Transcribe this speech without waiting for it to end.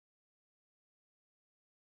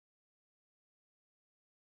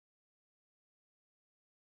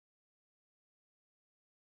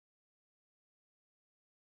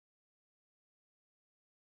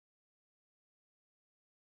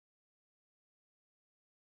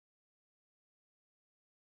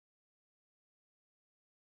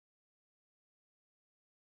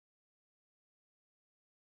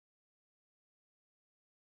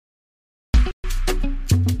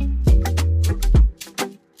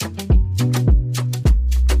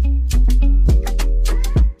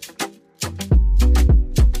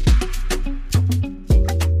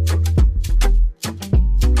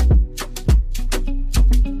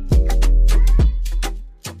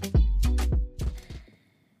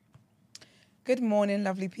Good morning,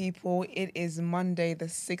 lovely people. It is Monday, the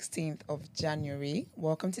 16th of January.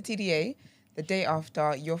 Welcome to TDA, the day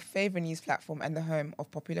after your favorite news platform and the home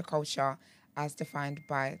of popular culture as defined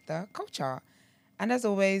by the culture. And as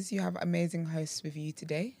always, you have amazing hosts with you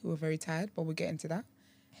today who are very tired, but we'll get into that.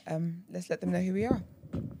 Let's let them know who we are.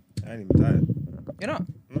 I ain't even tired. You're not?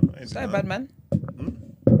 No, I ain't So tired. bad, man. Hmm?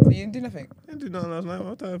 So you didn't do nothing? I didn't do nothing last night. What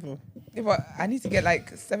am I tired for? Yeah, but I need to get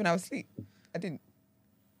like 7 hours sleep. I didn't.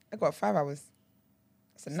 I got 5 hours.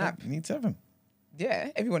 It's a nap. You need 7. Yeah,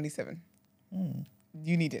 everyone needs 7.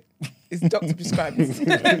 You need it. It's doctor prescribed.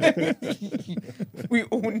 We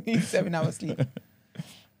all need 7 hours sleep.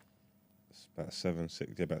 It's about 7,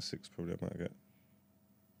 6. Yeah, about 6 probably I might get.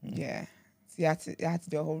 Yeah. See, I had to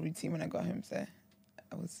do a whole routine when I got home. So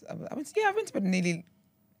I went to bed nearly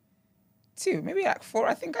 2, maybe like 4.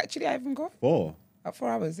 I think actually I even got 4? like 4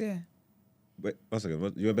 hours. Yeah. Wait, 1 second.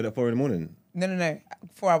 What, you went to bed at 4 in the morning? No.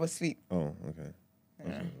 4 hours sleep. Oh, okay.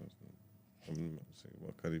 Yeah. What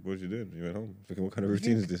did you do? You went home. Thinking, what kind of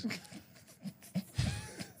routine is this?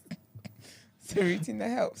 It's a routine that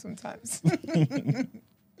helps sometimes.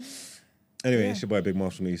 Anyway, Yeah. it's your boy Big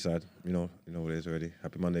Marsh from the East Side. You know what it is already.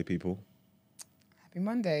 Happy Monday, people. Happy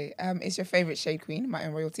Monday. It's your favorite shade queen, my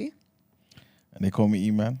own royalty. And they call me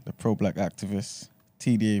E-Man, the pro-black activist,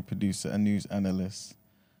 TDA producer and news analyst,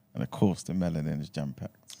 and of course the melanin is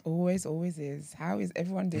jam-packed. Always is. How is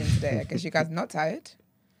everyone doing today? I guess you guys not tired.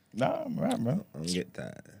 Nah, I'm right, man. I don't get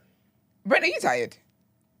that. Brent, are you tired?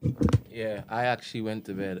 Yeah, I actually went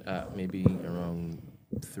to bed at maybe around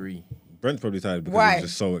 3. Brent's probably tired because Why? he was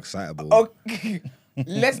just so excitable. Oh,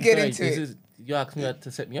 let's get Sorry, into it. You asked me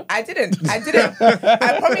to set me up? I didn't.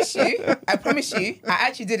 I promise you. I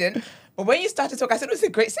actually didn't. But when you started talking, I said, "This is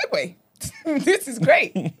a great segue. This is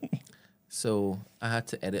great." So I had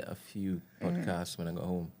to edit a few podcasts when I got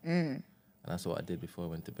home. And that's what I did before I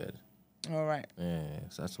went to bed. All right. Yeah,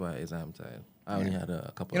 so that's why it is I'm tired. I only had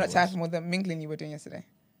a couple You're of not tired hours. from all the mingling you were doing yesterday.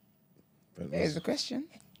 Brent Here's was, the question.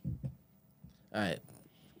 All right,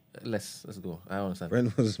 let's go. I understand.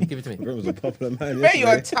 Brent was, Give it to me. Brent was a popular man Where you're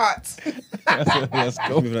yesterday. tart. Let's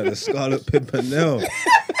go. Moving like the Scarlet Pimpernel.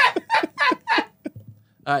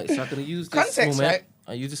 All right, so I'm gonna use this Context, moment. right?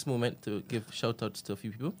 I use this moment to give shout outs to a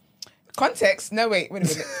few people. Context? No, wait a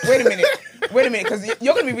minute, because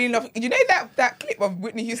you're gonna be reading off. You know that clip of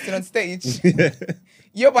Whitney Houston on stage.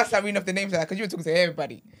 You're about to start reading off the names of that because you were talking to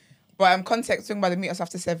everybody. But context, talking about the Meet Us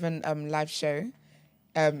After 7 live show.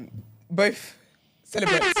 Both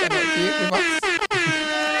celebrants are not here with us.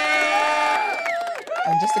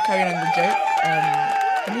 And just to carry on the joke,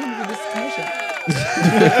 can you move this commotion?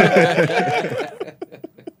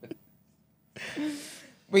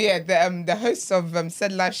 But yeah, the hosts of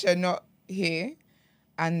said live show not here,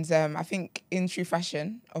 and I think in true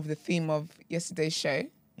fashion of the theme of yesterday's show,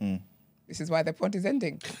 this is why the pod is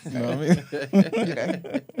ending. You know what I mean? You know.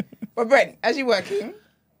 But Brent, as you're working,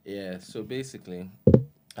 Yeah, so basically,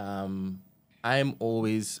 I'm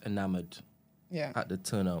always enamored yeah, at the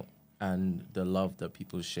turnout and the love that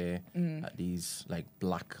people share at these like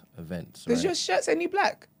black events. does Right? your shirt say New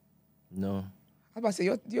Black? No, I was about to say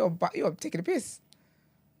you're taking a piss.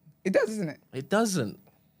 It does, isn't it? it doesn't.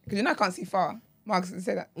 Because you know I can't see far. Mark doesn't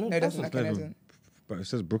say that. No, it doesn't. doesn't. Okay, no, it doesn't. But it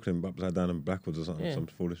says Brooklyn upside down and backwards or something. Yeah. Some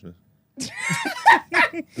foolishness.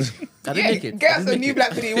 I didn't make it. Get I us didn't a make New it.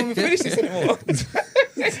 Black video when we finish this anymore.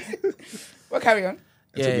 Well, carry on.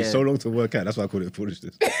 It took me so long to work out. That's why I called it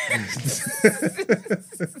foolishness.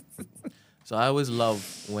 So I always love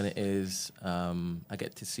when it is I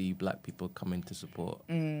get to see black people coming to support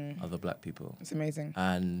other black people, It's amazing.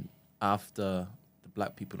 and after the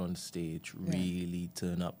black people on stage really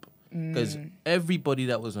turn up, because everybody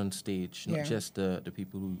that was on stage, not Yeah. just the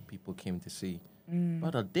people who people came to see,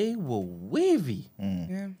 but they were wavy.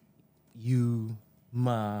 Yeah. You,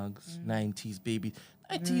 Mugs, 90s babies.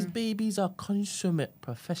 90s babies are consummate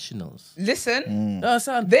professionals. Listen, You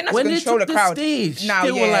understand? They're not when to they control took the crowd. stage, Now,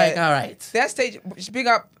 they were yeah. like, all right. their stage, big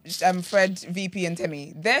up Fred, VP, and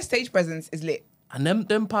Temi. Their stage presence is lit. And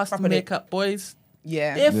them past the Properly. makeup boys,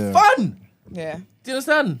 Yeah. they're Yeah. fun. Yeah. Do you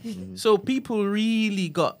understand? So people really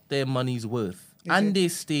got their money's worth. And did. they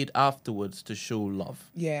stayed afterwards to show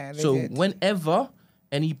love. Yeah, they So did. whenever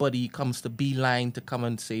anybody comes to Beeline to come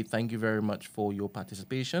and say thank you very much for your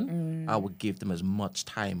participation, I would give them as much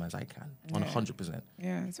time as I can, 100%.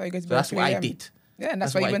 Yeah, that's why you go to So bed that's at what 3 I a.m. did. Yeah, and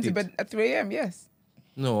that's That's why what you I went to did. bed at 3 a.m. Yes.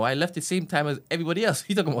 No, I left the same time as everybody else. What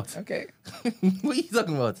are you talking about? Okay. What are you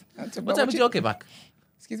talking about? I'll talk What about time did you all get back?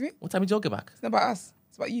 Excuse me? What time did you all get back? It's not about us.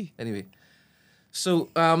 It's about you. Anyway, so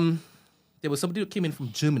there was somebody who came in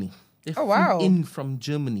from Germany. They Oh, flew wow. in from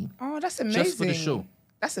Germany Oh, that's amazing. just for the show.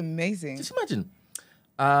 That's amazing. Just imagine.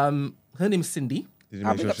 Her name's Cindy. Did you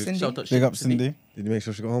I'll make pick sure up she? Cindy. Shout out Big up, Cindy. Did you make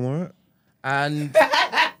sure she got home all right? And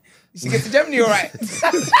She gets to Germany, all right.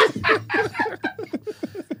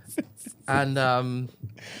 and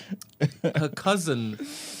her cousin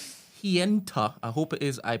Hienta, I hope it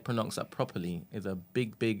is I pronounce that properly, is a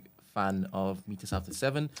big fan of Meet Us After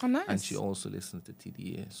 7. Oh, nice. And she also listens to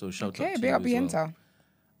TDA. So shout Okay, out to big you up as well. Bienta.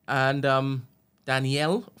 And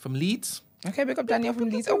Danielle from Leeds. Okay, big up Danielle from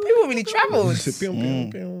Leeds. Oh, people really travelled.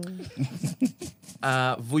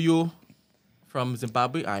 Vuyo from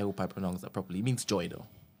Zimbabwe. I hope I pronounced that properly. It means joy though.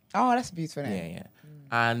 Oh, that's a beautiful Yeah, name. yeah.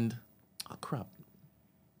 And oh crap.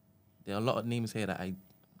 There are a lot of names here that I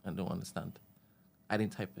don't understand. I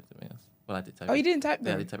didn't type it, to be honest. Well, I did type it. Oh, you didn't type Yeah,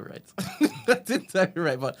 I them? did type it right. I did type it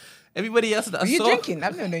right, but everybody else that I Were you saw... drinking?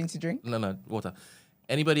 I've never known you to drink. No, water.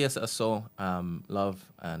 Anybody else that I saw, love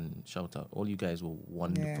and shout out. All you guys were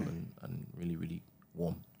wonderful Yeah. and really, really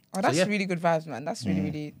warm. Oh, that's yeah. really good vibes, man. That's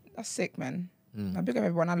really, that's sick, man. I big up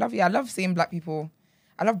everyone. I love seeing black people.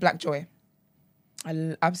 I love Black Joy.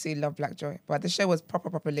 Absolutely love Black Joy. But the show was proper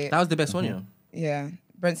lit. That was the best one, you know? Yeah.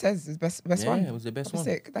 Brent says it's best Yeah, one. it was the best Proper one.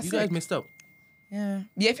 sick. That's you sick. guys missed out. Yeah.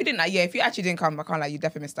 Yeah, if you actually didn't come, I can't lie, you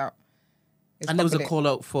definitely missed out. It's And there was a proper lit. call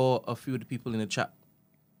out for a few of the people in the chat.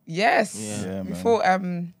 Yes. Yeah. Yeah, We man. thought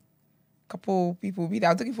couple people will be there.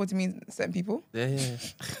 I was looking forward to meeting certain people. Yeah.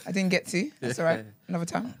 I didn't get to. That's all right. Another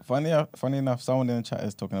time. Funny enough, someone in the chat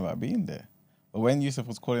is talking about being there. But when Yusuf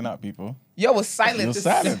was calling out people, Yo was silent. you were Just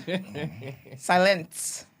silent.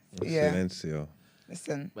 Silent. Yeah. Silencio.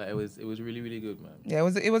 Listen. But it was really, really good, man. Yeah,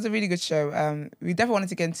 it was a really good show. We definitely wanted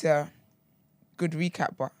to get into a good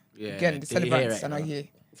recap, but Yeah, again, the they're here celebrants right are not now. here.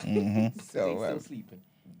 Mm-hmm. So Still sleeping.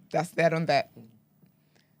 that's that on that.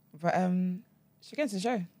 But should we get into the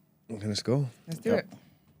show? Okay, let's go. Let's do Yep.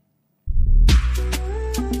 it.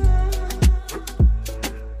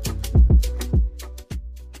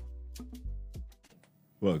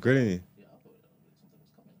 What, grilling?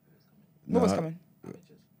 What was coming?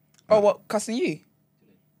 Oh, what, cussing you?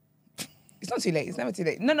 It's not too late. It's never too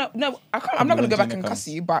late. No. I can't. I'm not gonna go back and cuss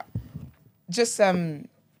you, but just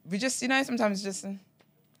we just sometimes just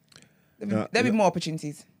there'll be more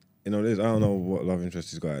opportunities. You know, I don't know what love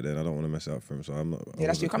interest he's got out there, and I don't want to mess it up for him, so I'm not. Yeah,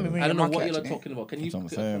 that's true. Can't be I don't know what market, you're actually. talking about. Can you? That's what I'm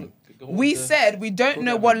saying. go We on to- said we don't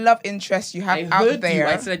know what love interest you have I out heard there.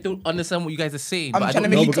 you. I said I don't understand what you guys are saying. I'm but I trying to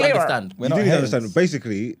don't make know it to clearer. understand. We're You not do need to haters. understand.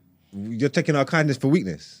 Basically, you're taking our kindness for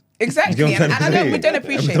weakness. Exactly, You know what and I'm I know saying? we don't And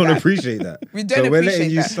appreciate we don't that. appreciate that. We don't so we're appreciate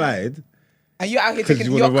letting you that. slide And you're out here because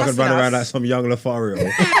taking you you're want to cussing run around like us. some young Lothario.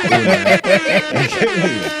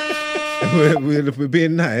 we're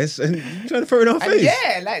being nice and you're trying to throw it in our And face.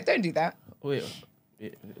 yeah, like don't do that. Wait,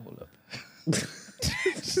 hold up.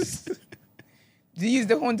 Do you use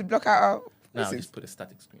the horn to block out our Now voices? just put a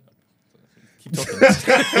static screen up. Keep talking.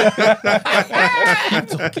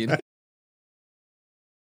 Keep talking.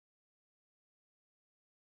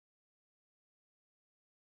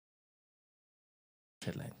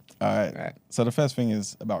 Headline. All right. Right. So the first thing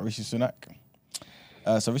is about Rishi Sunak.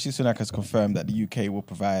 So Rishi Sunak has confirmed that the UK will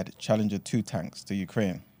provide Challenger 2 tanks to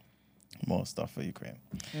Ukraine. More stuff for Ukraine.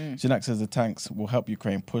 Sunak says the tanks will help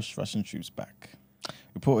Ukraine push Russian troops back.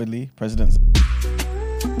 Reportedly, President...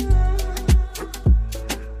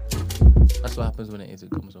 That's what happens when it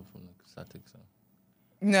comes up from the static. So.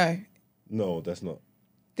 No. No, that's not.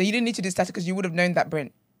 Then you didn't need to do static because you would have known that,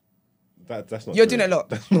 Brent. That's not You're true. doing a lot.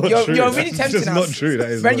 That's not You're true. really That's tempting just us. not true. That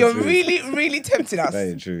is Brent, not you're true. really tempting us. That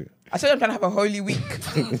ain't true. I told you I'm trying to have a holy week.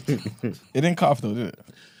 It didn't cut off though, did it?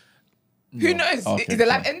 Who knows? Okay, Is the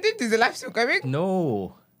life cool. ended? Is the life still going?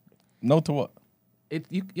 No, No to what?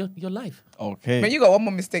 your life. Okay. Man, you got one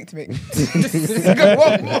more mistake to make. You got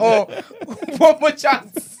one more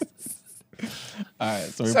chance. All right,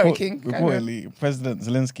 so Sorry, King. Carry on. reportedly, President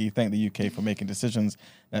Zelensky thanked the UK for making decisions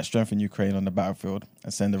that strengthen Ukraine on the battlefield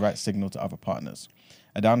and send the right signal to other partners.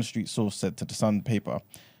 A down the street source said to the Sun paper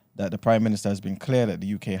that the Prime Minister has been clear that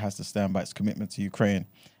the UK has to stand by its commitment to Ukraine,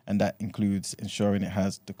 and that includes ensuring it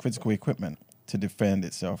has the critical equipment to defend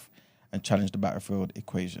itself and challenge the battlefield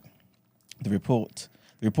equation. The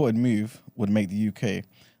reported move would make the UK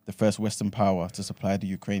the first Western power to supply the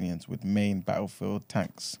Ukrainians with main battlefield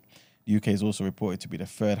tanks. The UK is also reported to be the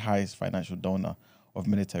third highest financial donor of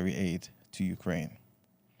military aid to Ukraine.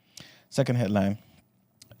 Second headline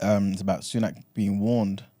is about Sunak being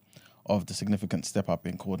warned of the significant step up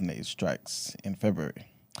in coordinated strikes in February.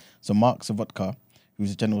 So Mark Savotka, who's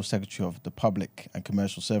the General Secretary of the Public and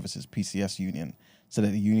Commercial Services PCS Union, said that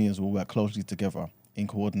the unions will work closely together in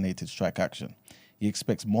coordinated strike action. He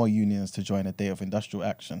expects more unions to join a day of industrial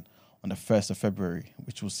action on the 1st of February,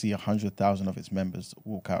 which will see 100,000 of its members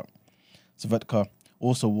walk out. Savotka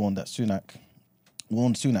also warned that Sunak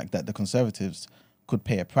warned Sunak that the Conservatives could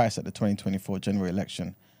pay a price at the 2024 general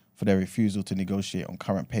election for their refusal to negotiate on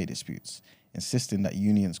current pay disputes, insisting that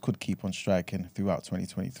unions could keep on striking throughout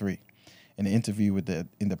 2023. In an interview with The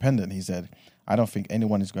Independent, he said, "I don't think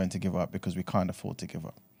anyone is going to give up because we can't afford to give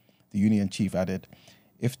up." The union chief added,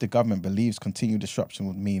 "If the government believes continued disruption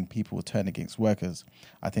would mean people will turn against workers,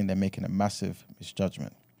 I think they're making a massive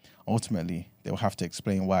misjudgment. Ultimately, they will have to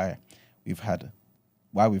explain why we've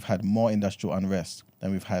had more industrial unrest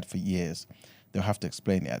than we've had for years. They'll have to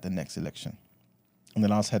explain it at the next election." And the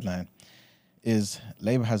last headline is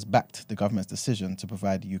Labour has backed the government's decision to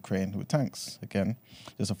provide Ukraine with tanks. Again,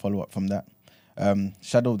 just a follow-up from that.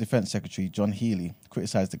 Shadow Defence Secretary John Healey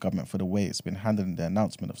criticised the government for the way it's been handling the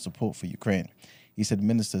announcement of support for Ukraine. He said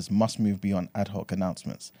ministers must move beyond ad hoc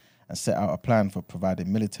announcements and set out a plan for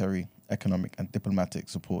providing military, economic and diplomatic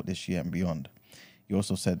support this year and beyond. He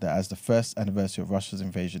also said that as the first anniversary of Russia's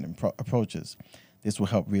invasion approaches, this will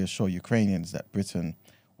help reassure Ukrainians that Britain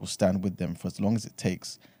will stand with them for as long as it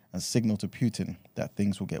takes and signal to Putin that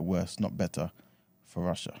things will get worse, not better, for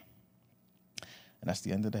Russia. And that's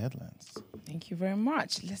the end of the headlines. Thank you very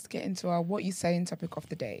much. Let's get into our What You Saying topic of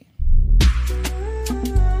the day.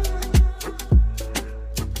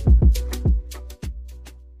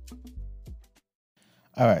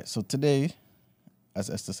 All right, so today, as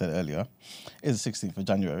Esther said earlier, is the 16th of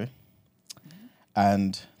January.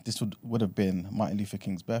 And this would have been Martin Luther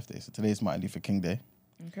King's birthday. So today is Martin Luther King Day.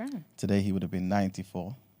 Okay. Today he would have been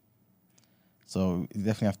 94. So you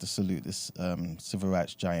definitely have to salute this civil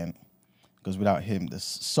rights giant, because without him, there's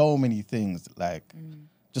so many things like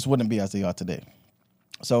just wouldn't be as they are today.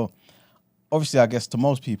 So obviously, I guess to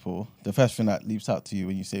most people, the first thing that leaps out to you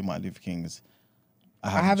when you say Martin Luther King is, I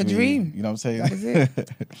have a dream. You know what I'm saying? That is it.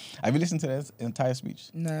 Have you listened to his entire speech?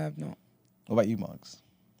 No, I've not. What about you, Marks?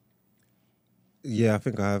 Yeah, I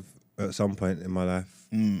think I have at some point in my life.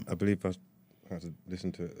 I believe I had to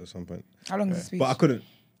listen to it at some point. How long is the speech? But I couldn't.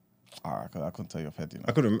 I couldn't tell you off head, you know.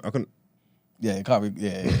 I couldn't. Yeah, it can't be.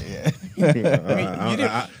 Yeah.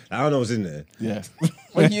 I don't know what's in there. Yeah.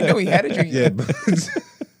 Well, you know he had a dream. Yeah, but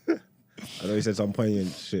I know he said some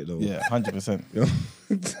poignant shit though. Yeah, 100%. You know?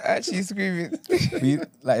 Actually screaming.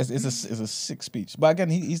 Like it's a sick speech, but again,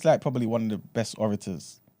 he's like probably one of the best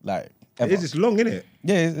orators like ever. It is. It's long, isn't it?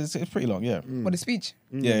 Yeah, it's pretty long. Yeah, What a speech.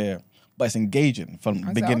 yeah, but it's engaging from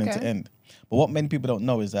I beginning said, to okay. end. But what many people don't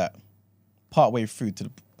know is that partway through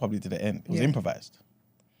probably to the end, it was Yeah. improvised.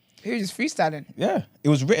 He was just freestyling. Yeah, it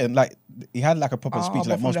was written like he had like a proper speech, but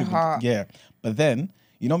like from most the people. heart. Yeah, but then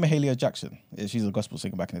you know Mahalia Jackson. She's a gospel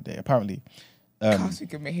singer back in the day. Apparently, Can't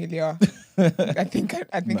speak of Mahalia. I think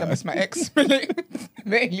I miss my ex.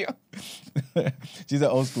 Mahalia. she's an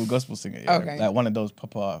old school gospel singer. Yeah? Okay. Like one of those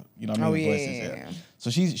proper, you know what I mean, voices. Yeah. So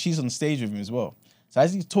she's on stage with him as well. So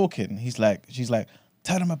as he's talking, she's like,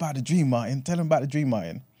 "Tell him about the dream, Martin. Tell him about the dream,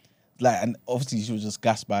 Martin." Like, and obviously she was just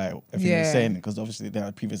gasped by everything he was Yeah. saying, because obviously they had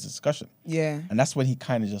a previous discussion. Yeah. And that's when he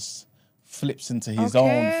kind of just flips into his own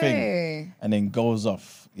thing Okay. and then goes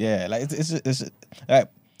off. Yeah, like it's like,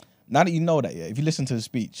 now that you know that, yeah, if you listen to the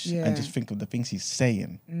speech Yeah. and just think of the things he's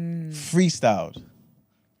saying, freestyled.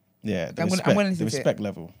 Yeah, the I'm respect, gonna listen the to it. respect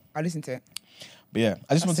level. I'll listen to it. But yeah,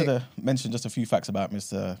 I just That's wanted to mention just a few facts about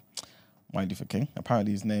Mr. Martin Luther King.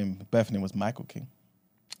 Apparently his birth name was Michael King.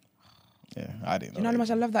 Yeah, I didn't know. You know how that.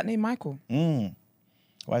 much I love that name, Michael?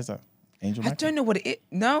 Why is that? Angel I Michael? don't know what it is.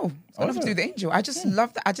 No, it's got Oh, nothing is to do it? with the angel. I just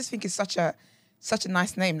love that. I just think it's such a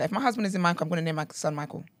nice name. Like if my husband is in Michael, I'm going to name my son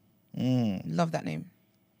Michael. Love that name.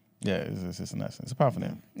 Yeah, it's a nice name. It's a powerful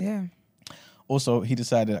name. Yeah. Also, he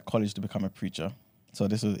decided at college to become a preacher. So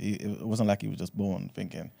it wasn't like he was just born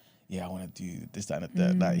thinking, yeah, I want to do this, that, and the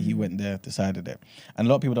third. Like he went there, decided it. And a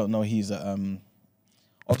lot of people don't know he's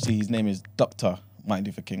obviously his name is Dr. Martin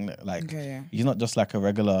Luther King. Like Okay, yeah. he's not just like a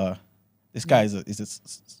regular. This guy is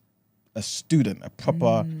a student, a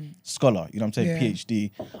proper scholar. You know what I'm saying? Yeah.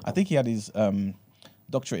 PhD. I think he had his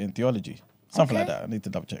doctorate in theology, something like Okay. that. I need to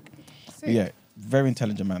double check. But Sick. yeah, very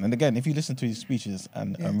intelligent man. And again, if you listen to his speeches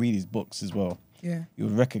and read his books as well, Yeah. you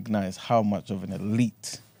would recognize how much of an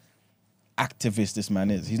elite activist this man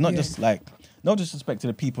is. He's not Yeah. just like, no disrespect to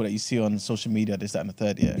the people that you see on social media, this, that, and the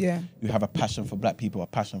third, Yeah. You have a passion for black people, a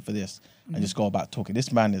passion for this, and just go about talking.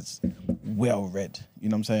 This man is well read, you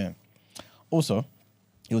know what I'm saying? Also,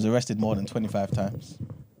 he was arrested more than 25 times.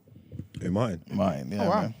 In mine. Martin, yeah, Oh,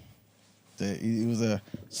 wow. man. He was a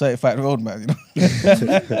certified roadman, you know?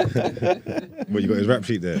 Well, you got his rap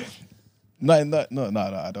sheet there. No, I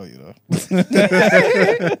don't, you know.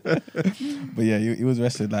 But yeah, he was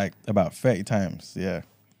arrested like about 30 times, yeah.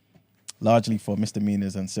 Largely for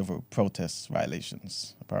misdemeanors and civil protest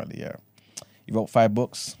violations, apparently, yeah. He wrote 5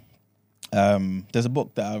 books. There's a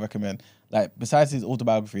book that I recommend. Like, besides his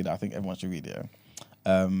autobiography that I think everyone should read, yeah.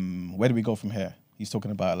 Where do we go from here? He's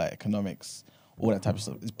talking about like economics, all that type of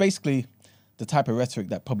stuff. It's basically the type of rhetoric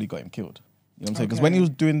that probably got him killed. You know what I'm saying? Because when he was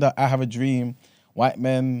doing the I Have a Dream, white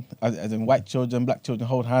men, as in white children, black children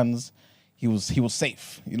hold hands, he was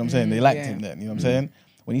safe. You know what I'm saying? They liked him then. You know what I'm saying?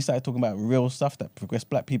 When he started talking about real stuff that progressed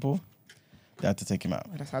black people, they had to take him out.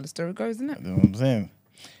 Well, that's how the story goes, isn't it? You know what I'm saying?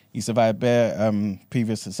 He survived bare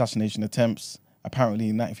previous assassination attempts. Apparently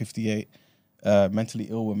in 1958, a mentally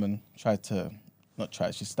ill woman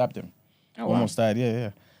she stabbed him. Oh, wow. Almost died, yeah.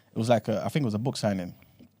 It was like, I think it was a book signing.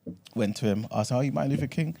 Went to him, asked him, "Are you Martin Luther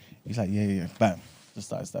King?" He's like, yeah. Bam. Just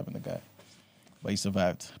started stabbing the guy. But he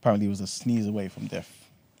survived. Apparently he was a sneeze away from death.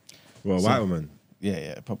 Well, a white woman.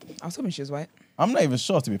 Yeah, probably. I was hoping she was white. I'm not even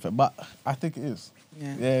sure, to be fair, but I think it is.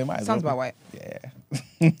 Yeah, it might as sounds well about white. Yeah.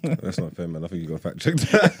 That's not fair, man. I think you got to fact check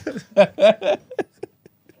that.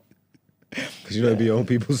 Because you know, be your own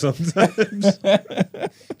people sometimes. That's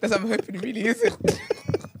what I'm hoping it really isn't.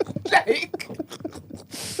 Like,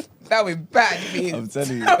 that would be bad, man. I'm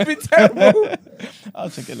telling you. That would be terrible. I'll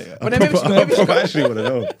check it later. But then maybe I actually want to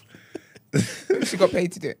know. she got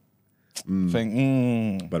paid to do it.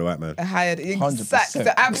 Think, By the white man. I hired 100%. exact. So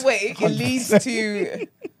either way, it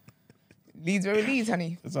leads where it leads,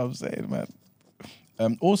 honey. That's what I'm saying,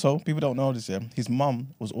 man. Also, people don't know this, yeah. His mum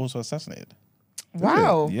was also assassinated.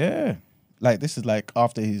 Wow. Yeah. Like, this is like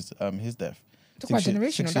after his death. Talk about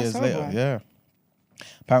generational, 6 that's years horrible. later, yeah.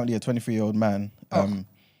 Apparently, a 23-year-old man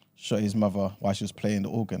shot his mother while she was playing the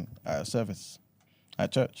organ at a service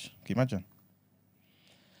at church. Can you imagine?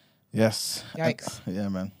 Yes. Yikes. Yeah,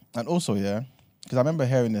 man. And also, yeah, because I remember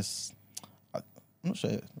hearing this. I'm not sure.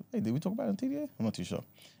 Hey, did we talk about it on TDA? I'm not too sure.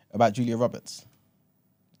 About Julia Roberts.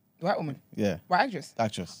 White woman. Yeah. White actress.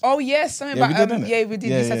 Actress. Oh, yes. Something Yeah, we about... did, didn't it? yeah, we did.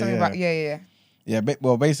 Yeah, You said yeah, something yeah. about... Yeah. Yeah,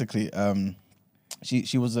 well, basically, she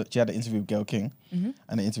had an interview with Gayle King,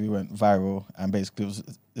 and the interview went viral. And basically,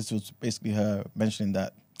 this was basically her mentioning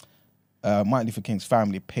that Martin Luther King's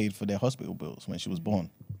family paid for their hospital bills when she was born.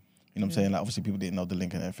 You know what I'm saying? Like, obviously, people didn't know the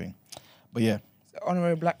link and everything. But yeah,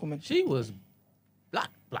 Honorary black woman. She was black.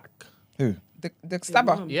 who? The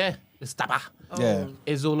stabber. Yeah, the stabber. Yeah,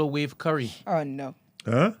 Isola Wave Curry. Oh, no.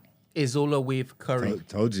 Huh? Isola Wave Curry.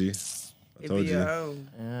 Told you. I told you.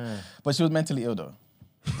 Yeah. but she was mentally ill though.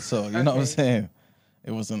 So you know what I'm saying?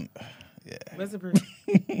 It wasn't. Yeah, Where's the proof?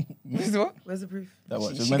 This is what? Where's the proof? that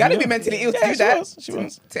was. She got to be mentally ill to do that. She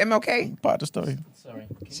was. To MLK. Part of the story. Sorry.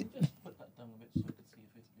 Can you just put that down a bit so I can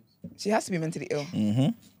see if it's... She has to be mentally ill. Mm-hmm.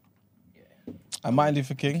 And Martin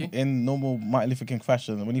Luther King, in normal Martin Luther King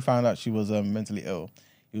fashion, when he found out she was mentally ill,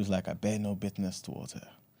 he was like, "I bear no bitterness towards her.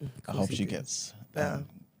 I hope she gets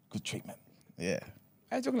good treatment." Yeah.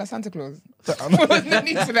 Are you talking like Santa Claus? What's the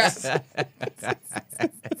need for that?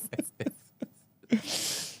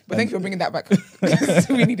 But thank you for bringing that back.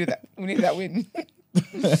 We needed that. We needed that win.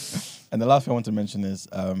 And the last thing I want to mention is,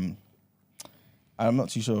 I'm not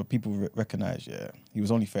too sure people recognize, he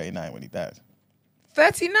was only 39 when he died.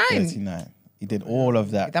 39? 39. He did all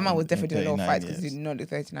of that. That man was in definitely doing a lot of 39 fights because he years. did not do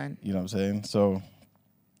 39. You know what I'm saying? So,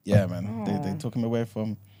 yeah, man. They took him away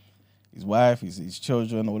from his wife, his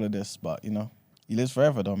children, all of this. But, you know, he lives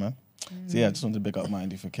forever though, man. So, yeah, I just wanted to big up Martin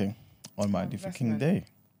Luther King on Martin Luther King Day.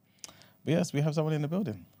 But yes, we have someone in the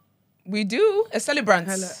building. We do. A celebrant.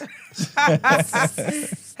 Hello.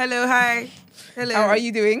 Hello, hi. Hello. How are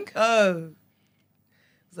you doing? Oh,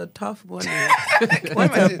 it's a tough morning.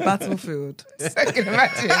 What a battlefield. I can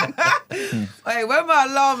imagine. Hey, when my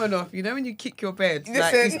alarm went off, you know when you kick your bed,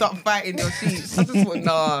 like you Listen. start fighting your sheets. I just thought,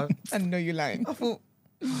 nah. I know you're lying. I thought,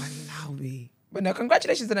 allow me. But no,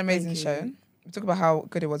 congratulations on an amazing Thank you. show. We talk about how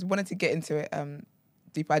good it was. We wanted to get into it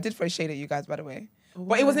deeper. I did throw shade at you guys, by the way.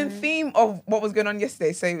 But it was in Why? theme of what was going on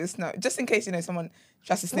yesterday, so it's not just in case someone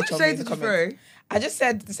tries to snitch What on me shade in the did you comments. throw? I just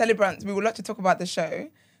said the celebrants. We would like to talk about the show.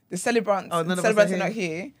 The celebrants. Oh, none the of us celebrants are are not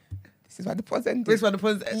here. This is why the pod's ended. This one, the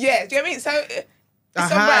positive. Yeah, do you know what I mean? So it's on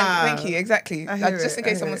Aha. brand. Thank you. Exactly. I Like, hear just in it, I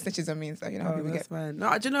case hear someone it. snitches on me and stuff, you know how Oh, people that's get. fine.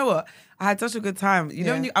 No, do you know what? I had such a good time. You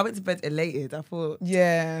know, Yeah. when I went to bed elated. I thought,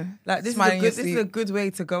 Yeah. like, this Smiling in is your a sleep. good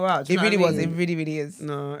way to go out. Do It you know really what I was. It mean? really, really is.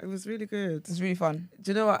 No, it was really good. It's really fun.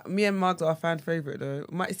 Do you know what? Me and Margs are our fan favorite though.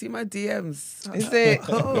 Might see my DMs. Is it?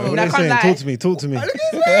 Oh, What I are you can't saying? lie. Talk to me. I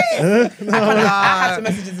had some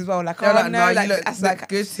messages as well. Like, They're oh, like, no, no, like, you look, that's look like,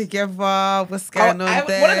 good together. What's going on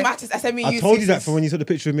there? one of them artists, I said, me and I you. told you that sisters. from when you took the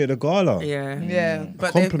picture of me at the gala. Yeah. Yeah.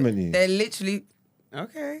 But compliment you. They're literally,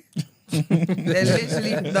 okay. They're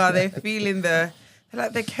literally, no, they're feeling they're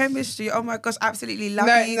like the chemistry. Oh my gosh, absolutely love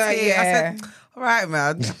No, you. no, too. yeah. I said, all right,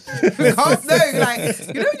 man. No, like,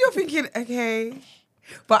 you know, when you're thinking, okay.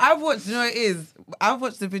 But I've watched, you know what it is? I've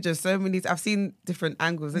watched the video so many times. I've seen different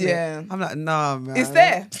angles, innit? Yeah. I'm like, nah, man. It's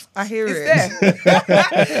there. I hear It's it.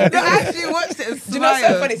 there. No, I actually watched it and Do you know what's so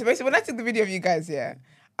smiled. funny? So basically, when I took the video of you guys, yeah,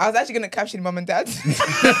 I was actually going to caption mum and dad.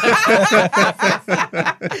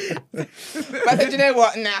 But I said, you know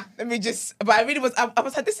what? Nah, let me just. But I really was. I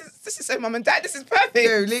was like, this is so mum and dad. This is perfect.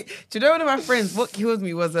 No, do you know one of my friends? What killed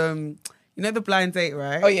me was you know the blind date,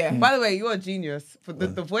 right? Oh, yeah. By the way, you're a genius.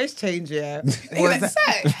 But the voice change, yeah, You're like, was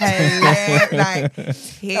 "Say." hilarious. Like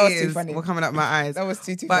too tears funny. were coming out my eyes. That was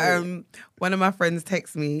too But funny. one of my friends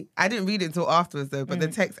texted me. I didn't read it until afterwards though. But the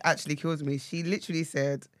Mm. text actually killed me. She literally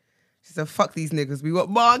said. She said, fuck these niggas, we want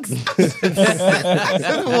marks. I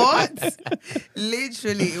said, what?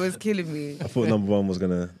 Literally, it was killing me. I thought number one was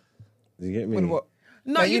gonna. Did you get me? What?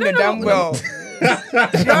 No, you don't know damn well.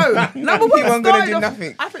 No, number one He wasn't gonna started do off,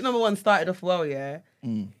 nothing. I think number one started off well, yeah.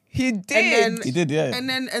 He did. then- He did, yeah. And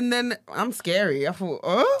then I'm scary. I thought,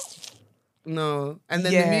 oh no. And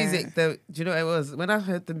then Yeah. the music, do you know what it was? When I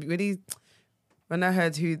heard when I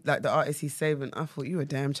heard who like the artist he's saving, I thought you a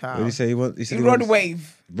damn child. What did he say? He said he Rod wants-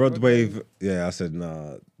 Wave. Rod Wave. Yeah, I said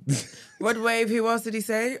nah. Rod Wave, who else did he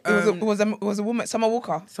say? It was a woman, Summer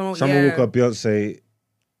Walker. Someone, Summer yeah. Walker, Beyonce.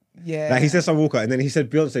 Yeah. Like he said Summer Walker, and then he said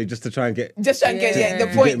Beyonce just to try and get. Just trying to get Yeah. the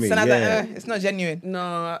You points, get me, and I was yeah. like, it's not genuine. No,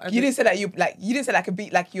 I You didn't say that you didn't say like a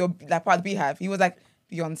beat like you're like part of the Beehive. He was like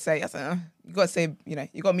Beyonce. I said, you gotta say,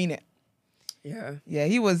 you gotta mean it. Yeah. Yeah,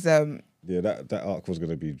 he was Yeah, that arc was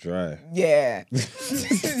gonna be dry. yeah.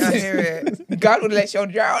 I hear it. God would let you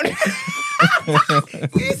drown.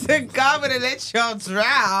 You said God would let y'all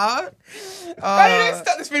drown. Let's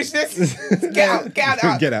stop this foolishness. Get out.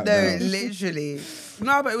 Get out. No, now. literally.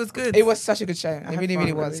 No, but it was good. It was such a good show. It had really, fun,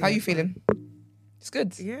 really was. really How you had fun. feeling? It's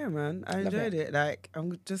good. Yeah, man. I Love enjoyed it. Like,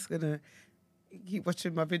 I'm just gonna keep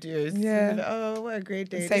watching my videos. Yeah. And be like, oh, what a great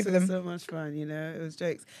day. Save This was them. so much fun, you know? It was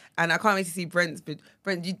jokes. And I can't wait to see Brent's.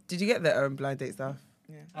 Brent, did you get the blind date stuff?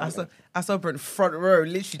 Yeah. I saw Brent front row,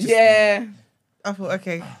 literally just. Yeah. I thought,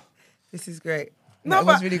 okay, this is great. No, it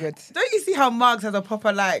was really good. Don't you see how Marks has a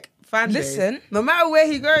proper, like, fan base? Listen. No matter where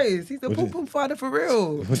he goes, he's the What pom do- pom father for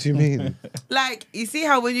real. What do you mean? Like, you see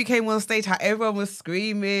how when you came on stage, how everyone was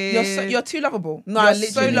screaming. You're too lovable. No, you're literally.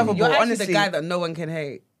 so lovable. You're actually honestly, the guy that no one can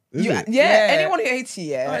hate. Is You, it? yeah, Yeah. anyone who hates you,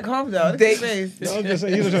 yeah. Like, calm down. Look They- at his face. No, I'm just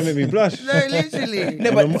saying, you're trying to make me blush. No, literally. No,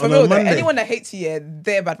 On but a- for on a real, though, Monday. anyone that hates you, yeah,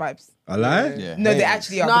 they're bad vibes. I lie? Yeah. No, they Hey.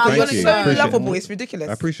 actually are. No, because thank you're you. so Appreciate it. lovable. It's ridiculous.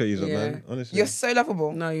 I appreciate you, Yeah. man. Honestly, You're so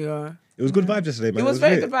lovable. No, you are. it was good vibes yesterday, man. It was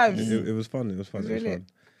very lit. good vibes. It was fun. It was fun. It It was was really fun.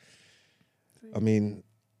 I mean,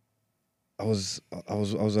 I was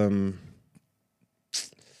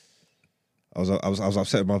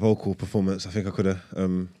upset with my vocal performance. I think I could have.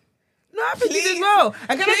 No, I think you Please. did well.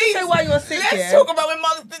 And can I Please. just say why you were sick? Let's yeah? talk about when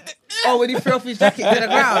Mark did Oh, when he threw off his jacket to the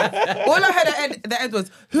ground. All I heard at the end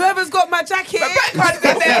was, whoever's got my jacket. My back card is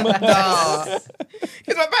in there. Nah.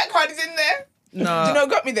 Because my back card is in there. No. Do you know what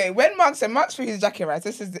got me there? When Mark threw his jacket, right?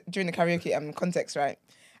 This is during the karaoke context, right?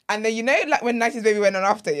 And then, you know, like when 90s Baby went on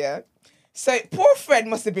after, yeah? So poor Fred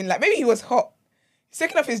must have been like, maybe he was hot. He's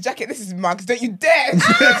taking off his jacket. This is Mark's. Don't you dare.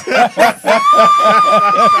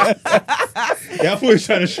 Yeah, I thought he was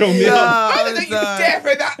trying to show me up. Don't you dare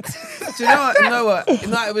for that. Do you know what? You know what?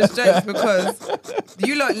 No, it was jokes because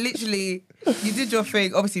you lot literally, you did your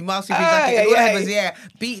thing. Obviously, Miles with his jacket. yeah, and all I yeah. heard was, yeah,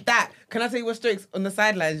 beat that. Can I tell you what jokes on the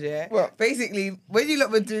sidelines, yeah? What? Basically, when you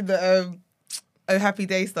lot were doing the Oh Happy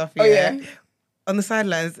Day stuff, Oh, yeah. on the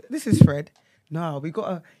sidelines, this is Fred. No, we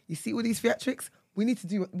gotta, you see all these theatrics? We need to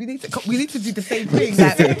do the same thing.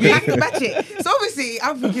 Like, we have to match it. So obviously,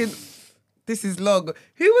 I'm thinking, this is long.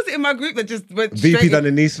 Who was it in my group that just went VP straight done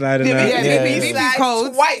the knee slide and that. Yeah, Yeah, VP's Like,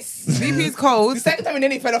 cold. twice. VP's cold. The second time he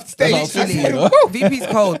nearly fell off the stage. That's what I was thinking, I you said, know? VP's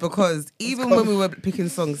cold because even when we were picking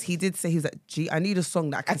songs, he did say he was like, "Gee, I need a song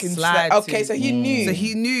that I can, slide." Okay, to." so he knew. So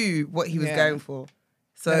he knew what he was Yeah. going for.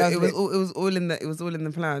 So No, that was it was lit. all in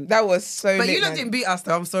the plan. That was so But lit, you lot man. didn't beat us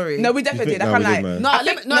though. I'm sorry. No, we definitely You did. think- I no, can't we lie. did, man. no, I let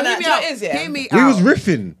me, think- no, no, hear no, me do you know out. what it is, yeah? Hear me We out. was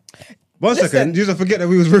riffing. One Listen. second, you just forget that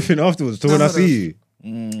we was riffing afterwards to when I hold on. see you.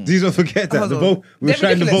 Do you not forget that? Hold The on. we were They're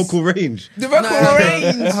trying the ridiculous. vocal range. The vocal No.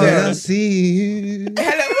 range. When I see you,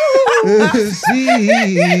 Hello.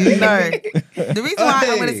 see. No, the reason why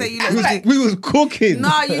I'm gonna Hey, say you we lot was, did. we was cooking.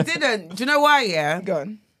 No, you didn't. Do you know why? Yeah. Go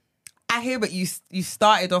on. I hear, but you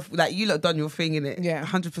started off like you lot done your thing in it. Yeah.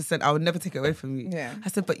 100%. I would never take it away from you. Yeah. I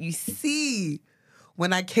said, but you see,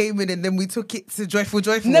 when I came in and then we took it to Joyful.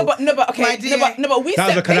 No, but okay. My dear. No, but we That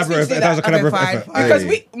was a set pace, we collaborative. did That was a Okay, collaborative fine, effort. fine. because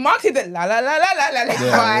Hey. we Mark did the la la la la la la la. Yeah,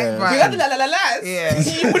 yeah. We got the la la la la. Yeah.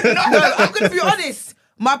 You would not. No, I'm gonna be honest.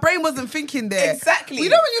 My brain wasn't thinking there. Exactly. You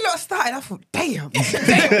know when you lot started, I thought, damn.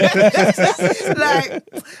 Like,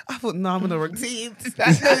 I thought, no, I'm on the wrong team. No,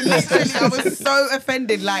 literally, I was so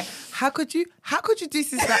offended. Like, how could you do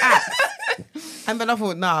this like that? And then I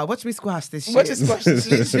thought, nah, watch me squash this shit. Watch us squash this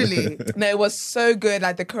shit. Literally. No, it was so good.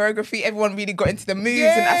 Like the choreography, everyone really got into the moves,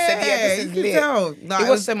 and I said, "Yeah, this is you can lit." tell. No, it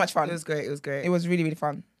was so much fun. It was great. It was great. It was really, really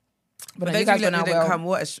fun. But But no, you those guys of you went that out didn't well. come,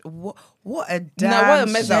 what a No, damn what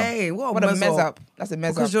a mess up. shame. What a mess up. That's a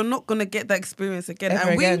mess Because up. you're not gonna get that experience again. Ever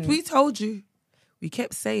And again. we told you, we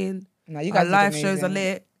kept saying, No, you our guys did live shows are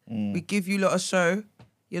amazing. lit. We give you lot a show,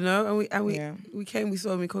 you know, and Yeah. we came, we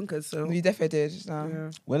saw, and we conquered. So You definitely did. No.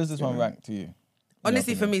 yeah. Where does this one rank to you?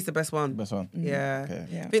 Honestly, for me, it's the best one. Best one. Yeah. Okay.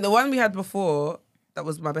 Yeah. I think the one we had before, that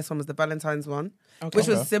was my best one, was the Valentine's one, which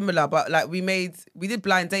Okay. was similar, but like we did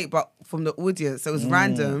blind date, but from the audience, so it was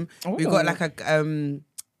random. We got like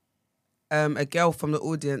a girl from the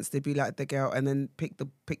audience. They'd be like the girl, and then pick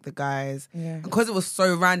the guys. Yeah. Because it was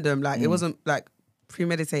so random, like it wasn't like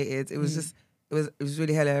premeditated. It was just it was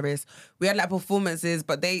really hilarious. We had like performances,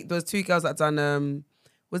 but there was two girls that done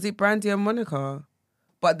was it Brandy and Monica?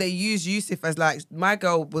 But they used Yusuf as like, my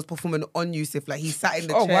girl was performing on Yusuf. Like he sat in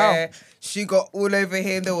the Oh, chair. wow. She got all over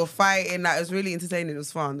him. They were fighting. Like it was really entertaining. It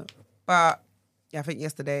was fun. But yeah, I think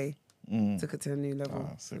yesterday took it to a new level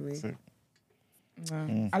for Sick, me. sick.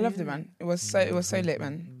 No. I loved it, man. It was so lit,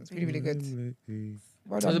 man. It was really, really good. Well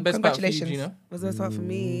What's done. the best part for you, Congratulations. Gina? Was that part for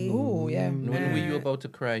me? Oh yeah. When were you about to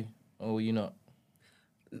cry? Or were you not?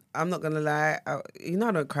 I'm not gonna lie. You know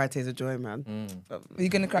I don't cry tears of joy, man. But Are you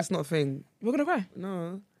gonna cry? that's not a thing. We're gonna cry.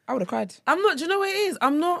 No. I would have cried. I'm not. Do you know what it is?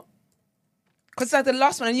 I'm not. Because it's like the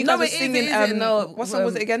last one, and you No, guys were it is, singing. it is, no, what song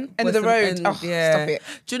was it again? End of What's the road. End- Oh, yeah. stop it.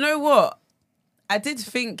 Do you know what? I did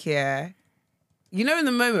think, yeah. You know, in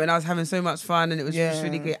the moment when I was having so much fun and it was just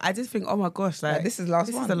really Yeah. great, I did think, oh my gosh, like this is last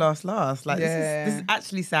this one. is the last. Like this is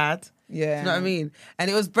actually sad. Yeah. Do you know what I mean? And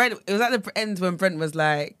it was Brent. It was at the end when Brent was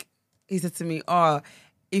like, he said to me, "Oh,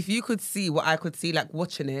 if you could see what I could see, like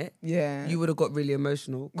watching it, Yeah. you would have got really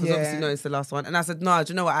emotional because Yeah. obviously, no, it's the last one." And I said, "No,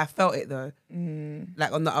 do you know what? I felt it though,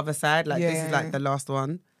 like on the other side, like this is Yeah. like the last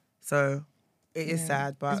one, so it is sad,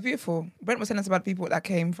 It's but." beautiful. Brent was telling us about people that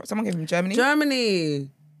came from. Someone came from Germany. Germany.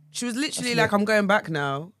 She was literally like, "I'm going back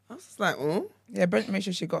now." I was just like, "Oh, Yeah, Brent made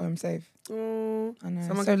sure she got home safe. oh." I know.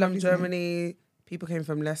 Someone So came from lovely, isn't it? Germany. People came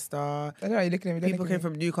from Leicester. I don't know. You're looking at me. People came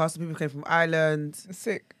from Newcastle. People came from Ireland.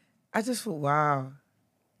 sick. I just thought, wow,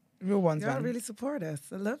 Real ones, y'all man. really support us.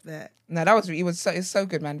 I love that. No, that was it was so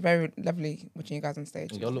good, man. Very lovely watching you guys on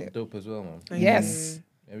stage. It Y'all was look lit. dope as well, man. Thank Yes.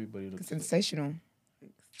 you. Everybody looks dope. Sensational.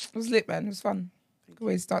 It was lit, man. It was fun. Good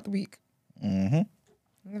way to start the week. Mm-hmm.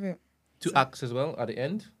 I love it. 2 acts as well at the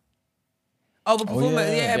end. Oh, but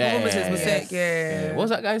performance, yeah. performances was Yes. sick. Yeah. What was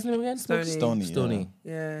that guy's name again? Stoney. Stony.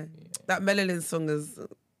 Yeah. That Melanin song is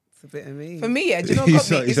it's a bit of me. For me, yeah, do you know He what got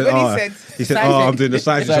said, me? he It's said, when oh, he said, I'm doing the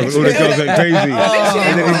side song. All the girls went crazy.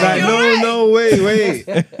 And then he's like, no, wait.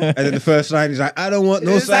 And then the first line, he's like, I don't want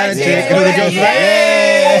no side chick. And all the girls were like,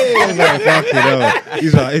 yeah. I was like, fuck it up.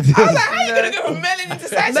 He's like, it I was like, how you gonna go from Melon into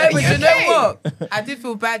side No, chick? but You you know okay? what? I did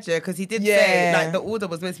feel bad, yeah, because he did say Yeah. like the order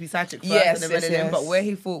was meant to be side chick first Yes, and then yes, Melanin, yes. but where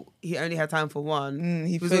he thought he only had time for one,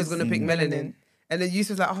 He he was always first- going to pick Melanin. And then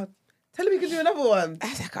Yusuf was like, oh, tell him he can do another one. I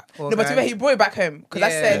was like, Poor no, but to guy. be fair, he brought it back home because I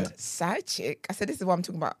Yeah. said side chick. I said this is what I'm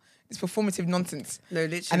talking about. This performative nonsense. No,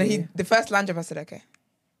 literally. And then the first line job, I said, okay,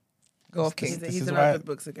 go off, He's, king. he's is in why- our good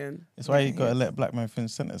books again. It's why you gotta let black men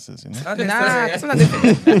finish sentences, you know. Okay, Nah, sorry. 'cause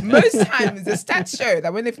sometimes most times the stats show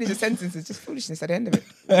that when they finish a sentence, it's just foolishness at the end of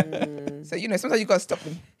it. So sometimes you gotta stop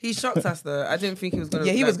them. He shocked us though. I didn't think he was going to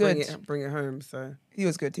Yeah, he was bring good. bring it home. So He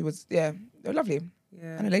was good. He was they were lovely.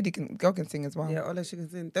 yeah. And a girl can sing as well. Yeah, Ola, she can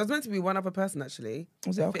sing. There was meant to be one other person actually.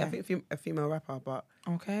 Was it okay? I think a female rapper, but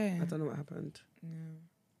Okay. I don't know what happened.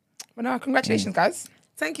 Well, no, congratulations, guys.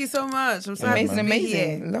 Thank you so much. I'm so happy Amazing, to be here.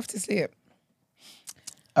 amazing. Love to see it.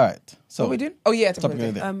 All right. So What are we doing? Oh yeah, topic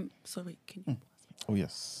of the day. Sorry, can you? Oh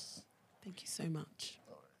yes. Thank you so much.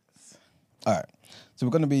 All right. So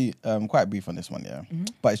we're going to be quite brief on this one, yeah.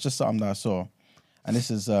 But it's just something that I saw, and this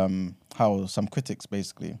is how some critics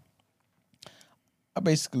are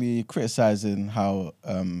basically criticizing how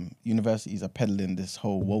universities are peddling this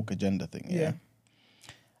whole woke agenda thing. Yeah.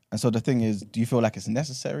 And so the thing is, do you feel like it's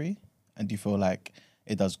necessary, and do you feel like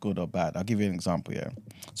it does good or bad? I'll give you an example. Yeah.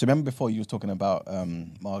 So remember before you were talking about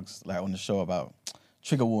Margs, like on the show about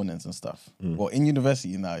trigger warnings and stuff. Well, in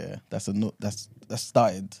university now, yeah, that's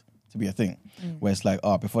started to be a thing where it's like,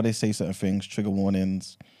 before they say certain things, trigger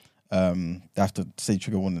warnings. They have to say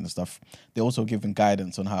trigger warning and stuff. They're also giving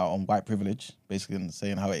guidance on white privilege, basically, and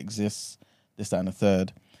saying how it exists, this, that, and the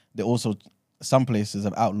third. They also, some places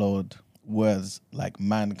have outlawed words like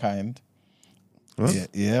mankind. Huh?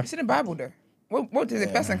 Yeah. It's in the Bible though. What is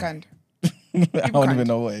it? Person kind. I don't even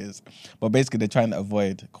know what it is. But basically, they're trying to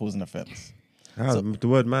avoid causing offense. How? The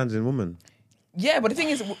word man's in woman. Yeah, but the thing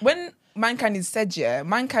is, when mankind is said, yeah,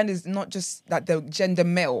 mankind is not just that the gender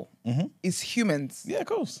male. It's humans. Yeah, of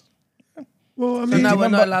course. Well, I So mean, now we're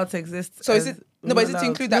remember- not allowed to exist. So is it no? But is it to allowed-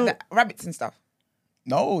 include that the rabbits and stuff?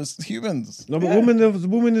 No, it's humans. no, but yeah.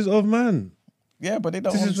 woman is of man. Yeah, but they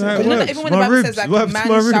don't. This want is to- how it But you know that works. even when the My Bible ribs. says like What happens to man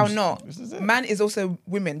my shall ribs? not, This is it. man is also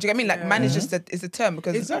women. Do you get me? Like man is just is a term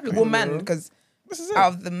because Exactly. woman because This is it.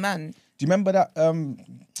 out of the man. Do you remember that?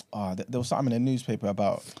 There was something in the newspaper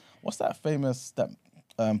about what's that famous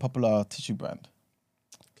popular tissue brand?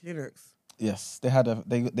 Kleenex. Yes, they had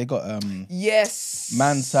they got Yes,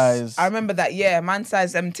 man size. I remember that. Yeah, man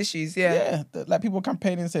size tissues. Yeah. like people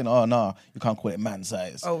campaigning saying, "Oh no, you can't call it man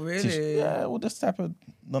size." Oh, really? Yeah, all this type of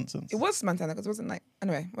nonsense. It was man size because it wasn't like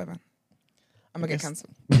anyway. Whatever. I'm gonna get guess-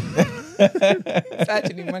 cancelled. It's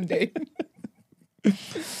actually Monday.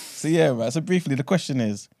 So yeah, right. So briefly, the question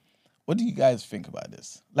is, what do you guys think about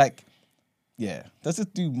this? Like, yeah, does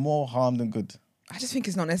it do more harm than good? I just think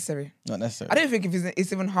it's not necessary. Not necessarily. I don't think if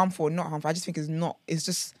it's even harmful or not harmful. I just think it's not. It's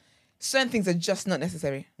just certain things are just not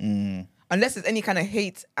necessary. Unless there's any kind of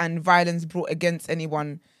hate and violence brought against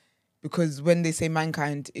anyone, because when they say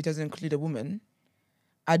mankind, it doesn't include a woman.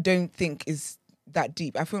 I don't think is that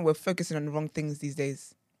deep. I think we're focusing on the wrong things these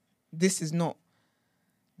days. This is not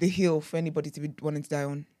the hill for anybody to be wanting to die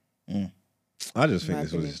on. I just think My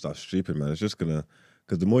this all opinion. this stuff's stupid, man. It's just gonna,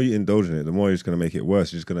 because the more you indulge in it, the more it's gonna make it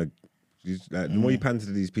worse. You're just gonna, the more you pander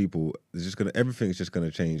to these people, it's just gonna, everything's just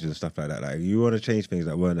gonna change and stuff like that. Like you want to change things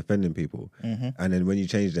that weren't offending people, and then when you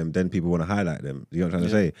change them, then people want to highlight them. You know what I'm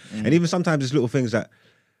trying to say? And even sometimes it's little things that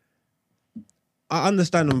I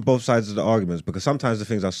understand on both sides of the arguments, because sometimes the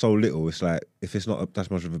things are so little, it's like if it's not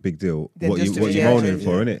that much of a big deal, Then what you justify- moaning yeah.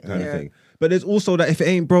 for, innit? Kind of thing. But there's also that if it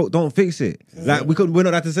ain't broke, don't fix it. Like we're not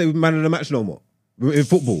allowed to say we're man of the match no more in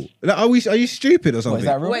football. Like, are you stupid or something? What, is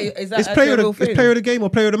that real? Wait, is that It's actually player a real of the, thing? it's player of the game or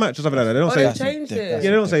player of the match or something like that. They don't Oh, say. they changed it. Yeah,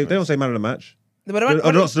 they don't say man of the match. No, but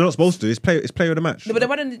They're not supposed to. It's player of the match. no, but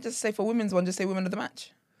why don't they just say for women's one, just say women of the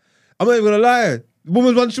match? I'm not even gonna lie.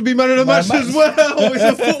 Women's one should be man of the match as well. It's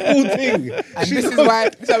a football thing. And this is why,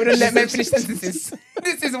 so we don't let men finish sentences.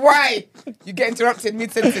 This is why you get interrupted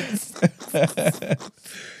mid-sentence.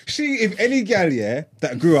 If any gal, yeah,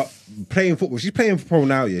 that grew up playing football, she's playing pro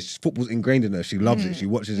now, yeah, football's ingrained in her, she loves it, she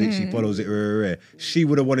watches it, she follows it, she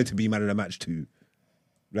would have wanted to be man of the match too.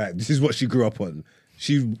 Like, this is what she grew up on.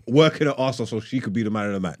 She's working her arse off so she could be the man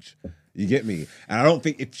of the match. You get me? And I don't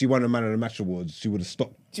think if she won the man of the match awards, she would have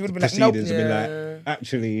stopped She would have been like, nope. proceedings and been like,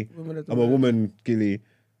 actually, Woman of the I'm a match. woman, Gilly.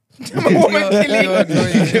 I'm a woman killing.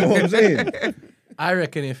 You get what I'm saying? I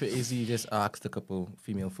reckon if it is, you just asked a couple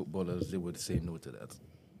female footballers, they would say no to that.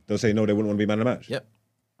 They'll say no, they wouldn't want to be man of the match. Yep.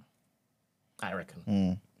 I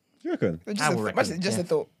reckon. You reckon? Just, I a, would reckon, just a yeah.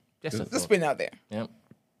 thought. Just a Just thought. spin out there. Yep.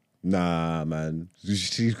 Nah, man.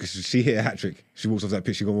 She hit a hat trick. She walks off that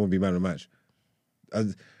pitch. She gonna want to be man of the match.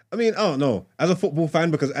 I mean, I don't know. As a football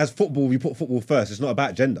fan, because as football, we put football first. It's not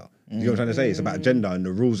about gender. You know what I'm trying to say? It's about gender, and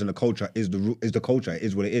the rules and the culture is the culture. It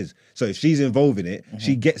is what it is. So if she's involved in it,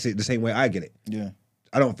 she gets it the same way I get it. Yeah.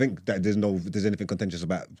 I don't think that there's anything contentious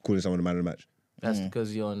about calling someone a man of the match. That's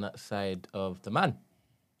because you're on that side of the man.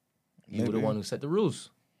 You were the one who set the rules.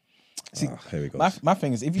 See, Here we go. my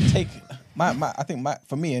thing is, if you take I think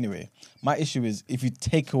for me anyway, my issue is if you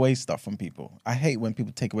take away stuff from people. I hate when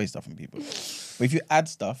people take away stuff from people. But if you add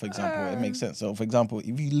stuff, for example, it makes sense. So, for example,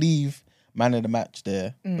 if you leave man of the match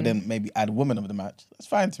there, but then maybe add woman of the match, that's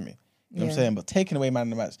fine to me. You know what I'm saying? But taking away man of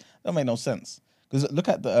the match, that make no sense. Because look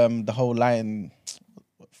at the whole lion,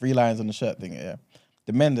 3 lions on the shirt thing. Yeah,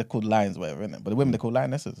 the men they're called lions, whatever, isn't it? But the women they're called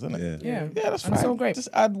lionesses, isn't it? Yeah. Yeah. That's And fine. so great. Just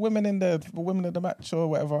add women in there for women of the match or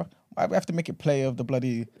whatever. Why we have to make it play of the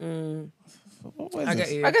bloody? What is I this?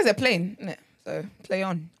 get you. I guess they're playing, innit? So play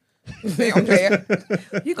on. Play on, player.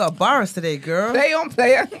 You got bars today, girl. Play on,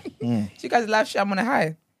 player. You guys live shit, I'm on a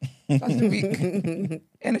high. That's the week.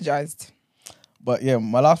 Energized. But yeah,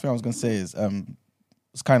 my last thing I was gonna say is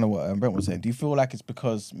it's kind of what Brent was saying. Do you feel like it's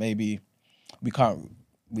because maybe we can't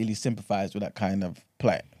really sympathize with that kind of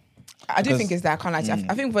plight? I do Because- think it's that. I can't lie to you.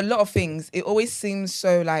 I think for a lot of things, it always seems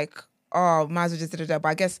so like, oh, might as well just da-da-da. But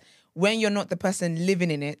I guess when you're not the person living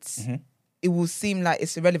in it, it will seem like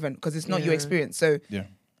it's irrelevant because it's not your Yeah. experience. So Yeah.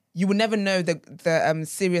 you will never know the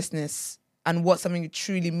seriousness and what something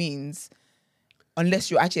truly means unless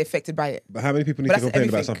you're actually affected by it. But how many people need But to that's complain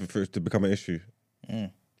about everything. something for it to become an issue?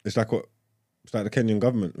 It's like the Kenyan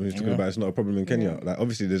government when he's talking about it's not a problem in Kenya. Like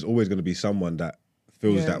obviously, there's always going to be someone that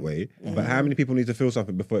feels that way. But how many people need to feel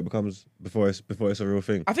something before it's a real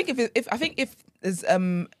thing? I think if there's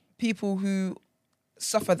people who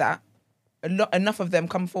suffer that, enough of them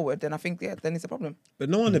come forward, then I think then it's a problem. But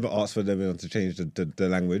no one ever asked for them to change the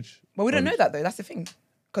language. But we don't know that though. That's the thing.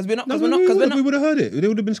 Because we're not. No, Because we're not. we would have heard it. They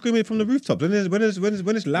would have been screaming it from the rooftops.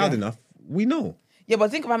 When it's loud enough, we know. Yeah, but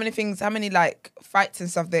think of how many like fights and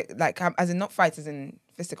stuff that like as in not fights as in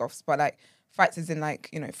fisticuffs, but like fights as in like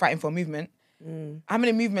fighting for a movement. How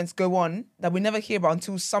many movements go on that we never hear about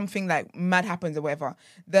until something like mad happens or whatever?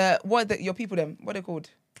 Your people them? What are they called?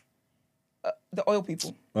 The oil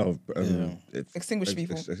people. Oh, Extinguished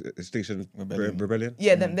people. Extinction Rebellion.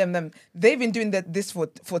 Yeah, them. They've been doing this for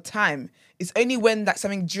time. It's only when that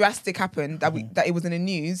something drastic happened that it was in the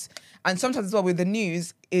news, and sometimes as well with the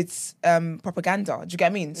news, it's propaganda. Do you get what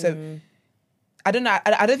I mean? So I don't know.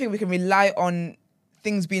 I don't think we can rely on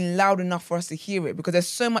things being loud enough for us to hear it because there's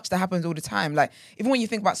so much that happens all the time. Like even when you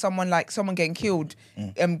think about someone getting killed,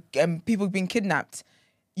 people being kidnapped.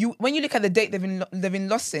 When you look at the date they've been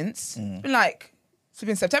lost since, it's been like it's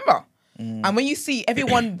been September. And when you see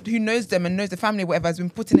everyone who knows them and knows the family, whatever, has been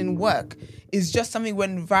putting in work, is just something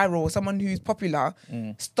went viral. Someone who's popular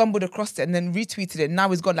stumbled across it and then retweeted it.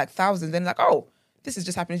 Now it's got like thousands. Then like, oh, this is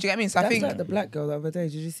just happening. Do you get what I mean? So That's I think like the black girl the other day.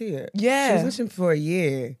 Did you see it? Yeah. She was missing for a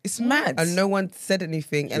year. It's mad. And no one said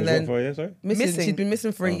anything. And then Missing. she'd been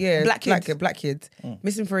missing for a year. Black kid.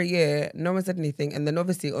 Missing for a year. No one said anything. And then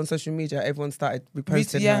obviously on social media, everyone started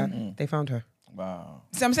reposting her. They found her. Wow.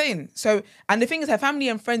 See what I'm saying? So, and the thing is, her family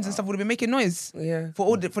and friends and stuff would have been making noise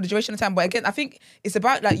for the duration of time. But again, I think it's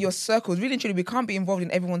about like your circles. Really and truly, we can't be involved in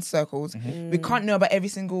everyone's circles. We can't know about every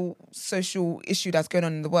single social issue that's going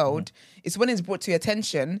on in the world. It's when it's brought to your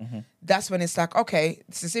attention, that's when it's like, okay,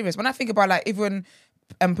 this is serious. When I think about like even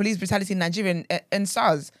police brutality in Nigeria and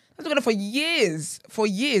SARS, that's going on for years. For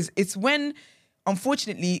years. It's when,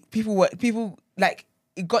 unfortunately, people like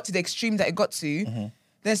it got to the extreme that it got to.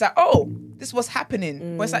 Then it's like, oh, this is what's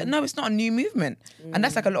happening. But it's like, no, it's not a new movement. And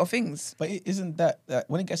that's like a lot of things. But isn't that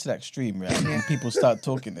when it gets to that extreme, right? When people start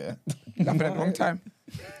talking there. Laughing at the wrong time.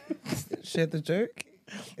 Share the joke?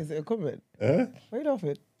 Is it a comment? Huh? Why are you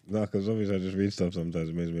laughing? No, because obviously I just read stuff sometimes.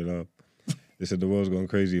 It makes me laugh. They said the world's gone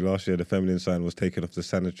crazy. Last year, the feminine sign was taken off the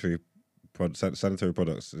sanitary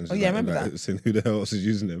products. And Oh, yeah, I remember that. Saying who the hell else is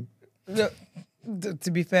using them? Look,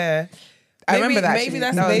 to be fair, I remember that. Maybe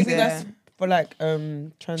actually. that's for like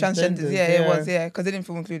transgenders. Yeah, it was. Yeah, because they didn't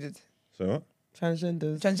feel included. So what?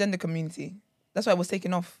 Transgenders. Transgender community. That's why it was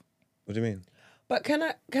taken off. What do you mean? But can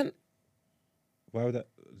Why would that?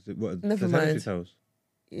 What? Never the sanitary mind. towels?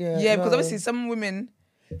 Yeah, because obviously some women,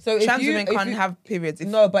 so trans women can't have periods.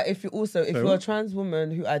 No, but if you're what? a trans woman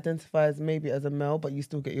who identifies maybe as a male, but you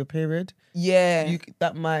still get your period, Yeah,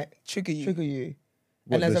 that might trigger you.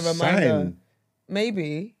 And as the a reminder, sign?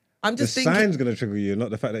 maybe I'm The just thinking. sign's gonna trigger you, not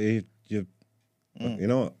the fact that you you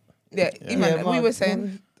know what? Yeah, Iman, we were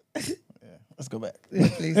saying, Let's go back. Yeah,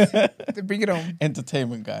 please. to bring it on.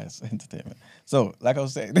 Entertainment, guys. Entertainment. So, like I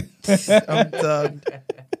was saying, I'm done.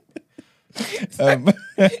 You said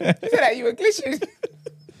that you were glitching.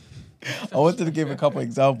 I wanted to give a couple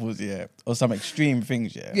examples, or some extreme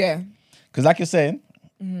things, Yeah. Because like you're saying,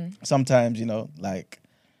 sometimes, like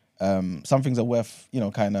some things are worth,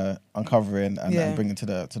 kind of uncovering and bringing to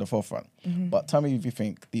the forefront. But tell me if you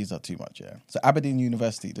think these are too much, So Aberdeen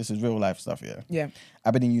University, this is real life stuff, Yeah.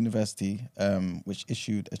 Aberdeen University, which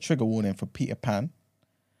issued a trigger warning for Peter Pan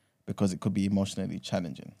because it could be emotionally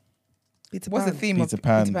challenging. What's the theme Peter of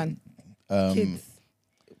Pan. Peter Pan? Kids.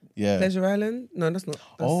 Yeah. Pleasure Island? No, that's not.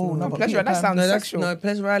 But Pleasure, Peter that Pan- sounds no, sexual.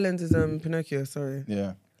 Pleasure Island is Pinocchio. Sorry.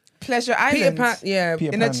 Yeah. Pleasure Island. Peter Pan. Yeah.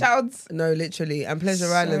 Peter in a Pan. child's. No, literally. And Pleasure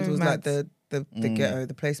So Island was like mad. the ghetto,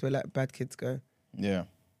 the place where like bad kids go. Yeah.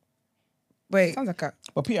 Wait, Sounds like a.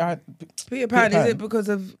 But Peter Pan, Pan. is it because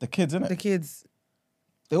of the kids, innit? the kids?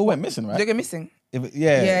 They all went missing, right? They get missing.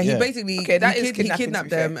 Yeah. He basically Okay, that is he kidnapping, to kidnapped be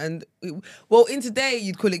fair. them, and well, in today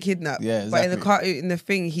you'd call it kidnap. Yeah, But exactly. in the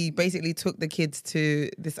thing, he basically took the kids to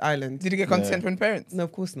this island. Did he get consent from parents? No,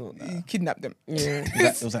 of course not. He kidnapped them. Yeah,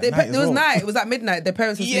 It was at It night as was well. night. It was at midnight. Their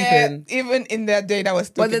parents were Yeah, sleeping, even in their day, that was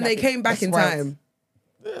still but then they kidnapping. came back That's in wild. time.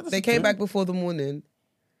 Yeah, that's They the came thing. back before the morning,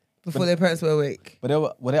 before their parents were awake.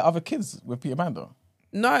 But were there other kids with Peter Pan though?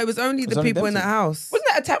 No, it was only the only people them in that two. house. Wasn't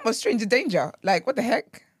that a type of stranger danger? Like, what the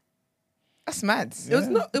heck? That's mad. It was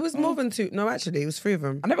not. It was more than two. No, actually, it was three of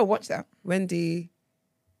them. I never watched that. Wendy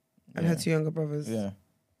and her two younger brothers. Yeah.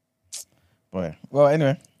 Boy. Well,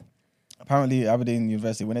 anyway, apparently Aberdeen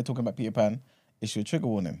University, when they're talking about Peter Pan, issue a trigger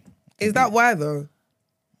warning. Is that why though?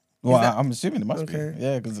 Well, that- I'm assuming it must Okay. be.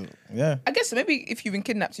 Yeah, because yeah. I guess maybe if you've been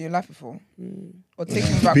kidnapped in your life before, or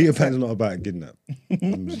taken back. Peter Pan's not about kidnap.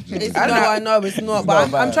 It's, I no, don't know. I know it's not.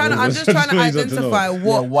 But I'm trying to. I'm just trying to That's what he's up to identify know.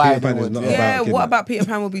 what. why Peter Pan is not Yeah, about what kidnap. about Peter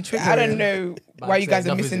Pan will be triggering? I don't know why you guys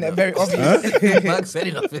are missing that very obvious. Mark said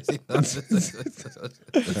enough.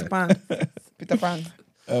 Peter Pan. Peter Pan.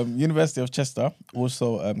 University of Chester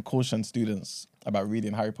also cautioned students about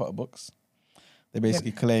reading Harry Potter books. They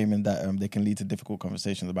basically claiming that they can lead to difficult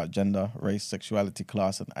conversations about gender, race, sexuality,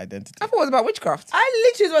 class, and identity. I thought it was about witchcraft.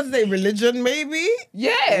 I literally was about to say religion, maybe.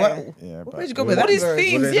 Yeah. Yeah, Where'd but you go with All that? these girl?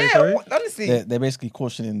 themes, What did they say, yeah. sorry? Honestly. they're basically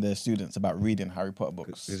cautioning their students about reading Harry Potter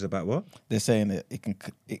books. It's about what? They're saying that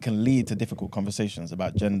it can lead to difficult conversations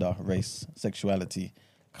about gender, race, sexuality,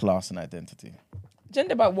 class, and identity.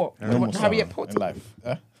 Gender about what? Normal Harry stuff Potter. in life.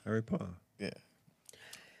 Harry Potter. Yeah.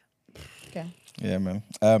 Okay. Yeah, man.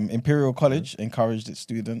 Imperial College encouraged its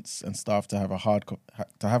students and staff to have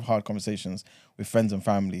hard conversations with friends and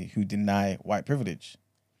family who deny white privilege.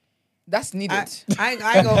 That's needed. I ain't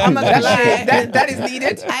gonna, I'm not gonna lie. that is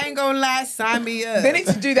needed. I ain't gonna lie, sign me up. They need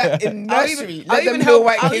to do that in I'll nursery. even- Let I'll them even know help-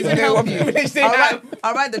 white I'll kids even know help what you. privilege they I'll have.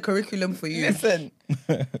 write the curriculum for you. Listen,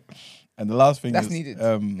 And the last thing that's is needed.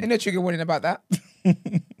 Ain't no trigger warning about that.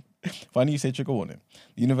 funny you say trigger warning.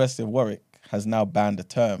 The University of Warwick has now banned the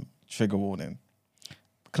term trigger warning,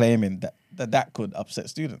 claiming that could upset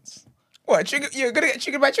students. What? Trigger? You're gonna get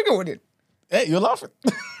triggered by trigger warning? Hey, you're laughing.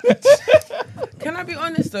 Can I be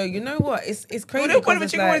honest though? You know what? It's Well, crazy. no point of a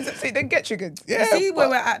because trigger it's warning like, is say don't get triggered. you see where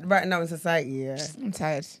we're at right now in society. Yeah, I'm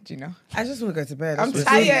tired, Gina. I just want to go to bed. I'm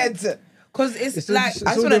tired. because it's, It's, like it's I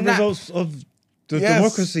just all wanna the nap. results of the Yes.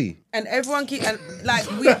 democracy. and everyone keep and like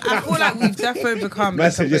I feel like we've definitely become.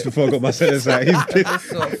 Man said just before I got my sentence out, he's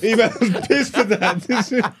pissed. He was pissed for that.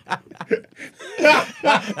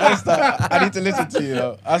 I need to listen to you.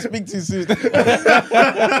 Though. I'll speak too soon.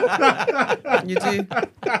 You do.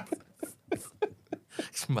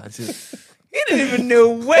 Imagine. You didn't even know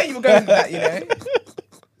where you were going with that, you know.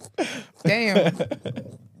 Damn.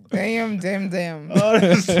 Oh,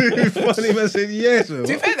 that's too funny. Man said yes. To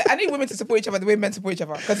be fair, I need women to support each other the way men support each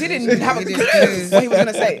other. Because he didn't have a He clue didn't. what he was going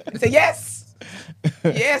to say. He said, yes.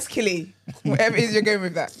 Yes, Killy. Whatever it is you're going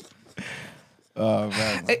with that. Oh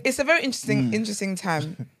man. It's a very interesting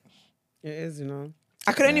time. It is, you know.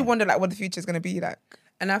 I could only wonder like what the future is going to be like.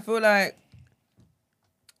 And I feel like,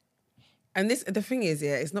 and the thing is,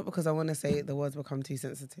 yeah, it's not because I want to say the words become too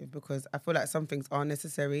sensitive, because I feel like some things are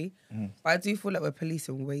necessary, but I do feel like we're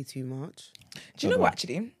policing way too much. Do you know what,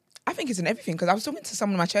 actually? I think it's in everything. Because I was talking to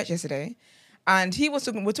someone in my church yesterday, and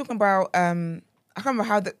we're talking about, I can't remember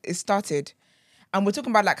how it started. And we're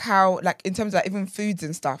talking about like how, like in terms of like, even foods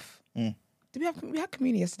and stuff. We had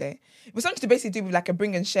communion yesterday. It was something to basically do with like a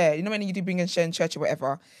bring and share. You know when you do bring and share in church or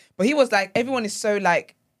whatever. But he was like, everyone is so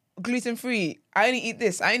like gluten free. I only eat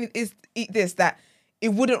this. I only eat this, that it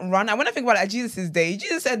wouldn't run. And when I think about it, at Jesus' day,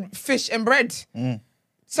 Jesus said fish and bread.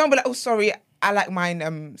 Someone be like, oh sorry, I like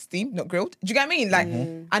mine steamed, not grilled. Do you get what I mean? Like,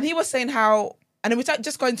 and he was saying how, and then we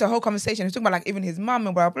just got into a whole conversation. He was talking about like even his mum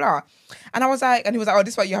and blah blah. And I was like, and he was like, oh,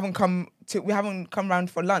 this is why you haven't come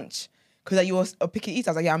round for lunch. Because like, you were a picky eater.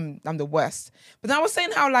 I was like, yeah, I'm the worst. But then I was saying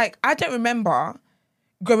how like I don't remember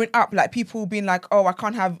growing up like people being like, oh, I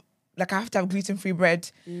can't have, like I have to have gluten-free bread.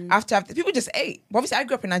 I have to have, people just ate. But obviously I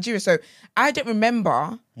grew up in Nigeria, so I don't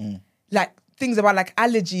remember like things about like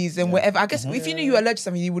allergies and whatever. I guess if you knew you were allergic to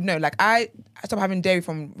something, you would know. Like I stopped having dairy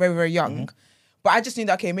from very, very young. But I just knew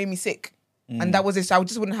that, okay, it made me sick. And that was it. So I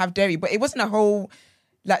just wouldn't have dairy. But it wasn't a whole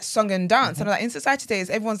like song and dance. And like in society today,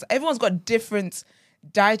 everyone's got different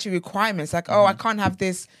dietary requirements. Like, oh, I can't have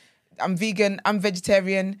this. I'm vegan. I'm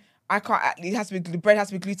vegetarian. I can't. It has to be, the bread has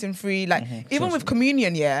to be gluten free. Like even with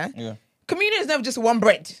communion, yeah. Communion is never just one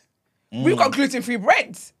bread. We've got gluten free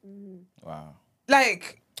bread. Wow.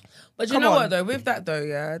 Like, But you Come know on. what though? With that though,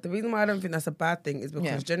 yeah, the reason why I don't think that's a bad thing is because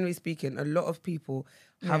Yeah. generally speaking, a lot of people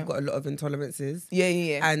have got a lot of intolerances.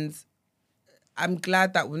 yeah. And I'm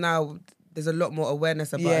glad that now there's a lot more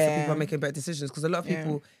awareness about it, so Yeah. people are making better decisions, because a lot of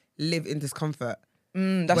people live in discomfort.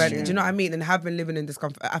 That's When- true. Do you know what I mean? And have been living in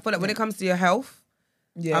discomfort. I feel like when it comes to your health,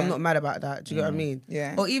 Yeah. I'm not mad about that. Do you get what I mean?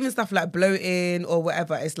 Yeah. Or even stuff like bloating or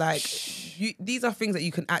whatever. It's like these are things that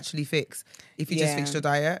you can actually fix if you just Yeah. fix your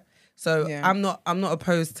diet. So Yeah. I'm not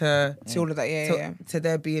opposed to all of that, yeah. to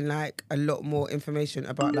there being like a lot more information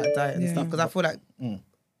about like diet and Yeah. stuff, because I feel like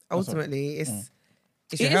ultimately it's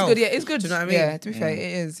It your is health. good, yeah. It's good. Do you know what I mean? Yeah, to be fair, it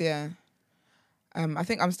is, yeah. I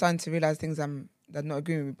think I'm starting to realise things I'm not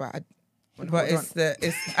agreeing with, but But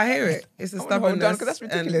it's I hear it. It's the I wanna hold on, stubbornness 'cause that's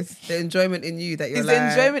and ridiculous. the enjoyment in you that you're it's like. the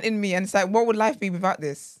enjoyment in me, and it's like, what would life be without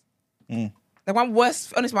this? Like my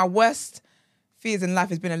worst fears in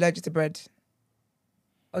life is being allergic to bread.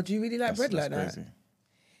 Oh, do you really like bread like that? Crazy.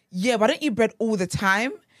 Yeah, but I don't eat bread all the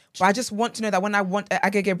time. But I just want to know that when I want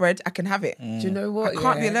agege bread, I can have it. Do you know what? I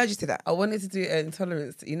can't be allergic to that. I wanted to do an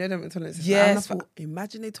intolerance. You know them intolerances? Yes, And I thought,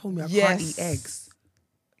 imagine they told me I Yes. can't eat eggs.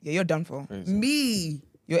 Yeah, you're done for. Crazy. Me.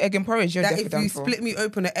 Your egg and porridge, you're That definitely if done you for. split me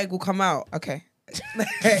open, the egg will come out. Okay.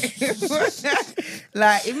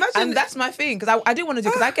 Like, imagine. And that's my thing, because I do want to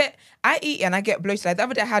do, because I eat and I get bloated. Like the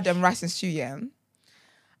other day I had rice and stew, yeah. And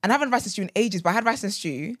I haven't had rice and stew in ages, but I had rice and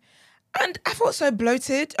stew. And I felt so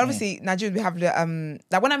bloated. Obviously, Nigerians, we have the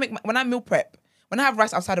like when I meal prep, when I have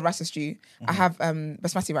rice outside of rice and stew, I have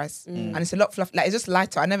basmati rice, and it's a lot fluffy. Like it's just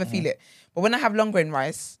lighter. I never feel it. But when I have long grain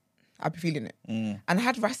rice, I'll be feeling it. And I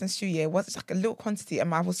had rice and stew. Yeah, it was like a little quantity,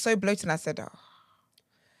 and I was so bloated. And I said, "Oh,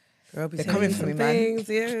 Girl, be they're telling coming you for me, some man. things,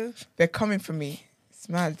 yeah. they're coming for me." It's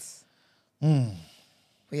mad. But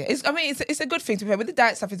yeah, it's a good thing to be fair. With the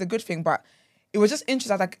diet stuff, it's a good thing, but. It was just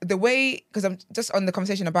interesting, like the way, because I'm just on the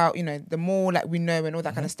conversation about, the more like we know and all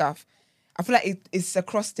that kind of stuff. I feel like it's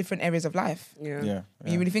across different areas of life. Yeah.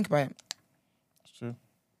 When you really think about it. It's true.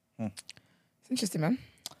 It's interesting, man.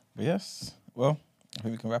 But yes, well, I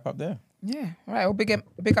think we can wrap up there. Yeah. All right. Well, big up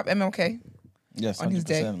MLK. Yes, On his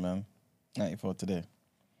day. 100%, man. 94 today.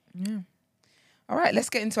 Yeah. All right. Let's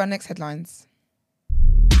get into our next headlines.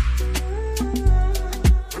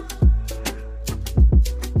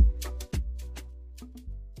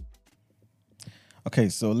 Okay,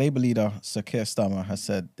 so Labour leader Sir Keir Starmer has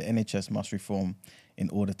said the NHS must reform in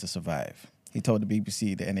order to survive. He told the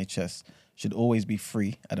BBC the NHS should always be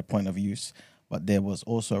free at the point of use, but there was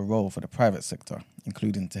also a role for the private sector,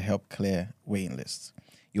 including to help clear waiting lists.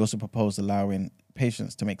 He also proposed allowing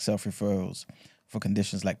patients to make self-referrals for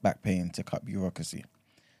conditions like back pain to cut bureaucracy.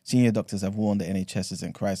 Senior doctors have warned the NHS is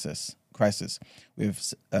in crisis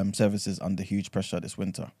with services under huge pressure this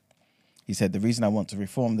winter. He said, the reason I want to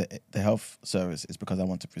reform the health service is because I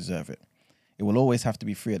want to preserve it. It will always have to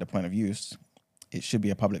be free at the point of use. It should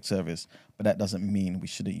be a public service, but that doesn't mean we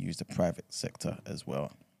shouldn't use the private sector as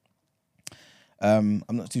well. I'm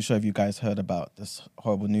not too sure if you guys heard about this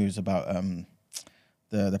horrible news about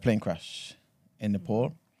the plane crash in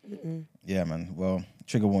Nepal. Yeah, man. Well,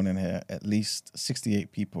 trigger warning here. At least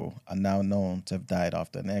 68 people are now known to have died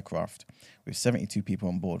after an aircraft with 72 people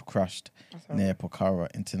on board crashed near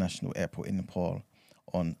Pokhara International Airport in Nepal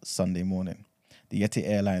on Sunday morning. The Yeti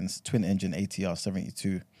Airlines twin-engine ATR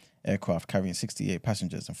 72 aircraft carrying 68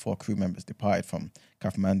 passengers and 4 crew members departed from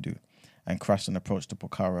Kathmandu and crashed on approach to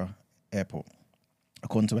Pokhara Airport.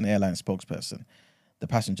 According to an airline spokesperson, the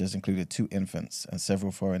passengers included 2 infants and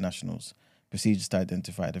several foreign nationals. Procedures to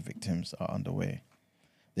identify the victims are underway.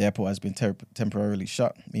 The airport has been temporarily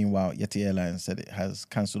shut. Meanwhile, Yeti Airlines said it has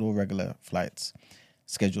cancelled all regular flights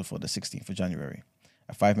scheduled for the 16th of January.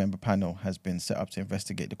 A 5-member panel has been set up to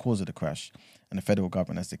investigate the cause of the crash, and the federal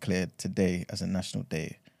government has declared today as a national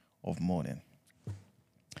day of mourning.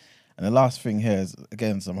 And the last thing here is,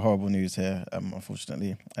 again, some horrible news here,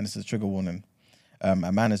 unfortunately, and this is a trigger warning.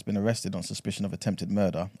 A man has been arrested on suspicion of attempted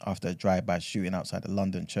murder after a drive-by shooting outside a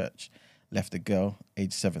London church left a girl,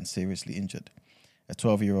 aged 7, seriously injured. A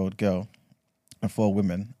 12-year-old girl and 4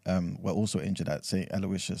 women were also injured at St.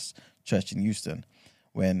 Aloysius Church in Euston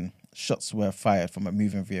when shots were fired from a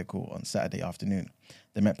moving vehicle on Saturday afternoon.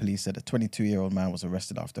 The Met Police said a 22-year-old man was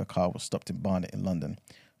arrested after a car was stopped in Barnet in London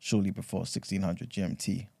shortly before 1600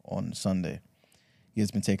 GMT on Sunday. He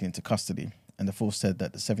has been taken into custody, and the force said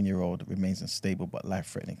that the 7-year-old remains in stable but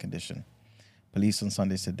life-threatening condition. Police on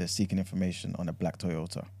Sunday said they're seeking information on a black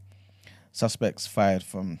Toyota. Suspects fired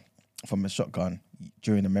from a shotgun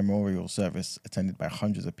during a memorial service attended by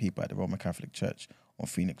hundreds of people at the Roman Catholic Church on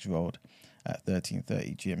Phoenix Road at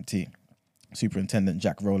 13:30 GMT. Superintendent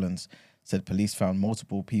Jack Rowlands said police found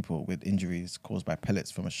multiple people with injuries caused by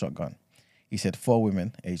pellets from a shotgun. He said 4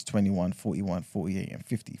 women, aged 21, 41, 48 and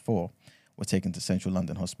 54, were taken to central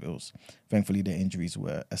London hospitals. Thankfully, their injuries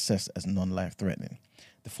were assessed as non-life-threatening.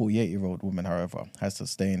 The 48-year-old woman, however, has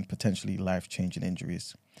sustained potentially life-changing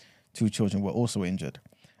injuries. 2 children were also injured.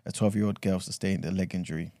 A 12-year-old girl sustained a leg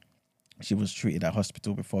injury. She was treated at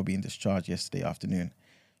hospital before being discharged yesterday afternoon.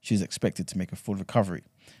 She is expected to make a full recovery.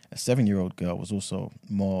 A 7-year-old girl was also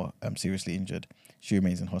more seriously injured. She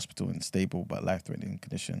remains in hospital in stable but life-threatening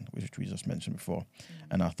condition, which we just mentioned before,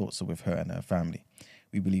 and our thoughts are with her and her family.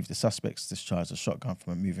 We believe the suspects discharged a shotgun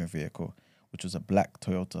from a moving vehicle, which was a black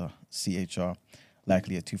Toyota CHR,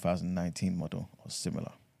 likely a 2019 model or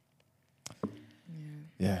similar.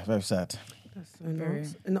 Yeah, very sad. That's so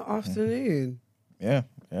nice. In the afternoon. Yeah.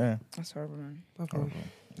 That's horrible, man. Horrible.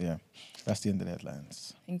 Yeah, that's the end of the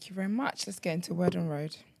headlines. Thank you very much. Let's get into Word on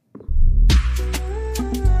Road.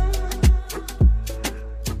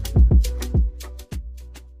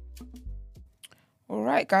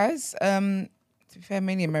 right, guys. To be fair,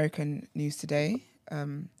 mainly American news today.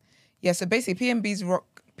 Yeah, so basically PNB's rock.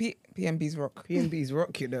 PNB's rock. PNB's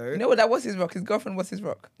rock, you know. You know what? That was his rock. His girlfriend was his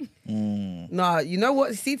rock. Nah, you know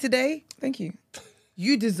what? See today, Thank you.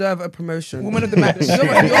 you deserve a promotion. Woman of the match.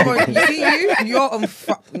 You're on.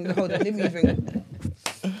 Hold on, let me even.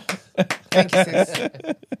 Thank you, sis.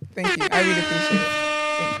 Thank you. I really appreciate it.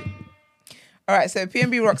 Thank you. All right, so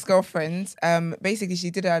PNB Rock's girlfriend, basically she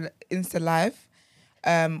did an Insta Live.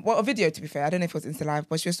 Well, a video to be fair. I don't know if it was Insta Live,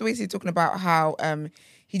 but she was basically talking about how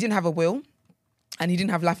he didn't have a will and he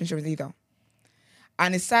didn't have life insurance either.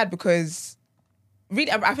 And it's sad because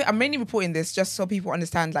really, I think I'm mainly reporting this just so people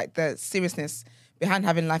understand like the seriousness behind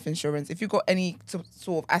having life insurance. If you've got any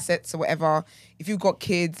sort of assets or whatever, if you've got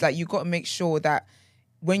kids, like you've got to make sure that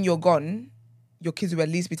when you're gone, your kids will at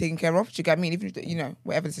least be taken care of. Do you get me? Even if, you know,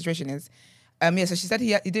 whatever the situation is. Yeah, so she said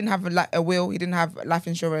he didn't have a will, he didn't have life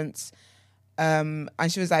insurance. And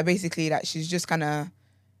she was like, basically, like she's just kind of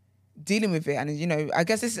dealing with it. And, you know, I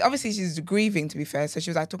guess this is, obviously she's grieving, to be fair. So she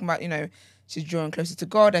was like talking about, you know, she's drawing closer to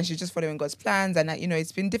God and she's just following God's plans. And, you know,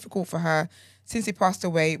 it's been difficult for her since he passed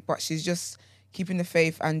away, but she's just keeping the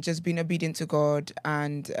faith and just being obedient to God.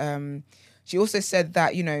 And she also said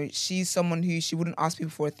that, you know, she's someone who she wouldn't ask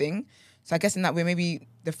people for a thing. So I guess in that way, maybe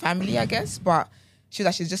the family, I guess. But she's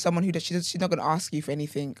like, she's just someone who she's not going to ask you for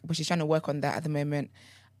anything, but she's trying to work on that at the moment.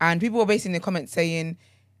 And people were basically in the comments saying,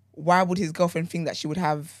 why would his girlfriend think that she would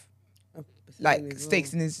have like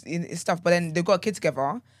stakes in his stuff? But then they've got a kid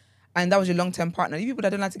together and that was your long-term partner. You people that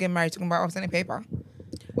don't like to get married talking about, sending paper.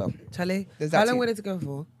 Well, Charlie, there's how that long too. would it go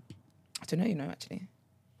for? I don't know, you know, actually.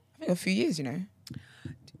 I think a few years, you know.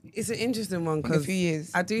 It's an interesting one I think a because few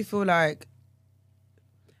years. I do feel like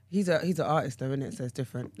he's an artist though, isn't it? So it's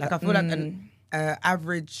different. Like I feel like an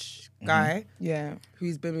average guy Yeah,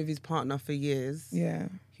 who's been with his partner for years, yeah,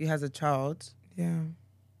 who has a child, yeah.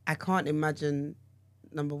 I can't imagine,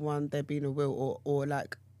 number one, there being a will or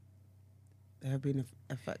like there have been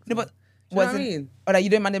effects. No, but Do you know what I wasn't- mean? Or like you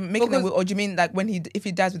don't mind him making them, Because- or do you mean like when if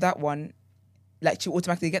he dies with that one, like she'll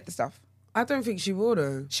automatically get the stuff? I don't think she will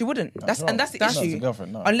though. She wouldn't. That's not. the That's issue. the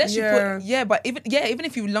girlfriend, no. Unless you Yeah. put but even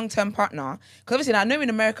if you long-term partner, because obviously I know in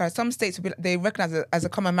America some states will be, they recognize it as a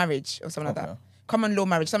common marriage or something like Okay. that, common law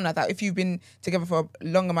marriage, something like that. If you've been together for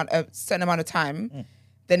a certain amount of time,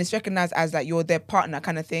 then it's recognized as like you're their partner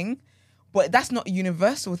kind of thing. But that's not a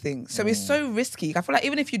universal thing, so it's so risky. I feel like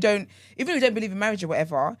even if you don't believe in marriage or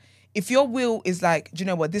whatever, if your will is like, do you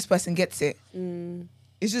know what, this person gets it.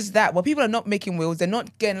 It's just that. Well, people are not making wills, they're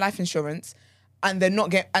not getting life insurance. And they're not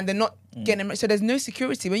getting, so there's no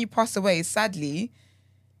security when you pass away. Sadly,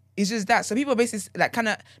 it's just that. So people are basically like kind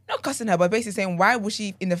of not cussing her, but basically saying, why would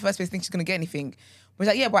she in the first place think she's gonna get anything? But it's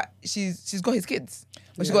like, yeah, but she's got his kids,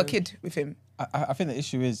 but she's got a kid with him. I think the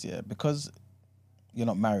issue is, because you're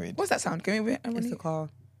not married. What's that sound? Can we? It's the car.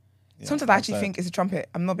 Sometimes I actually think it's a trumpet.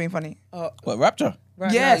 I'm not being funny. What, Rapture?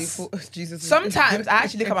 Right Yes. now you thought Jesus was- Sometimes I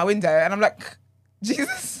actually look out my window and I'm like,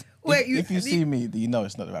 Jesus. Wait, If you see me, you know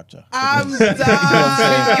it's not the Rapture. I'm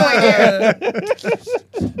done.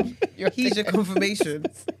 Here's your confirmation.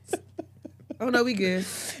 Oh no, we good.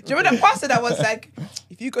 Do you remember that pastor that was like,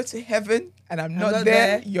 if you go to heaven and I'm not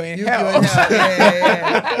there, you're in hell.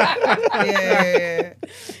 Yeah.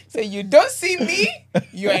 So you don't see me,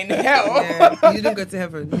 you're in hell. Yeah. You didn't go to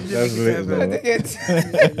heaven. You didn't That's make it to lit,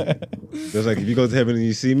 heaven. though. It's like if you go to heaven and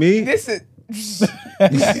you see me, Listen,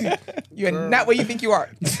 you're not where you think you are.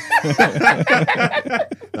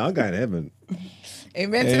 no, I'm going to heaven.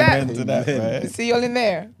 Amen to Amen that. to that, right? See you all in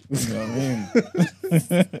there. You know what I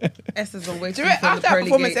mean? Esther's on way Do to you remember after that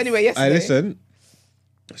performance anyway yesterday? I listen.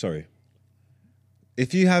 Sorry.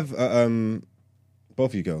 If you have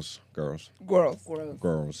both of you girls. Girls.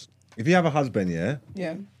 If you have a husband, yeah,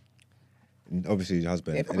 Yeah. obviously your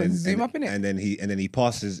husband, Yeah, proper zoom up, innit? and then he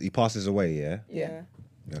passes away, yeah. Yeah.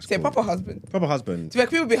 That's Say cool. proper husband. Proper husband. So like,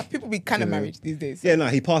 people be kind of married these days. Yeah, no,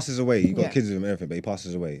 he passes away. You got Yeah. kids with him and everything, but he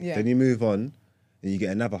passes away. Yeah. Then you move on, and you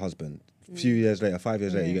get another husband. A few years later, 5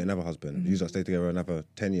 years later, you get another husband. You stay together another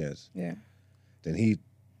 10 years. Yeah. Then he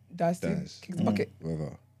Dies. dies. Kicks the bucket.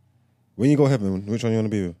 Whatever. When you go heaven, which one you want to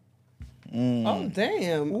be with? Oh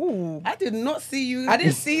damn! Ooh. I did not see you. I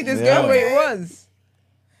didn't see this Yeah. girl where it was.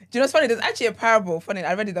 Do you know what's funny? There's actually a parable. Funny,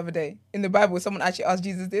 I read it the other day in the Bible. Someone actually asked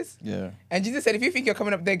Jesus this, Yeah. and Jesus said, "If you think you're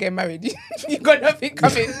coming up there getting married, you got nothing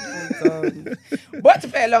coming." But to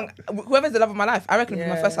play along, whoever's the love of my life, I reckon it'll be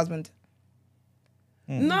my Yeah. first husband.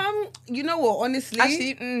 No, you know what? Honestly,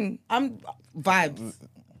 Actually, I'm vibes.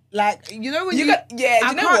 Like you know when You you, got- yeah, do I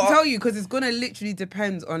you know can't what? tell you because it's gonna literally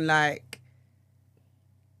depend on like.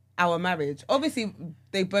 our marriage. Obviously,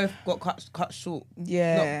 they both got cut short.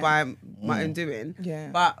 Yeah. Not by my own doing. Yeah.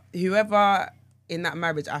 But whoever in that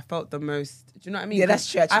marriage, I felt the most. Do you know what I mean? Yeah, that's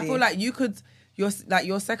true, I actually. feel like you could,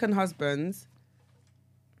 your second husband,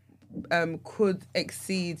 could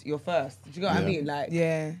exceed your first. Do you know what I mean? Like,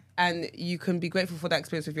 Yeah. and you can be grateful for that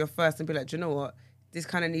experience with your first and be like, do you know what? This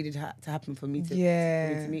kind of needed to happen for me to, Yeah.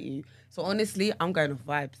 for me to meet you. So honestly, I'm going off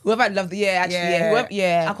vibes. Whoever I love, whoever,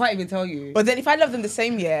 I can't even tell you. But then if I love them the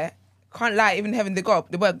same year, can't lie, even heaven, they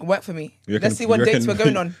work for me. You reckon- Let's see what you dates reckon- we're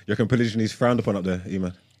going on. You reckon polygyny is frowned upon up there,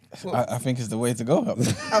 man? I think it's the way to go. Up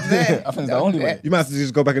there. I think it's the only way. You might have to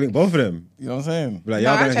just go back and link both of them. You know what I'm saying? Be like, No,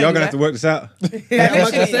 y'all I gonna, try y'all to do gonna have to work this out.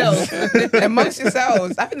 Amongst yourselves. Amongst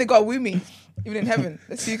yourselves. I think they gotta woo me, even in heaven.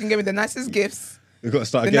 Let's see who can give me the nicest gifts, We've got to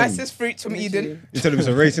start the again. nicest fruits from Eden. You tell them it's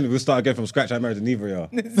a race and we'll start again from scratch. I married a neither of y'all.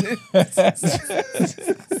 No,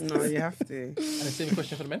 you have to. And the same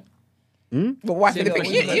question for the men. But why Same are they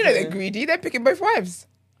picking? question. You know they're greedy. They're picking both wives.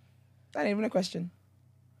 That ain't even a question.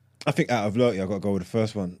 I think out of loyalty, I got to go with the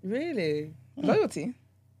first one. Really? Loyalty.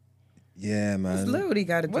 Yeah, What's man. loyalty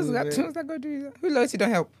got to do What's with that? it? What's that gonna do? Who loyalty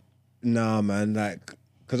don't help? Nah, man. Like,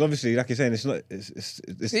 because obviously, like you're saying, it's not. It's So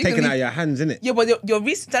you taken can out of your hands, innit? Yeah, but your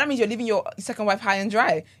recent, that means you're leaving your second wife high and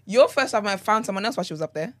dry. Your first wife might have found someone else while she was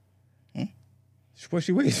up there. What's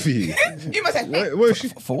she waiting for you? You must have. What is she?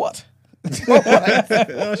 For what?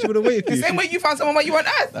 Oh, she would have waited for The you. same way you found someone while you were on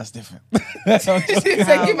Earth. That's different. It's like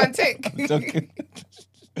give and take.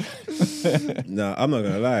 Nah, I'm not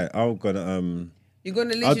gonna lie. I'm gonna You're going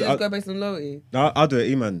to I'll- literally just I'll- go based on loyalty? I'll do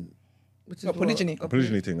it, man. Which is What, polygyny? A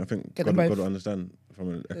polygyny thing. I think Get got them to both. understand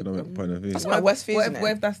from an economic point of view. That's my worst fear. What isn't if, it?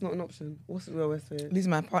 what if that's not an option? What's the real worst fear?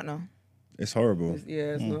 Losing my partner. It's horrible.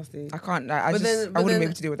 Yeah, it's nasty. I can't. I But just. then- I but wouldn't be then-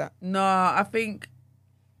 able to deal with that. Nah, I think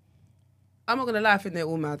I'm not gonna lie. I think they're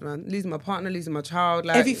all mad, man. Losing my partner, losing my child,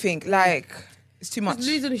 like Everything, like, it's too much. just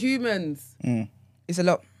losing humans. It's a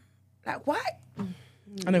lot. Like what?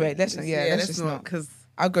 Anyway, let's let's just not. because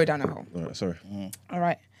I'll go down a hole. All right, sorry. All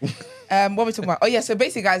right. What are we talking about? Oh yeah. So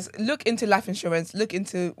basically, guys, look into life insurance. Look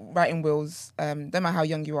into writing wills. Don't matter how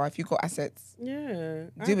young you are. If you've got assets, yeah,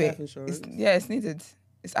 I do have it. life insurance. It's needed.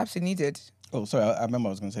 It's absolutely needed. Oh, sorry. I remember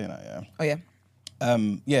I was going to say that. Yeah. Oh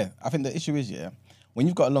yeah. Yeah. I think the issue is when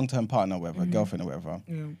you've got a long-term partner, or whatever, girlfriend or whatever,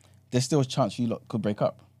 there's still a chance you lot could break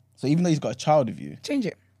up. So even though he's got a child with you, Change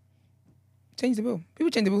it. Change the bill.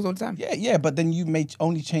 People change the bills all the time. yeah, but then you may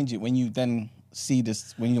only change it when you then see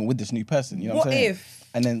this when you're with this new person. You know what, What I'm saying? if?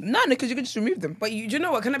 And then No, because you can just remove them. But do you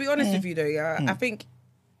know what? Can I be honest with you though? Yeah, I think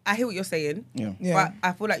I hear what you're saying. yeah. Yeah. But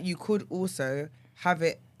I feel like you could also have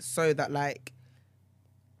it so that like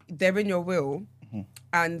they're in your will,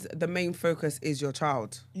 and the main focus is your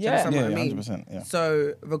child. Do you Yeah. understand Yeah, what I mean? 100%, yeah.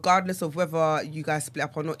 So regardless of whether you guys split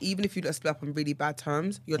up or not, even if you don't split up on really bad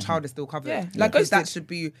terms, your child is still covered. Yeah, like Because Ghost that did.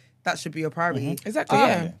 should be your priority. Exactly. Oh, yeah.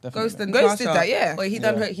 yeah, definitely. Ghost and Ghost did Tasha, that, yeah. Well, he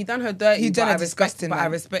done her dirty. He done but her I respect, disgusting, but I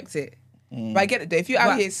man. respect it. But I get it though. If you're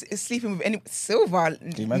out But- here sleeping with any Silver,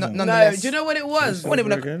 you imagine? No, nonetheless. do you know what it was? I won't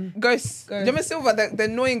even Again? Ghost. Do you remember Silver, the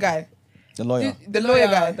annoying guy? The lawyer. The lawyer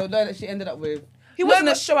guy. the lawyer that she ended up with. He was in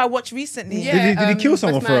a show I watched recently. Yeah. Did he kill Best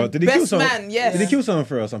someone for her? Man. Did he Best kill someone? Man, yes. Did he kill someone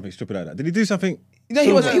for her or something stupid like that? Did he do something? No, he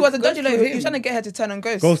Silver- was a Ghost dodgy lawyer. killed He was him. trying to get her to turn on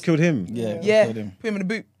Ghost. Ghost killed him. Yeah. Yeah. killed him. Put him in the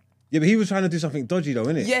boot. Yeah, but he was trying to do something dodgy though,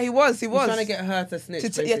 innit? Yeah, he was. He was trying to get her to snitch. to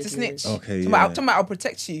basically. snitch. Okay, Talking about I'll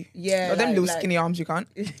protect you. Yeah, But them like- little like- skinny arms you can't.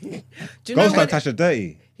 Do you know Ghost what? done Tasha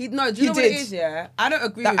dirty. Do you know He what it did. is? Yeah, I don't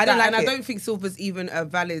agree That- with I don't that, like and it. I don't think Silver's even a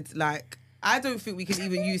valid like. I don't think we can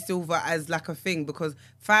even use Silver as like a thing because,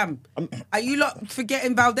 fam, are you lot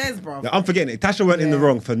forgetting Valdez, bro? Now, I'm forgetting it. Tasha weren't in the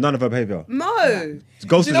wrong for none of her behavior. No.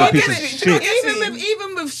 Ghost is know a what piece gets of me? Do you know what shit. gets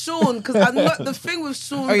Even with Sean, because I'm not the thing with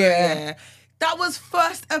Sean. Oh, yeah. yeah, that was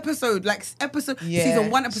first episode, like Yeah.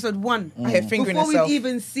 season 1, episode 1. I had fingering Before herself. we've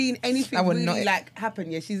even seen anything I would really not- like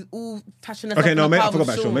happen, yeah, she's all touching us. Okay, up no, in the I car forgot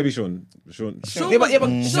with about Sean. Maybe Sean. Sean. Sean Yeah, was, but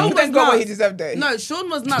Sean Sean was then got what he nuts. deserved though. No, Sean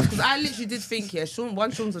was nuts because I literally did think, yeah,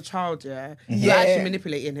 Sean's a child, yeah. You're Yeah. actually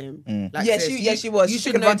manipulating him. Like, Yeah, sis, she was. You She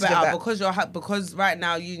should took know advantage of better that. because right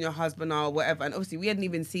now you and your husband are whatever, and obviously we hadn't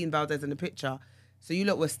even seen Valdez in the picture, so you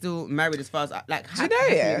lot were still married as far as like Do you know,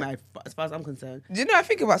 happily yeah? married, as far as I'm concerned. Do you know I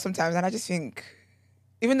think about sometimes and I just think,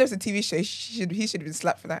 even though it's a TV show, he should have been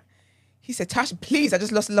slapped for that. He said, Tash, please, I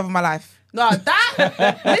just lost the love of my life. No, listen,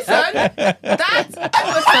 that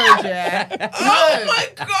episode, yeah. Oh my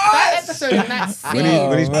That God! episode and that scene.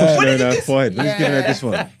 When he's man. pushing her in her forehead, when he's giving her Yeah. this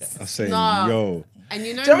one, I say, Nah. yo. And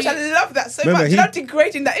you know Do you know me, how much I love that so Remember, much? Do you know how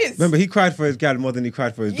degrading that is? Remember, he cried for his gal more than he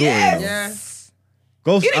cried for his daughter. Yes. You know? yeah.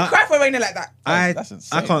 Ghost, He didn't cry for Raina like that. I That's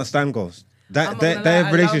insane. can't stand Ghost. That I'm not gonna lie, their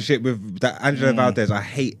I relationship with that Angela Valdez, I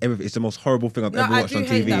hate everything. It's the most horrible thing I've ever watched on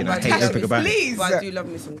TV, and I hate everything about it. Please. But I do love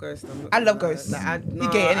me some Ghost. I love Ghost. No,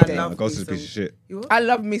 gay any I day. love Ghost me is a piece some- of shit. You what? I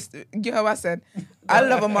love Mr. You know what I said? I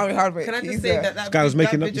love Amari Hardwick. Can I just He's say a- that This guy was that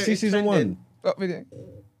making up. video See is season trending? 1. What video?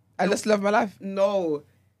 I just love my life. No.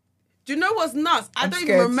 Do you know what's nuts? I I'm don't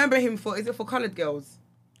scared. even remember him for. Is it for Coloured Girls?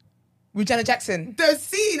 With Janet Jackson. The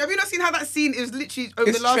scene. Have you not seen how that scene is literally over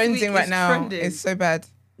It's the last week? trending right it's now. Trending. It's so bad.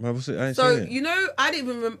 Man, what's it? I ain't So seen it. you know, I didn't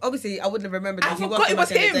even remember. Obviously, I wouldn't have remembered. I that he forgot it was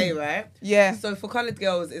back in the him. day, right? Yeah. So for Coloured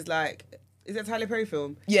Girls, is like, is it a Tyler Perry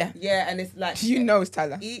film? Yeah. Yeah, and it's like You know it's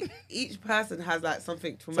Tyler. each person has like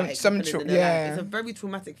something traumatic. Some happening in their yeah. life. It's a very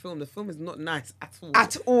traumatic film. The film is not nice at all.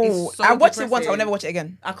 At all. It's so I watched it once. depressing. I'll never watch it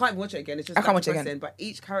again. I can't even watch it again. It's just I can't watch it again. depressing. But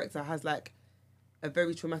each character has like a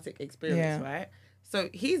very traumatic experience, Yeah. right? So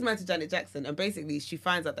he's married to Janet Jackson, and basically she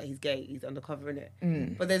finds out that he's gay. He's undercover in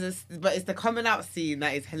it. But but it's the coming out scene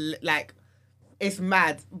that is like, it's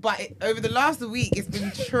mad. But over the last week, it's been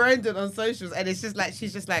trending on socials, and it's just like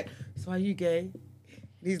she's just like, "So are you gay?" And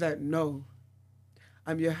he's like, "No,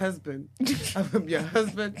 I'm your husband. I'm your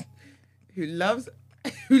husband who loves."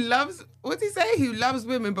 What did he say? Who loves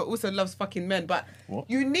women but also loves fucking men. But What?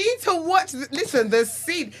 you need to watch. Listen, the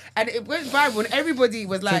scene, and it went viral, and everybody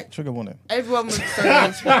was like, Trigger warning. everyone was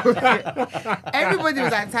everybody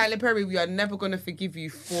was like, Tyler Perry, we are never gonna forgive you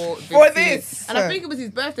for this. scene." And I think it was his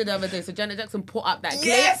birthday the other day, so Janet Jackson put up that clip.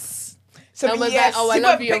 Yes. So And was yes, like, "Oh, I she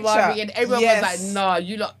love put a you, picture. Harvey," and everyone Yes. was like, "Nah,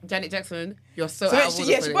 you lot, Janet Jackson, you're so So out of she,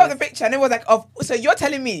 order yeah, for she put up the this." picture and it was like, so you're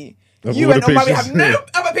telling me Of you all and the Omari pictures. have no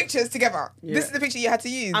other pictures together. Yeah. This is the picture you had to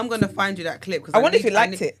use. I'm gonna find you that clip because I wonder if he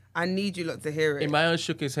liked it. I need you lot to hear it. Emmanuel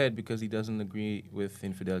shook his head because he doesn't agree with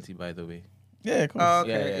infidelity, by the way. Yeah, cool. Oh,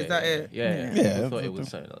 okay, is that it? Yeah. Yeah. I thought it was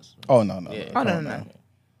something else. Oh no. Yeah. Oh, no, Come no, on no. now.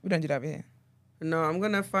 We don't do that over here. No, I'm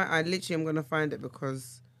gonna find. I'm gonna find it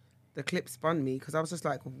because the clip spun me because I was just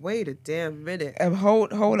like, wait a damn minute.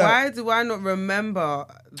 Hold up. Why do I not remember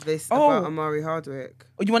this about Amari Hardwick?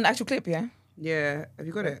 Oh, you want the actual clip, yeah? Yeah, have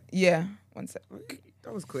you got it? Yeah. One sec.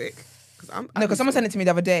 That was quick. No, because someone sent it to me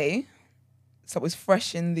the other day. So it was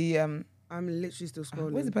fresh in the... I'm literally still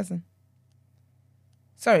scrolling. Where's the person?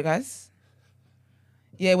 Sorry, guys.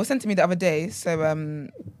 Yeah, it was sent to me the other day. So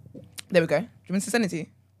there we go. Do you want me to send it to you?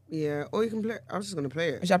 Yeah, or you can play. I was just gonna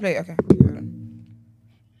play Or it. should I play it? Okay. Yeah. Hold on.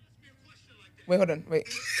 Wait, hold on. Wait.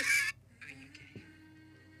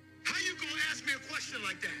 How you gonna ask me a question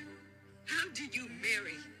like that? How did you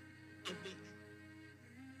marry a woman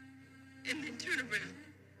and then turn around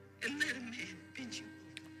and let a man bend you over?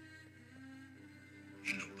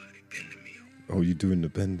 Ain't nobody bending me over. Oh, you doing the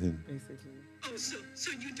bending? Basically. Oh, so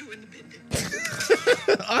you doing the bending?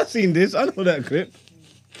 I've seen this. I know that clip.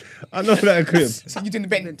 I know that clip. So you doing the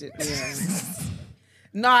bend? Yeah.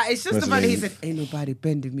 Nah, it's just What's the fact that he the name? said, "Ain't nobody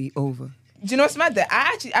bending me over." Do you know what's mad there?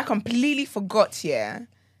 I completely forgot, yeah,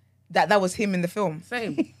 that was him in the film.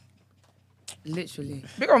 Same. Literally.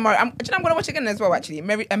 Big on Mary. Do you know I'm gonna watch it again as well, actually.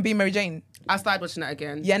 Mary Jane. I started watching that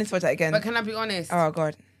again. Yeah, I need to watch that again. But can I be honest? Oh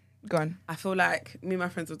God, go on. I feel like me and my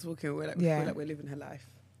friends were talking. We're like, we Yeah. feel like we're living her life.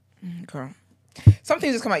 Girl.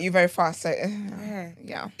 Something just come at you very fast. So, yeah. Even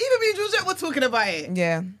me and Georgette were talking about it.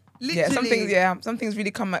 Yeah. Yeah, Literally. some things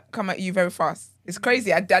really come at you very fast. It's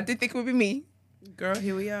crazy. I did think it would be me, Girl,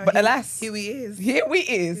 here we are. but alas, Here we is. here we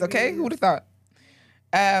is. Okay, is. who would have thought?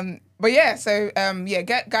 But yeah, so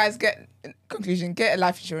get conclusion. Get a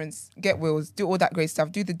life insurance. Get wills. Do all that great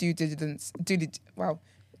stuff. Do the due diligence. Diligence.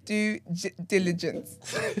 You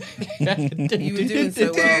were doing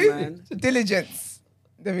so well, man. Diligence.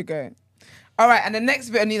 There we go. All right, and the next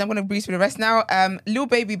bit of news, I'm going to breeze through the rest now. Lil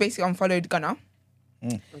Baby basically unfollowed Gunna.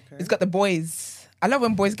 Okay. He's got the boys. I love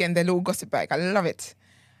when boys get in their little gossip bag. I love it.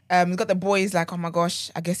 He's got the boys like, oh my gosh,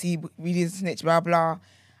 I guess he really is a snitch, blah, blah.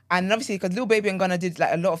 And obviously, because Lil Baby and Gunna did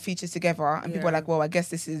like a lot of features together, and people are Yeah. like, well, I guess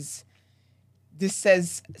this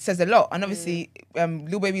says a lot. And obviously,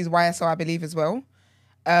 Lil Baby's YSL, I believe, as well.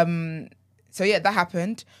 So yeah, that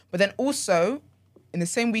happened. But then also, in the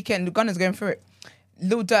same weekend, Gunna's going through it.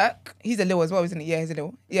 Lil Durk, he's a Lil as well, isn't he? Yeah, he's a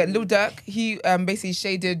Lil. Yeah, Lil Durk, he basically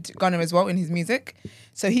shaded Gunna as well in his music.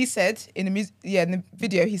 So he said in the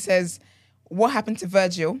video, he says, what happened to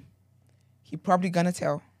Virgil? He probably gonna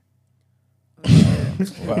tell.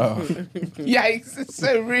 Wow. Yeah, it's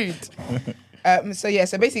so rude. So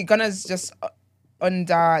basically Gunna's just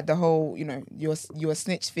under the whole, you're a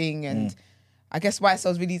snitch thing, and I guess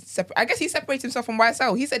YSL's really separate. I guess he separates himself from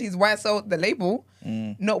YSL. He said he's YSL the label,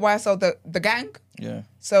 not YSL the gang. Yeah.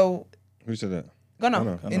 So Who said that?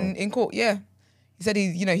 Gunna Gunna. in court, yeah. He said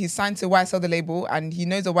he's signed to YSL the label, and he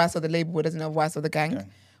knows the YSL the label, but doesn't know YSL the gang. Yeah.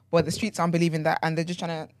 But the streets aren't believing that, and they're just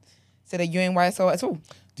trying to say that you ain't YSL at all.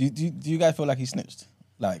 Do you guys feel like he snitched?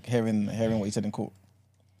 Like hearing what he said in court?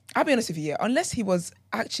 I'll be honest with you, yeah. Unless he was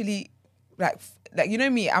actually like you know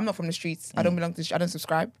me, I'm not from the streets. I don't belong to. I don't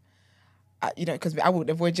subscribe. Because I would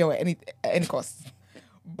avoid jail at any cost.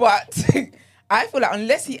 But I feel like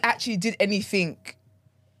unless he actually did anything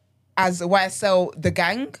as a YSL the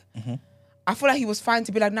gang, I feel like he was fine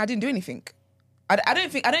to be like, no, I didn't do anything. I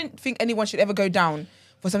don't think anyone should ever go down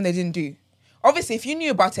for something they didn't do. Obviously, if you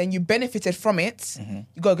knew about it and you benefited from it,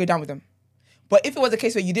 you gotta go down with them. But if it was a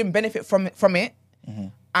case where you didn't benefit from it,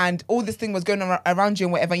 and all this thing was going on around you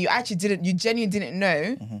and whatever, and you genuinely didn't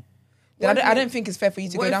know, then I don't think it's fair for you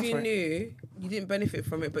to go down for it. What if you knew you didn't benefit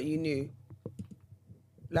from it, but you knew?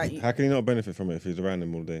 Like, How can he not benefit from it if he's around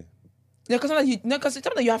him all day? Yeah, because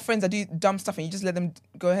sometimes you have friends that do dumb stuff and you just let them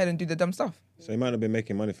go ahead and do the dumb stuff. So he might not be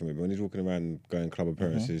making money from it, but when he's walking around going club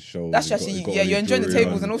appearances, shows, That's he's actually, got yeah, all you're his enjoying the jewelry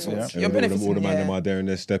tables on. and all sorts. And You're benefiting. all the man yeah. them are there and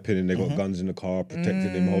they're stepping in, they got guns in the car,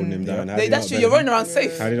 protecting him, holding him down. How do you That's not true, you're benefit- running around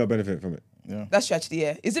safe. How do you not benefit from it? Yeah. That's true, actually,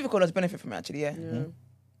 yeah. It's difficult to benefit from it, actually, yeah.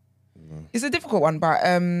 It's a difficult one, but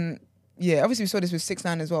yeah, obviously we saw this with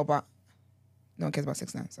 6ix9ine as well, but no one cares about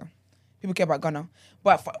 6ix9ine, so people care about Gunna.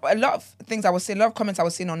 But for a lot of things I was seeing, a lot of comments I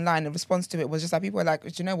was seeing online in response to it was just like people were like, do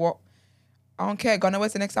you know what? I don't care, Gunna,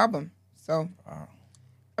 where's the next album? So,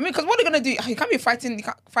 I mean, because what are they gonna do? You can't be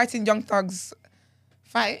fighting Young Thug's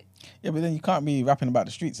fight. Yeah, but then you can't be rapping about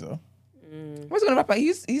the streets though. What's he gonna rap about?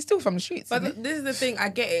 He's still from the streets. but isn't he? this is the thing. I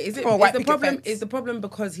get it. Is it Or white is the picket problem? fence. Is the problem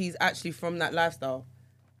because he's actually from that lifestyle?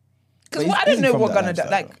 Because But I he's don't know from what that Gunna does.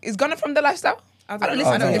 lifestyle, Like, is Gunna from the lifestyle? I don't know.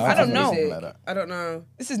 listen to it. I don't know. Music. Like that. I don't know.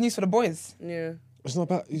 This is news for the boys. Yeah. It's not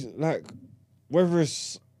about like whether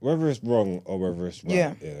it's wrong or whether it's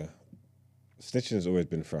right. Yeah. Snitching has always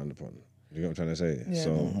been frowned upon. You know what I'm trying to say? Yeah.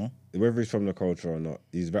 So whether he's from the culture or not,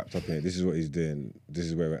 he's wrapped up in it. This is what he's doing. This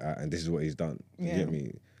is where we're at, and this is what he's done. You Yeah. get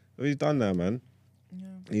me? So he's done that, man.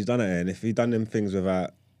 He's done it, and if he done them things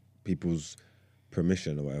without people's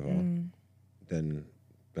permission or whatever, then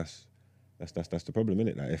that's the problem,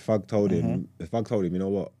 innit? Like if Fug told him, you know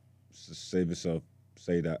what, save yourself,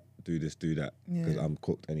 say that, do this, do that, because I'm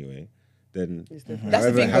cooked anyway. Then That's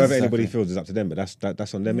the thing, 'cause- however anybody feels is up to them, but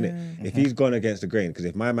that's on them, innit? If he's gone against the grain, because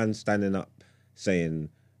if my man's standing up saying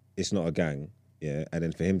it's not a gang, yeah, and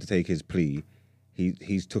then for him to take his plea,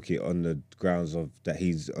 he's took it on the grounds of that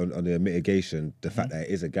he's on the mitigation, the fact that it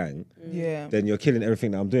is a gang, Yeah. then you're killing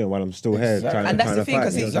everything that I'm doing while I'm still here trying And to that's the thing,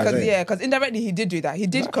 fight. You know what I'm saying? because indirectly he did do that. He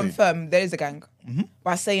did confirm there is a gang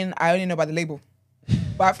by saying I only know by the label.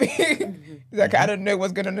 But I think he's like I don't know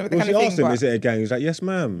what's going on with the Well, kind she of asked thing. him, but- is it a gang? He's like, yes,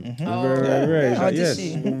 ma'am. He's Oh, like, did yes.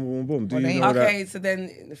 she? Boom, boom, boom. Do Well, you then- know that? Okay, so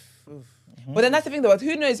then. But then that's the thing though.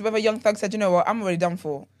 Who knows whether Young Thug said, you know what, I'm already done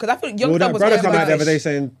for. Because I think Young Well, Thug that was brother always come a out the big other day fish.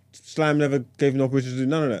 saying Slime never gave no permission to do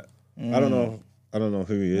none of that. I don't know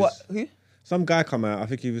who he is. What? Who? Some guy come out. I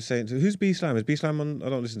think he was saying, who's B Slime? Is B Slime on? I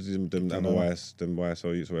don't listen to them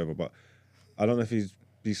YSL youths or whatever. But I don't know if he's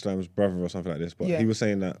B Slime's brother or something like this. But Yeah. he was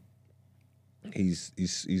saying that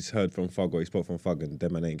he's heard from Fug or he spoke from Fug and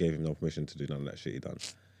them man ain't gave him no permission to do none of that shit he done.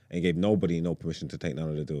 And he gave nobody no permission to take none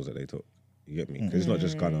of the deals that they took. You get me? 'Cause it's not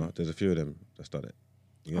just Gunna. There's a few of them that's done it.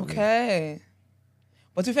 You get me? Okay.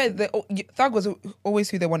 But to be fair, Thug was always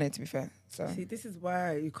who they wanted, to be fair. So See, this is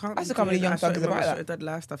why you can't. That's be the kind of doing Young that Thug shit is about about that. that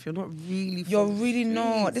life stuff. You're not really. you're from the really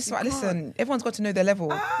not. streets. This is You what, can't. listen, everyone's got to know their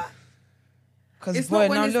level. Because It's boy, not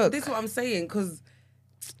when now it's, look. this is what I'm saying, because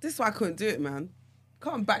this is why I couldn't do it, man.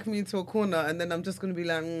 Can't back me into a corner and then I'm just gonna be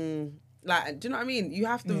like, do you know what I mean? You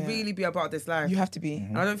have to Yeah. really be about this life. You have to be.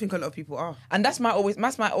 And I don't think a lot of people are. And that's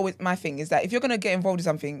my thing is that if you're gonna get involved in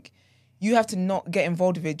something, you have to not get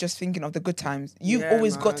involved with it just thinking of the good times. You've Yeah,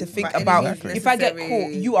 always got to man. think But about anything if I get necessary.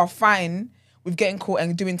 caught, you are fine with getting caught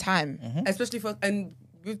and doing time. Especially and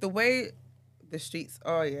with the way the streets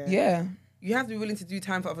are, Yeah. you have to be willing to do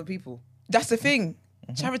time for other people. That's the thing.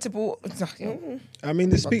 Charitable. I mean,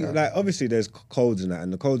 like obviously there's codes in that,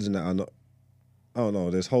 and the codes in that are not. I don't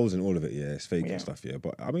know. There's holes in all of it. Yeah, it's fake and stuff. Yeah,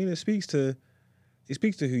 but I mean, it speaks to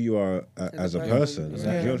who you are as a person. Like, you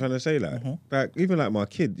know what I'm trying to say? Like even like my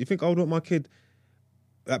kid. You think I would want my kid?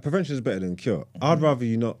 Like prevention is better than cure. I'd rather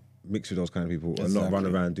you not mix with those kind of people and not run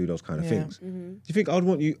around and do those kind of things. Do you think I'd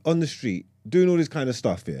want you on the street doing all this kind of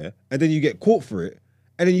stuff? Yeah, and then you get caught for it.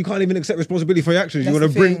 And then you can't even accept responsibility for your actions. That's you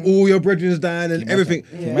want the to bring thing. all your brethren down and everything.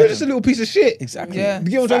 You're just a little piece of shit. Exactly. Yeah. You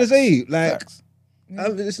get what I'm trying to say? Like, Facts.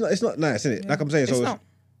 it's not nice, is it? Like I'm saying, It's so not.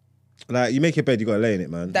 like you make your bed, you gotta lay in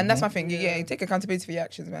it, man. Then that's my thing. Yeah, you take accountability for your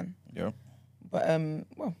actions, man. Yeah. But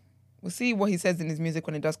well, we'll see what he says in his music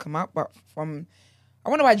when it does come out. But I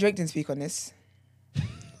wonder why Drake didn't speak on this.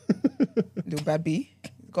 Little bad B.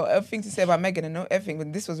 got everything to say about Meghan and everything,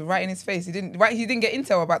 but this was right in his face. He didn't get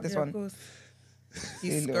intel about this Yeah, one. of course.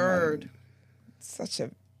 Silly He's little scared. man. Such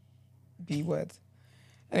a B word.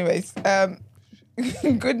 Anyways,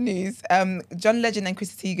 good news. John Legend and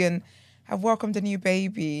Chrissy Teigen have welcomed a new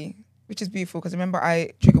baby, which is beautiful because remember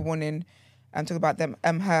I trigger warning talk about them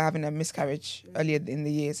her having a miscarriage earlier in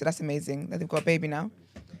the year, so that's amazing that they've got a baby now.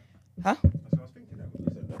 Huh?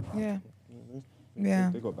 Yeah. Yeah.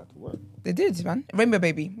 They got back to work. They did, man. Rainbow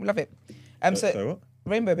baby. We love it. So what?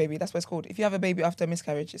 Rainbow baby, that's what it's called. If you have a baby after a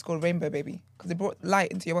miscarriage, it's called rainbow baby because it brought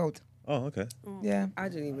light into your world. Oh, okay. Yeah. I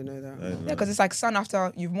didn't even know that. Yeah, because it's like sun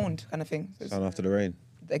after you've mourned kind of thing. So it's Sun after the rain.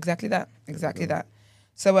 exactly that. Exactly that.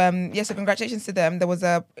 So yeah, so congratulations to them. There was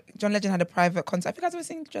John Legend had a private concert. Have you guys ever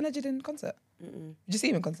seen John Legend in concert? Did you see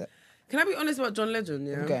him in concert? Can I be honest about John Legend?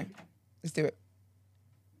 Yeah. Okay. Let's do it.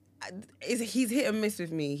 He's hit and miss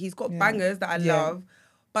with me. He's got Yeah. bangers that I Yeah. love,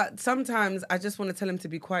 but sometimes I just want to tell him to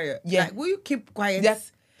be quiet. Yeah. Like, will you keep quiet? Yeah,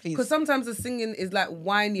 please. Because sometimes the singing is like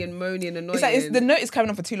whiny and moany and annoying. It's like the note is carrying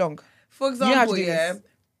on for too long. For You don't have to example, do yeah, this.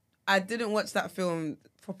 I didn't watch that film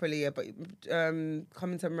properly, but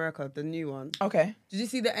Coming to America, the new one. Okay. Did you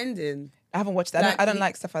see the ending? I haven't watched that. Like, I don't he-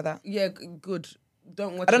 like stuff like that. Yeah, good.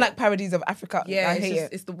 Don't watch I don't it. like parodies of Africa. Yeah, I it's hate just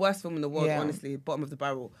it. it's the worst film in the world, Yeah. honestly. Bottom of the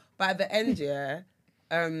barrel. But at the end, yeah,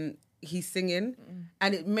 he's singing,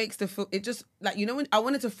 and it makes the film. It just like when I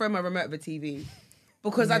wanted to throw my remote of a TV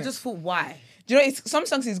because I just thought, why? Do you know, some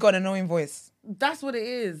songs he's got an annoying voice. That's what it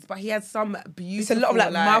is. But he had some beautiful. It's a lot of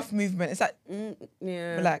like mouth movement. It's like,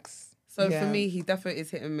 Yeah. relax. So Yeah. for me, he definitely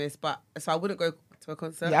is hit and miss. But so I wouldn't go to a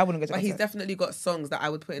concert. Yeah, I wouldn't go to a But he's concert. definitely got songs that I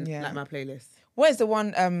would put in Yeah. like my playlist. What is the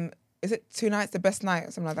one? Is it Two Nights the Best Night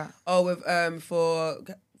or something like that? Oh, with for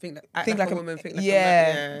act Think like a woman, think like yeah,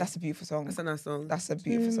 a man. Yeah, that's a beautiful song. that's a nice song. That's a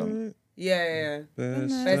beautiful song. Yeah. Best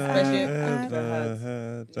Best I shit ever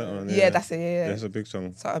had. That one, Yeah, that's it. Yeah, That's a big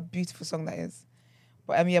song. Such a beautiful song that is.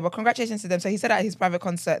 But yeah, but congratulations to them. So he said at his private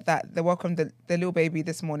concert that they welcomed the little baby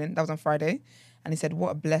this morning. That was on Friday, and he said, "What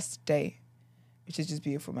a blessed day," which is just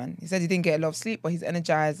beautiful, man. He said he didn't get a lot of sleep, but he's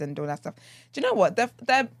energized and all that stuff. Do you know what?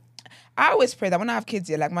 I always pray that when I have kids,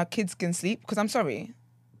 yeah, like my kids can sleep because I'm sorry,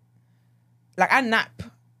 like I nap.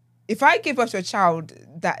 If I give birth to a child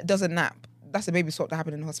that doesn't nap, that's a baby swap that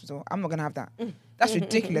happened in the hospital. I'm not gonna have that. That's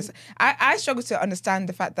ridiculous. I struggle to understand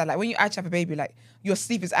the fact that like when you actually have a baby, like your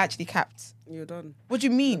sleep is actually capped. You're done. What do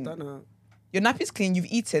you mean? Done now. Your nappy's clean, you've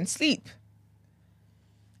eaten, sleep.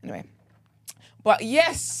 Anyway. But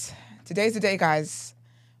yes, today's the day, guys.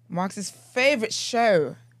 Marcus's favourite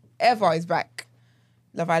show ever is back.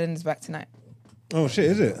 Love Island is back tonight. Oh shit,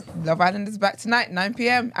 is it? Love Island is back tonight, 9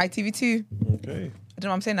 p.m. ITV2. Okay. I don't know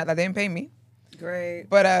why I'm saying that they didn't pay me. Great.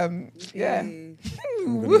 But yeah. Yay.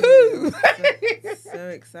 Woohoo! So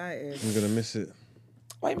excited. I'm gonna miss it.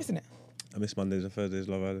 Why are you missing it? I miss Mondays and Thursdays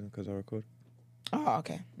Love Island because I record. Oh,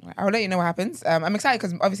 okay. Right, I'll let you know what happens. I'm excited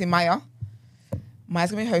because obviously Maya's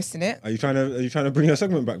gonna be hosting it. Are you trying to bring your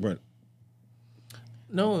segment back, Brent?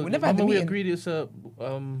 No, We never had the we meeting. agreed it's a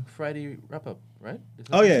Friday wrap up, right? Is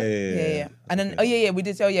that Oh what yeah, you said? Yeah. And then, we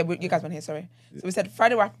did. You guys weren't here, sorry. So we said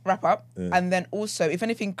Friday wrap up. Yeah. And then also, if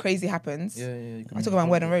anything crazy happens, Yeah. You can I'll talk about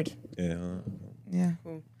Word and Road. yeah. Yeah.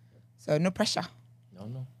 Cool. So no pressure.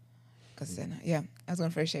 No. Because then, I was going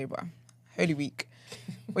to throw shade, but Holy Week.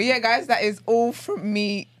 But yeah, guys, that is all from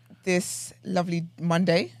me this lovely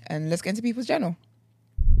Monday. And let's get into People's Journal.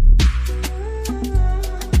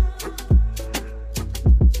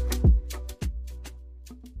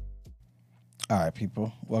 All right,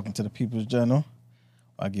 people. Welcome to the People's Journal.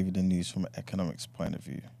 I'll give you the news from an economics point of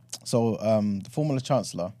view. So, the former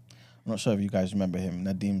Chancellor, I'm not sure if you guys remember him,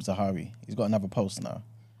 Nadeem Zahawi. He's got another post now.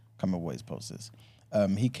 Can't remember what his post is.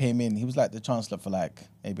 He came in. He was like the Chancellor for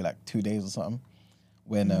maybe 2 days or something.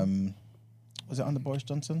 When was it under Boris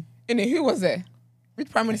Johnson? Who was it? Which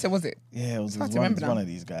Prime Minister was it? Yeah, it was hard to one, remember now. one of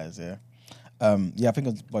these guys. Yeah, I think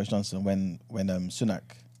it was Boris Johnson when Sunak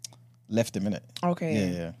left him, innit?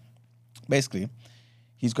 Okay. Yeah. Basically,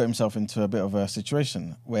 he's got himself into a bit of a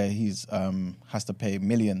situation where he's has to pay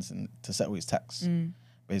millions to settle his tax.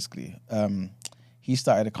 Basically, he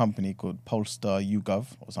started a company called Polestar YouGov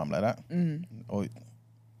or something like that. Or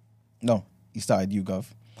no, he started YouGov,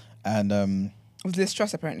 and It was Liz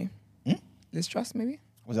Truss, apparently. Liz Truss, maybe?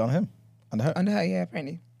 was it on him? Under her? Under her, yeah,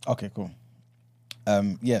 apparently. Okay, cool.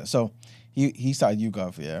 So he started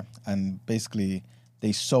YouGov, yeah, and basically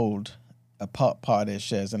they sold a part of their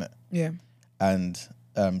shares in it, Yeah. and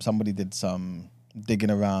somebody did some digging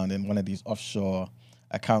around in one of these offshore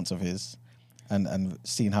accounts of his, and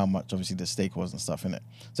seeing how much obviously the stake was and stuff in it.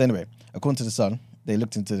 So anyway, according to the Sun, they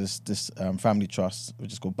looked into this family trust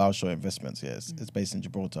which is called Balshore Investments. Yeah, it's based in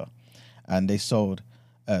Gibraltar, and they sold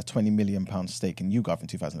a £20 million stake in YouGov in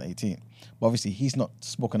 2018. But obviously, he's not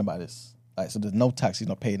spoken about this. Like, so there's no tax. He's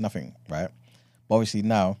not paying nothing, right? But obviously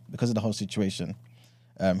now, because of the whole situation,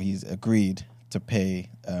 he's agreed to pay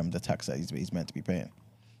the tax that he's meant to be paying.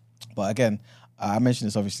 But again, I mentioned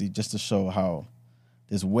this obviously just to show how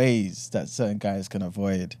there's ways that certain guys can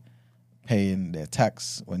avoid paying their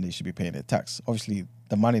tax when they should be paying their tax. Obviously,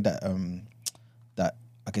 the money that that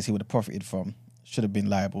I guess he would have profited from should have been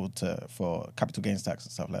liable for capital gains tax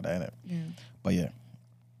and stuff like that, innit? Yeah. But yeah.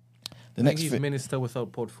 The I next think he's minister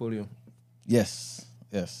without portfolio. Yes.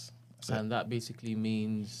 That's it. And that basically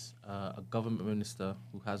means a government minister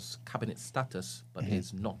who has cabinet status but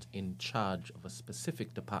is not in charge of a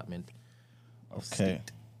specific department of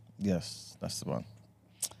state. Yes, that's the one.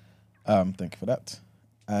 Thank you for that.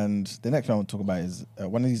 And the next one I want to talk about is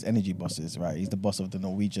one of these energy bosses, right? He's the boss of the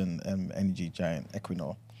Norwegian energy giant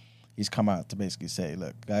Equinor. He's come out to basically say,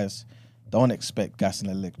 look, guys, don't expect gas and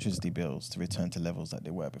electricity bills to return to levels that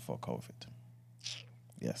they were before COVID.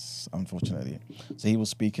 Yes, unfortunately. So he was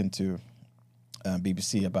speaking to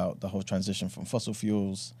BBC about the whole transition from fossil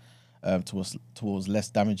fuels towards less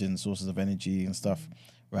damaging sources of energy and stuff,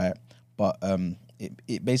 right? But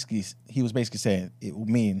it basically, he was basically saying it will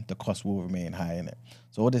mean the cost will remain high in it.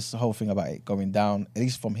 So all this whole thing about it going down, at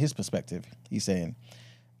least from his perspective, he's saying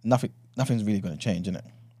nothing's really going to change, innit?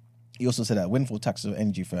 He also said that windfall taxes of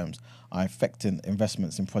energy firms are affecting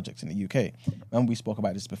investments in projects in the UK. Remember we spoke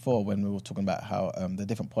about this before when we were talking about how the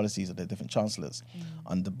different policies of the different chancellors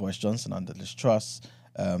under Boris Johnson, under Liz Truss,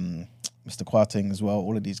 Mr. Kwarteng as well,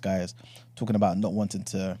 all of these guys talking about not wanting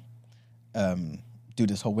to do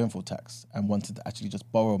this whole windfall tax and wanted to actually just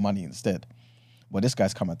borrow money instead. Well, this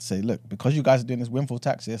guy's come out to say, look, because you guys are doing this windfall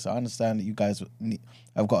tax, yes, I understand that you guys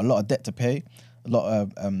have got a lot of debt to pay, a lot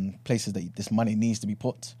of places that this money needs to be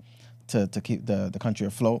put to keep the country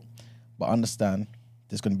afloat, but understand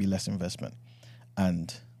there's going to be less investment.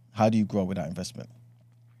 And how do you grow without investment?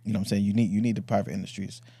 You know what I'm saying? You need the private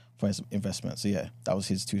industries for investment. So yeah, that was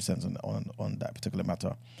his 2 cents on that particular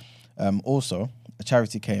matter. Also, a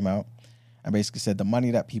charity came out and basically said the money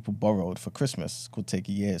that people borrowed for Christmas could take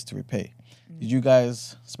years to repay. Did you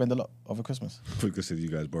guys spend a lot over Christmas? Because if you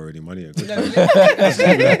guys borrow any money, No,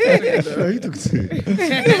 who took to?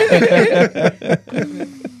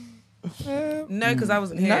 because I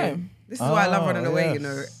wasn't here. No. This is why I love running away, yes. you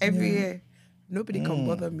know. Every year, nobody can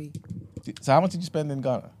bother me. So how much did you spend in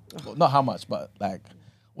Ghana? Well, not how much, but like,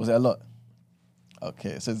 was it a lot?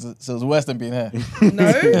 Okay, so it was worse than being here.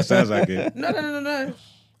 No. Sounds like it. No.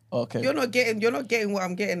 Okay. You're not getting what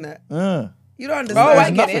I'm getting at. Uh, You don't Oh, understand. I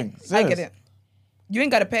get nothing. it. I get Serious. it. You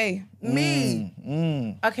ain't got to pay.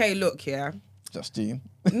 Me. Okay, look, yeah. Justine.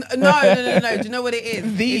 No. Do you know what it is?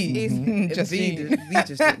 It's Justine.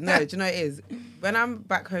 Justine. No, do you know what it is? When I'm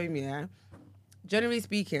back home, yeah, generally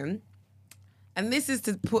speaking, and this is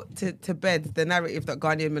to put to bed the narrative that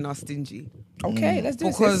Ghanaian men are stingy. Okay, let's do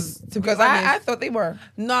this. Because, to be Because honest- I thought they were.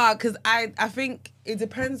 Nah, because I think it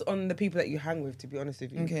depends on the people that you hang with, to be honest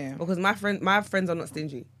with you. Okay. Because my friends are not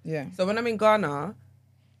stingy. Yeah. So when I'm in Ghana,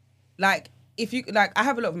 like, if you like, I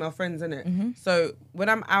have a lot of male friends, innit? Mm-hmm. So when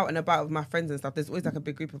I'm out and about with my friends and stuff, there's always like a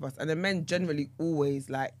big group of us, and the men generally always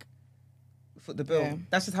like foot the bill. Yeah.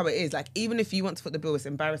 That's just how it is. Like, even if you want to foot the bill, it's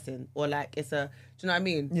embarrassing, or like it's a. Do you know what I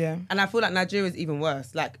mean? Yeah. And I feel like Nigeria is even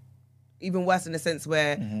worse. Like, even worse in the sense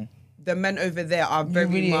where. The men over there are very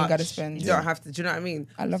really ain't much. gotta spend. You don't have to. Do you know what I mean?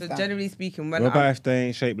 I love so that. generally speaking, when What about I'm, if they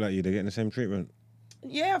ain't shaped like you? They're getting the same treatment.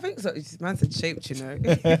 yeah, I think so. Man said shaped, you know.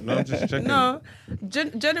 No, I'm just checking. No,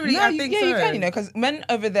 generally, No, I think yeah, so. you can, you know, because men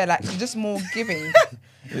over there, like, just more giving.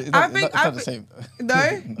 It's I not, think- it's not I the same.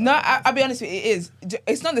 No, No, I'll be honest with you, it is.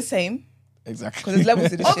 It's not the same Exactly. because there's levels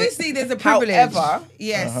to this shit. obviously there's a privilege. However,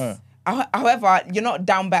 yes, However, you're not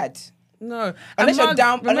down bad. no. Unless And you're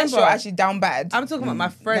down, unless remember, you're actually down bad. I'm talking about my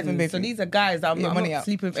friends. Nothing So beefy. these are guys that I'm Yeah, not, money I'm not out.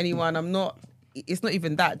 sleeping with anyone. I'm not. It's not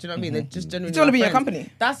even that. Do you know what I mean? They're just generally. Just wanna my be in your friends. company.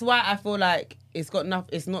 That's why I feel like it's got enough.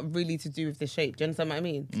 It's not really to do with the shape. Do you understand what I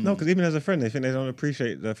mean? No, because even as a friend, they think they don't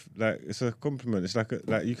appreciate like it's a compliment. It's like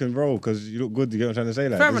you can roll because you look good. You get what I'm trying to say?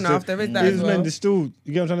 Like, Fair there's enough, still- there is that these as men, well. there's still.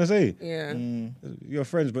 You get what I'm trying to say? Yeah. You're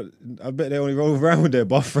friends, but I bet they only roll around with their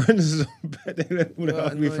buff friends. I bet they let all the You're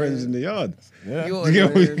ugly friends annoying. in the yard. Yeah. You're You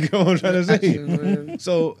get annoying. what I'm trying to say? Actually annoying.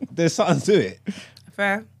 So there's something to it.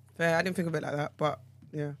 Fair. I didn't think of it like that, but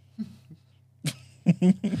yeah.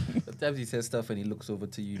 Sometimes he says stuff and he looks over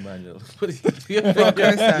to you, Manuel. course, Your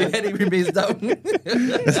head remains down.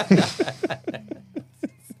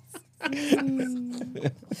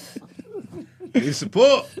 Need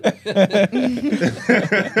support.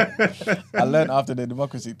 I learned after the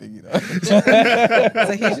democracy thing, you know.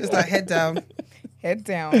 So he's just like head down, Head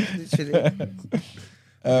down. literally.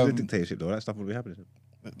 The dictatorship though, that stuff will be happening.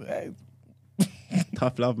 Hey,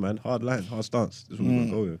 Tough love, man. Hard line, hard stance. This is what we're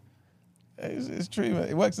gonna go with. it's true, man.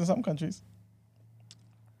 It works in some countries.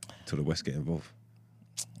 Till the West get involved.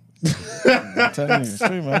 I'm telling you, it's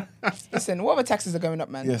true, man. Listen, what other taxes are going up,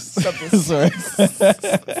 man? Yes. Stop this. Sorry.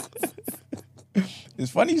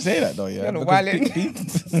 It's funny you say that though, yeah. You're because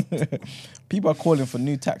wildin'. people are calling for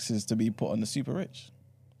new taxes to be put on the super rich.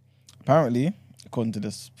 Apparently, according to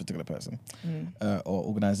this particular person or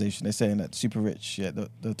organization, they're saying that super rich,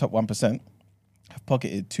 the top 1%, have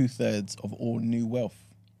pocketed 2/3 of all new wealth.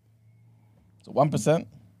 So 1%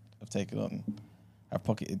 have taken on, have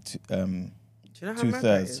pocketed Do you know how mad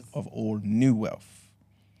that 2/3 is? of all new wealth.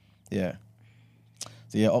 Yeah.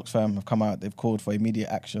 So yeah, Oxfam have come out, they've called for immediate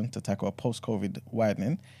action to tackle a post-COVID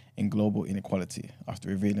widening in global inequality after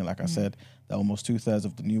revealing, like I said, that almost 2/3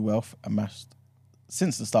 of the new wealth amassed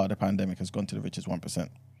since the start of the pandemic has gone to the richest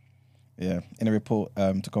 1%. Yeah, in a report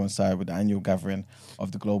to coincide with the annual gathering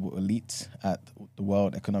of the global elite at the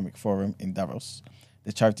World Economic Forum in Davos,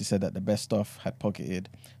 the charity said that the best off had pocketed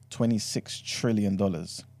 $26 trillion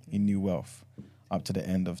in new wealth up to the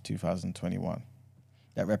end of 2021.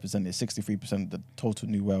 That represented 63% of the total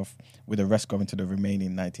new wealth, with the rest going to the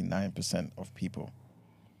remaining 99% of people.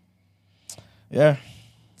 Yeah.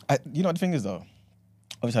 You know what the thing is, though?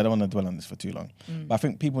 Obviously, I don't want to dwell on this for too long. But I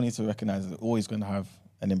think people need to recognize that they're always going to have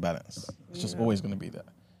an imbalance. It's just always going to be there.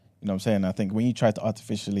 You know what I'm saying? I think when you try to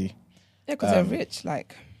artificially... Yeah, because they're rich,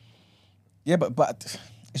 like. Yeah, but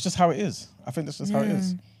it's just how it is. I think that's just how it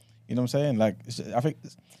is. You know what I'm saying? Like, I think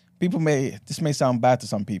this may sound bad to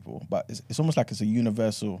some people, but it's almost like it's a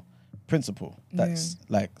universal principle. That's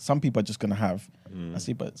like, some people are just going to have,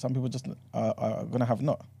 but some people just are going to have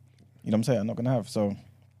not. You know what I'm saying? I'm not going to have, so...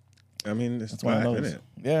 I mean, it's That's one life, of isn't those.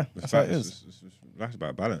 it? Yeah, that's how it is. Life's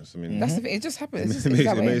about balance. I mean, That's the thing. It just happens. It's it just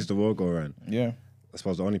that way. makes the world go around. Yeah. I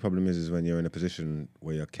suppose the only problem is when you're in a position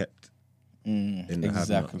where you're kept in the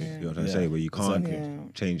exactly. have-nots. You know what I'm Yeah. saying? Where you can't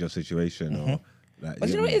Exactly. change your situation or like. But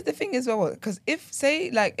you know what is the thing as well? Because if, say,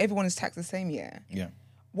 like everyone is taxed the same year, Yeah.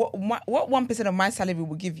 what 1% of my salary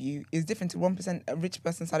will give you is different to 1% a rich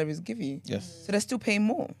person's salary will give you. Yes. So they're still paying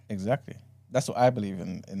more. Exactly. That's what I believe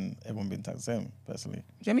in everyone being taxed the same, personally.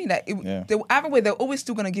 Do you know what I mean? Yeah. Either way, they're always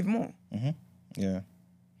still going to give more. Yeah.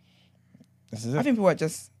 This is it. I think people are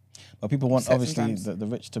just. But people want, upset obviously, sometimes. the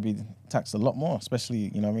rich to be taxed a lot more,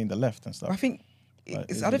 especially, you know what I mean, the left and stuff. I think. But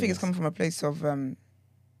It's, it I don't is what think it it's is. coming from a place of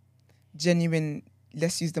genuine.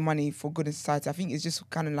 Let's use the money for good in society. I think it's just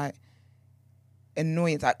kind of like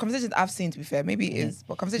annoyance. Like, conversations I've seen, to be fair, maybe it is,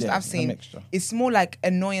 but conversations Yeah, I've a seen, mixture. it's more like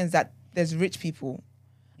annoyance that there's rich people,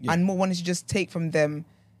 and more wanting to just take from them.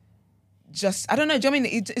 Just I don't know. Do you know what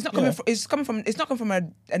I mean? It's not coming. Yeah. From, it's not coming from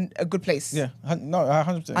a good place. Yeah. No, I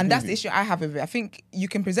 100%. And that's the issue I have with it. I think you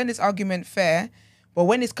can present this argument fair, but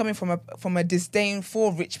when it's coming from a disdain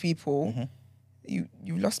for rich people, you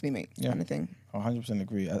lost me, mate. Yeah. Kind of thing. I 100%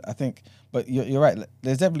 agree. I think, but you're right.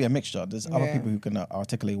 There's definitely a mixture. There's other Yeah. people who can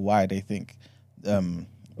articulate why they think the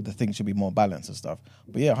thing should be more balanced and stuff.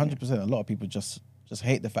 But yeah, 100%. A lot of people just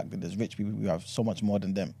hate the fact that there's rich people who have so much more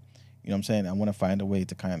than them. You know what I'm saying? I want to find a way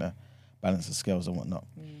to kind of balance the scales and whatnot.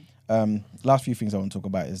 Last few things I want to talk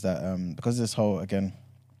about is that because this whole, again,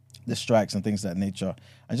 the strikes and things of that nature,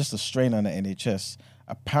 and just the strain on the NHS,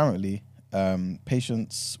 apparently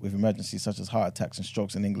patients with emergencies such as heart attacks and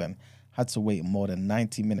strokes in England had to wait more than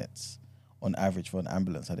 90 minutes on average for an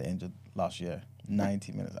ambulance at the end of last year.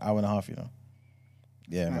 90 minutes, hour and a half, you know.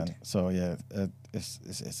 Yeah, Mad. man. So yeah,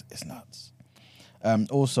 it's nuts.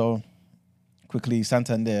 Also, quickly,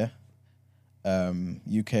 Santander,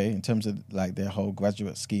 UK, in terms of like their whole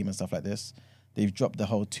graduate scheme and stuff like this, they've dropped the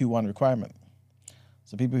whole 2-1 requirement.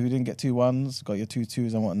 So people who didn't get 2-1s got your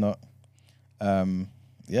 2-2s and whatnot.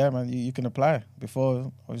 Yeah, man, you can apply.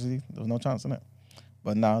 Before, obviously, there was no chance in it.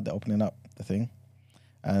 But now they're opening up the thing.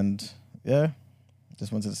 And yeah,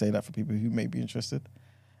 just wanted to say that for people who may be interested.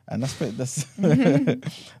 And that's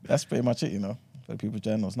that's pretty much it, you know. For the People's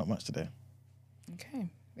Journal, it's not much today. Okay.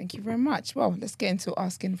 Thank you very much. Well, let's get into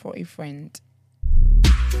asking for a friend.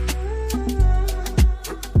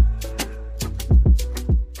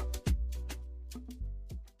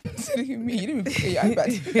 Me, you didn't even put your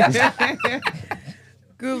iPad.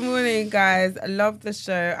 Good morning, guys. I love the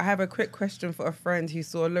show. I have a quick question for a friend who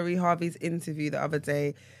saw Laurie Harvey's interview the other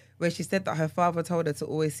day where she said that her father told her to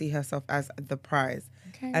always see herself as the prize.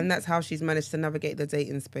 Okay. And that's how she's managed to navigate the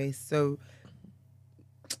dating space. So,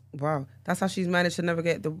 wow, that's how she's managed to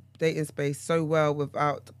navigate the dating space so well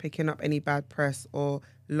without picking up any bad press or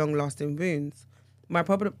long-lasting wounds. My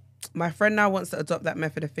problem My friend now wants to adopt that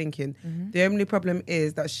method of thinking. The only problem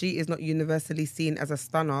is that she is not universally seen as a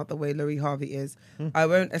stunner the way Lori Harvey is. I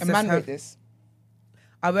won't A assess man her. wrote this.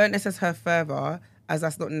 I won't assess her further as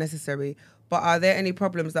that's not necessary. But are there any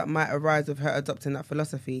problems that might arise with her adopting that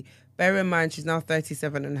philosophy? Bear in mind she's now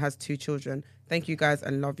 37 and has 2 children. Thank you guys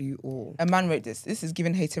and love you all. A man wrote this. This is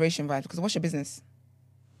giving hateration vibes because what's your business?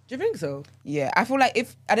 Do you think so? Yeah, I feel like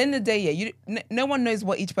if at the end of the day, no one knows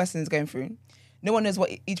what each person is going through. No one knows what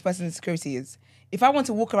each person's insecurity is. If I want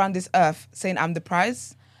to walk around this earth saying I'm the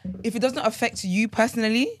prize, if it does not affect you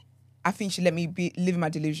personally, I think you should let me live in my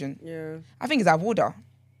delusion. Yeah. I think it's out of order.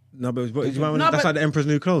 No, but No, that's but- like the Emperor's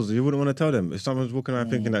New Clothes. You wouldn't want to tell them if someone's walking around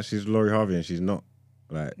thinking that she's Laurie Harvey and she's not.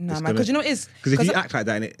 Like, Nah, man, because you know what it is. Because if you act like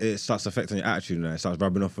that and it starts affecting your attitude and it starts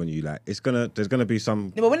rubbing off on you, like there's gonna be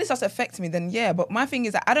some. Yeah, but when it starts affecting me, then yeah. But my thing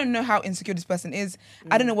is that I don't know how insecure this person is.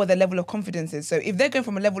 I don't know what their level of confidence is. So if they're going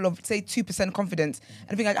from a level of say 2% confidence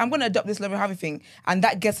and think like I'm going to adopt this Laurie Harvey thing, and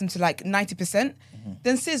that gets them to like 90%,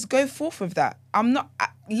 then sis, go forth with that.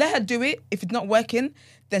 Let her do it. If it's not working,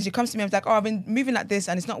 then she comes to me and is like, oh, I've been moving like this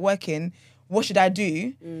and it's not working. What should I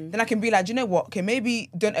do? Then I can be like, do you know what? Okay, maybe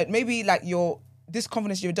like this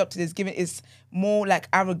confidence you adopted is more like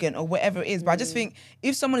arrogant or whatever it is. But I just think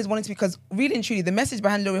if someone is wanting to, because really and truly, the message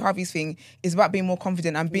behind Laurie Harvey's thing is about being more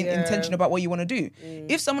confident and being intentional about what you want to do.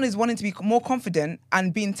 If someone is wanting to be more confident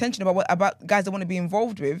and be intentional about guys they want to be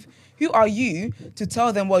involved with, who are you to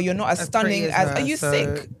tell them, well, you're not as stunning pretty as her, are you so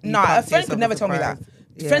sick? you Nah, can't a see friend yourself could never as a tell me that. prize.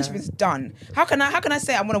 Yeah. Friendship is done. How can I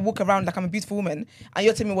say I'm gonna walk around like I'm a beautiful woman and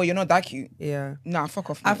you're telling me, well, you're not that cute? Yeah. Nah, fuck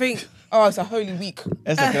off. I mate. think Oh, it's a holy week.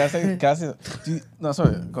 Esther, can I say that? No,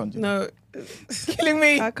 sorry, go on. no, Killing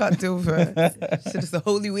me. I can't deal with her. So it's the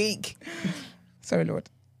holy week. Sorry, Lord.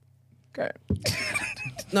 Go.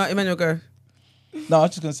 No, Emmanuel, go. No, I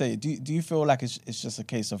was just gonna say, do you feel like it's just a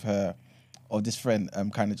case of her or this friend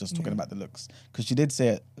kind of just talking about the looks? Because she did say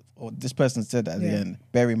it, or this person said at the end.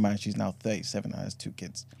 Bear in mind, she's now 37 and has 2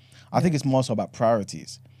 kids. I think it's more so about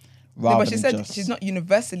priorities. No, Rather but she than said just, she's not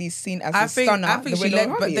universally seen as I a think stunner. she the way led, Laurie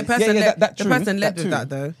but Harvey the is. person Yeah, led, that the true, person led that with too. that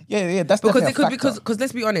though. Yeah, that's Because definitely it could a factor. because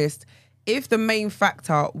let's be honest, if the main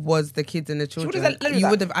factor was the kids and the children, would've led with you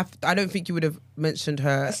that. would have. I don't think you would have mentioned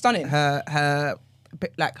her Stunning. her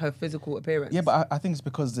like her physical appearance. Yeah, but I think it's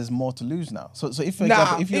because there's more to lose now. So if for Nah,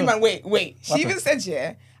 example, if you man, wait. She even said,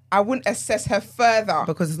 yeah, I wouldn't assess her further.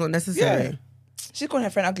 because it's not necessary. Yeah. She's calling her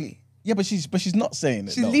friend ugly. yeah, but she's not saying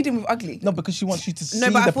it. She's though. leading with ugly. No, because she wants you to see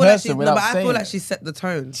No, but the I feel like person she. No, without but I saying feel like it. she set the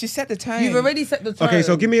tone. She set the tone. You've already set the tone. Okay,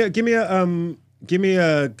 so give me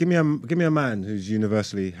a man who's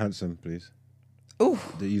universally handsome, please. Ooh,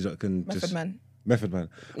 That you lot can Method just Man. Method Man.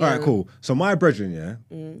 All right, cool. So my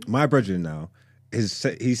brethren, my brethren now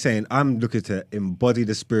he's saying I'm looking to embody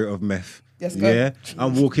the spirit of meth. Yes, go. Yeah,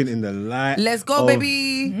 I'm walking in the light. Let's go, of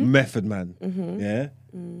baby. Method Man. Yeah,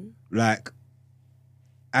 like,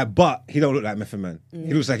 but he don't look like Method Man.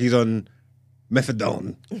 He looks like he's on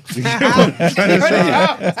methadone. You know what I'm trying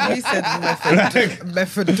to say? He said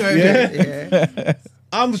method. Yeah.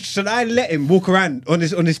 Should I let him walk around on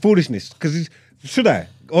this foolishness? Because should I?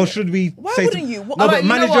 Or should we? Why say wouldn't you? No, Alright, but you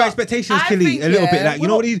know manage your what? expectations, I Killy, think, a little bit. yeah, Like, you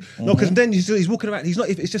know what he's no, because then he's walking around. He's not.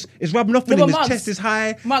 It's rubbing off on No, him. but His Mugs- chest is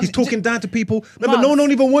high. Mugs, he's talking down to people. No, but Mugs- no one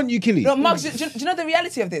don't even want you, Killy. No, Mark, do you know the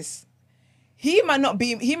reality of this? He might not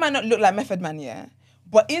look like Method Man, yeah.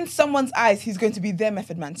 But in someone's eyes, he's going to be their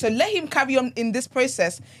Method Man. So let him carry on in this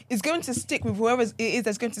process. It's going to stick with whoever it is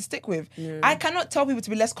that's going to stick with. I cannot tell people to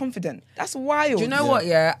be less confident. That's wild. Do you know what?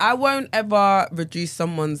 Yeah, I won't ever reduce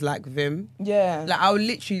someone's like vim. Yeah. Like I'll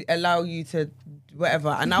literally allow you to whatever,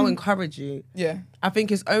 and I'll encourage you. Yeah. I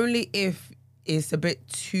think it's only if it's a bit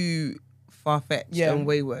too far fetched Yeah. and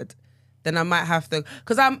wayward, then I might have to.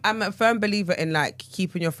 Because I'm a firm believer in like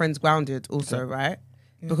keeping your friends grounded. Also, right?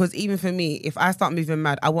 Because even for me, if I start moving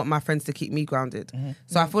mad, I want my friends to keep me grounded.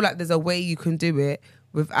 So I feel like there's a way you can do it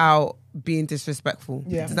without being disrespectful.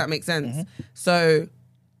 Yeah. Does that make sense? So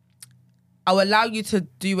I'll allow you to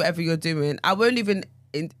do whatever you're doing. I won't even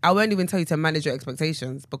tell you to manage your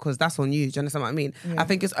expectations because that's on you. Do you understand what I mean? I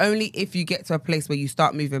think it's only if you get to a place where you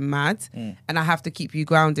start moving mad and I have to keep you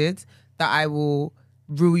grounded that I will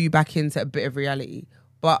rule you back into a bit of reality.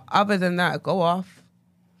 But other than that, go off.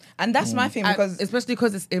 And that's my thing because Especially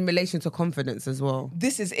because it's in relation to confidence as well.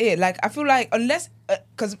 this is it. Like, I feel like unless,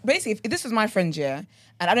 because basically, if this was my friend, yeah,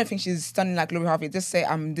 and I don't think she's stunning like Laurie Harvey, just say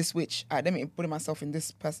I'm this witch. Let me put myself in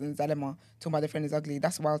this person's dilemma, talking about their friend is ugly.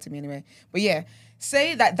 That's wild to me anyway. But yeah,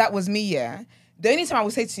 say that was me, yeah. The only time I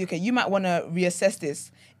would say to you, okay, you might want to reassess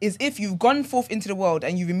this, is if you've gone forth into the world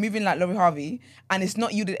and you've been moving like Laurie Harvey and it's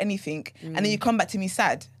not yielded anything, and then you come back to me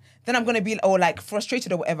sad. then I'm going to be like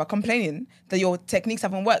frustrated or whatever, complaining that your techniques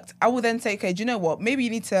haven't worked. I will then say, okay, do you know what? Maybe you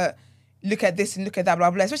need to look at this and look at that,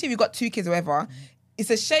 blah, blah. Especially if you've got 2 kids or whatever. It's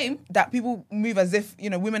a shame that people move as if,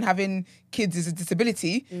 women having kids is a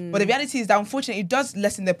disability. But the reality is that unfortunately it does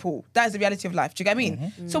lessen their pool. That is the reality of life. Do you get what I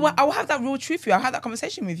mean? So I will have that real truth for you. I'll have that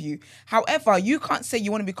conversation with you. However, you can't say you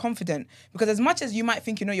want to be confident because as much as you might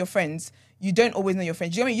think you know your friends, you don't always know your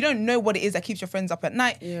friends. Do you know what I mean? You don't know what it is that keeps your friends up at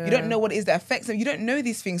night. Yeah. You don't know what it is that affects them. You don't know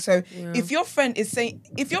these things. So if your friend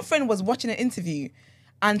was watching an interview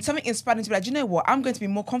and something inspired him to be like, do you know what? I'm going to be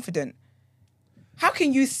more confident. How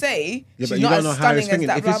can you say Yeah, she's but you not don't know as how it's stunning as thinking.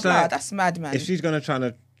 that, If it's blah, blah? like- That's mad, man. If she's gonna try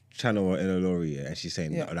to channel in a lorry, and she's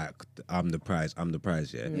saying Yeah. like, I'm the prize,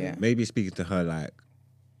 yeah. Yeah. Maybe speaking to her like,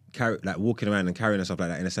 walking around and carrying herself like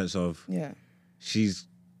that in a sense of, yeah.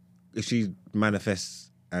 if she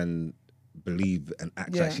manifests and believe and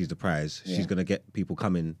acts Yeah. like she's the prize, Yeah. she's gonna get people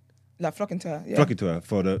coming Like flocking to her. Yeah. flocking to her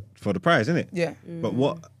for the prize, isn't it? Yeah. But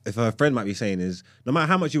what if her friend might be saying is, no matter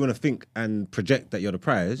how much you want to think and project that you're the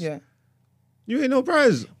prize, Yeah. you ain't no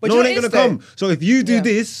prize. But No you one know ain't what gonna it is, come. So if you do Yeah.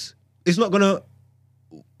 this, it's not gonna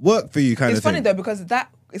work for you, kind It's of thing. funny though because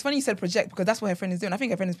it's funny you said project because that's what her friend is doing. I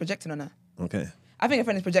think her friend is projecting on her. Okay. I think her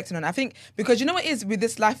friend is projecting on her. I think because you know what it is with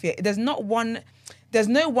this life here, there's no one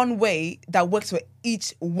way that works for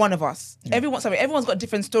each one of us. Everyone's got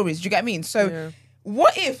different stories. Do you get what I mean? So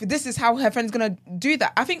what if this is how her friend's gonna do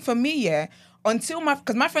that? I think for me,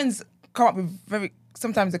 because my friends come up with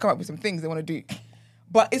sometimes they come up with some things they want to do.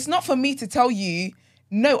 But it's not for me to tell you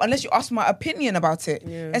no unless you ask my opinion about it.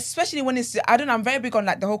 Yeah. Especially when I'm very big on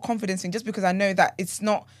like the whole confidence thing just because I know that it's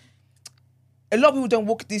not. A lot of people don't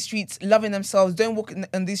walk these streets loving themselves, don't walk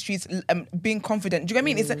in these streets being confident. Do you get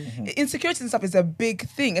what I mean? Insecurity and stuff is a big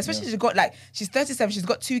thing, especially she's 37, she's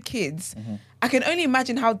got 2 kids. I can only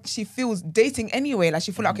imagine how she feels dating anyway. Like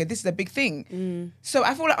she feels like, okay, this is a big thing. So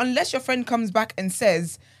I feel like unless your friend comes back and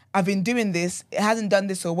says, I've been doing this, it hasn't done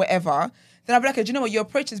this or whatever, then I'll be like, okay, do you know what? Your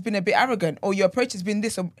approach has been a bit arrogant or your approach has been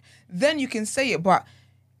this. Or then you can say it, but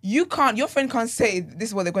your friend can't say this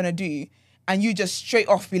is what they're going to do and you just straight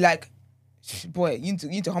off be like, boy, you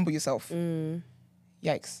need to humble yourself.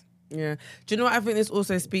 Yikes. Yeah. Do you know what I think this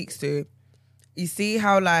also speaks to? You see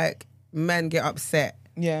how like men get upset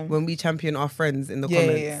when we champion our friends in the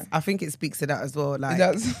comments. Yeah. I think it speaks to that as well. Like, It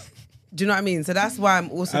does. do you know what I mean? So that's why I'm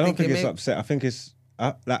also I don't thinking think it's upset. I think it's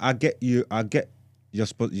I get you. I get you're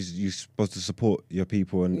supposed to support your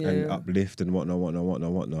people and uplift and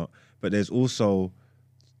whatnot. But there's also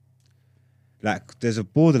like there's a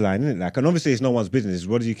borderline, isn't it? Like, and obviously it's no one's business.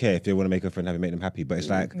 What do you care if they want to make a friend happy, make them happy? But it's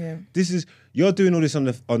like you're doing all this on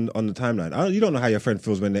the timeline. You don't know how your friend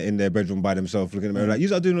feels when they're in their bedroom by themselves looking at the mirror. Like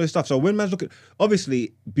you are doing all this stuff. So when man's looking,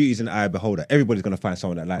 obviously beauty's in the eye of the beholder. Everybody's gonna find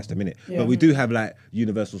someone that likes them, innit? But we do have like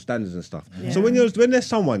universal standards and stuff. So when there's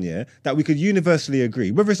someone that we could universally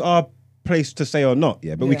agree, whether it's our place to say or not,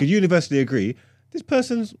 but we could universally agree this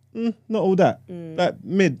person's not all that, like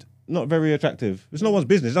mid. Not very attractive. It's no one's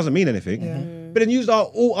business. It doesn't mean anything. But then you are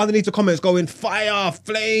all underneath the comments going, fire,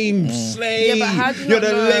 flame, slay. Yeah, but how do you You're not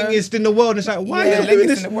the know? langest in the world. It's like, why are you doing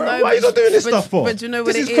this? in the world. Why are you not doing this stuff for? But do you know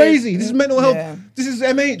what this it is crazy. is? This is mental health. Yeah. This is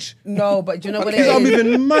MH. No, but do you know what it These is? are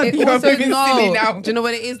moving mad. It You know, also, moving silly now. do you know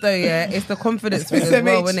what it is though? Yeah, it's the confidence thing as It's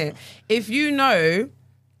well, MH. isn't it? If you know,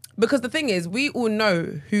 because the thing is, we all know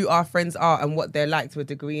who our friends are and what they're like to a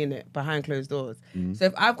degree in it behind closed doors. So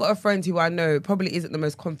if I've got a friend who I know probably isn't the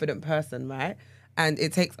most confident person, right? And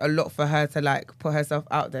it takes a lot for her to like put herself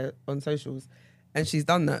out there on socials, and she's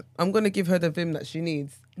done that. I'm gonna give her the vim that she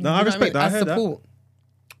needs. No, You I know what respect that. I As heard that. support.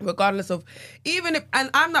 Regardless of, even if, and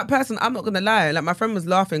I'm that person, I'm not gonna lie. Like my friend was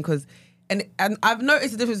laughing because, and I've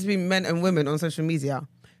noticed the difference between men and women on social media.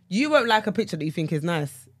 You won't like a picture that you think is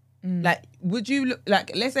nice. Like, would you look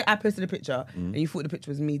like? Let's say I posted a picture and you thought the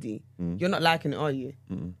picture was meaty. You're not liking it, are you?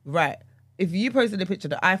 Right. If you posted a picture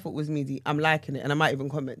that I thought was meaty, I'm liking it, and I might even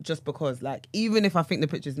comment just because, like, even if I think the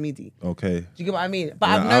picture's meaty. Okay. Do you get what I mean? But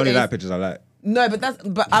Yeah, I've I only noticed. like pictures I like. No, but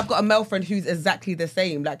I've got a male friend who's exactly the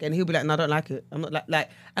same. Like, and he'll be like, "No, I don't like it. I'm not like."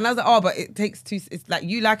 And I was like, "Oh, but it takes two. It's like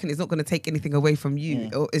you liking it's not going to take anything away from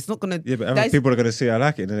you, or it's not going to." Yeah, but other Guys- people are going to see I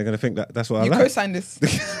like it, and they're going to think that's what I You like. co-sign this.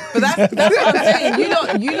 But that's what I'm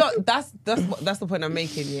saying. You lot. That's the point I'm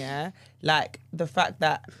making. Yeah, like the fact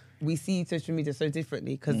that we see social media so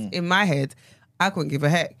differently. Because in my head, I couldn't give a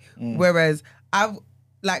heck. Whereas I've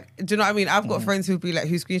like, do you know what I mean? I've got friends who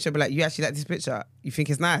screenshot, be like, "You actually like this picture? You think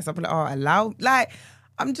it's nice?" I'll be like, "Oh, allow." Like,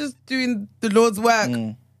 I'm just doing the Lord's work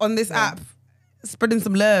on this app, spreading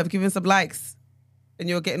some love, giving some likes, and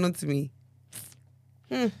you're getting onto me.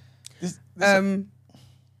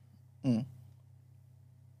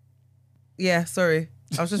 Yeah, sorry.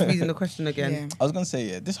 I was just reading the question again. Yeah. I was gonna say,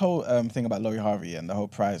 yeah, this whole thing about Laurie Harvey and the whole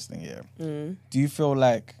prize thing, yeah. Do you feel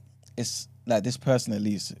like it's like this person at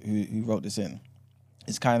least who wrote this in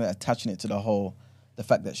is kind of attaching it to the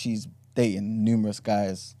fact that she's dating numerous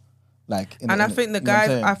guys, like, I think the you know what I'm guys,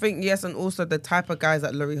 saying? I think yes, and also the type of guys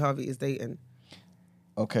that Laurie Harvey is dating.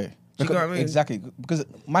 Okay. Do you know what I mean? Exactly. Because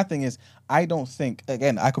my thing is, I don't think,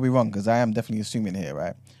 again, I could be wrong because I am definitely assuming here,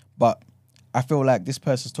 right? But I feel like this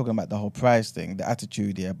person's talking about the whole prize thing, the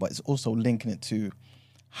attitude here, but it's also linking it to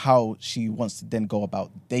how she wants to then go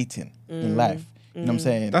about dating in life. You know what I'm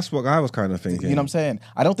saying? That's what I was kind of thinking. You know what I'm saying?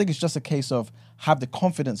 I don't think it's just a case of have the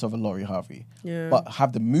confidence of a Laurie Harvey, Yeah. but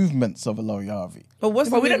have the movements of a Laurie Harvey. But what's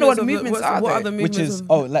But the we don't know what the movements movements are, What though. are the movements? Which is,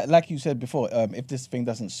 like you said before, if this thing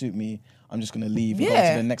doesn't suit me, I'm just going to leave and go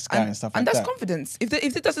to the next guy and stuff like and that. that's confidence. If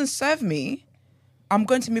it doesn't serve me, I'm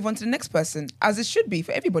going to move on to the next person, as it should be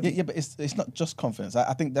for everybody. Yeah, but it's not just confidence.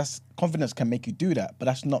 I think that's confidence can make you do that, but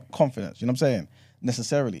that's not confidence. You know what I'm saying?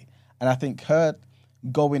 Necessarily. And I think her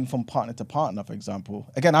going from partner to partner, for example.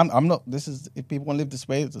 Again, I'm not. This is if people want to live this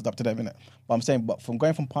way, it's up to them, innit? But I'm saying, but from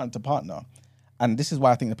going from partner to partner, and this is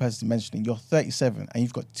why I think the person's mentioning you're 37 and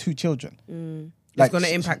you've got 2 children. It's going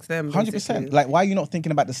to impact them. 100%. basically. Like, why are you not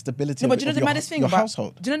thinking about the stability No, of, but do you know of the your, maddest thing your about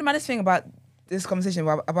household? Do you know the maddest thing about this conversation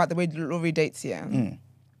about the way Laurie dates? Yeah,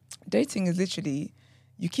 dating is literally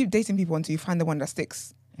you keep dating people until you find the one that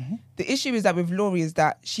sticks. The issue is that with Laurie is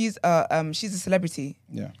that she's a celebrity.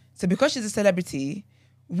 Yeah. So because she's a celebrity,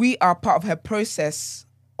 we are part of her process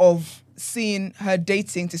of seeing her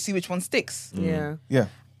dating to see which one sticks. Yeah. Yeah.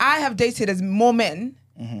 I have dated as more men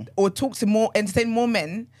or talked to more, entertained more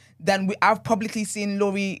men than I've publicly seen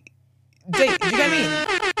Laurie date. Do you get what I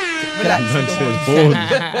mean? Relax.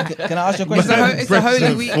 Can I ask you a question? It's a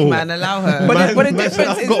holy week, man. Allow her. But the difference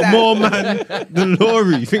I've is got that more man than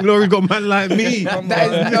Laurie. You think Laurie got man like me?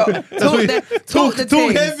 that is not Talk the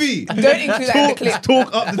things. heavy. Don't include that in the clip.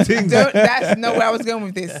 Talk up the things. That's not where I was going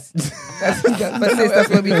with this. That's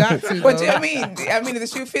where we got to. But do you know what I mean? I mean, if the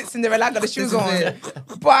shoe fits Cinderella, I got the shoes on.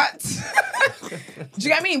 But do you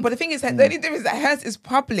get what I mean? But the thing is, the only difference is that hers is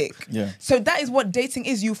public. Yeah. So that is what dating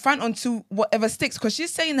is. You fan onto whatever sticks. Because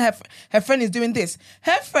she's saying her friend is doing this.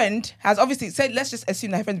 Her friend has obviously said, let's just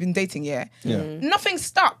assume that her friend's been dating, yeah? Nothing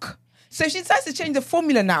stuck. So if she decides to change the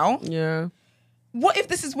formula now, Yeah. what if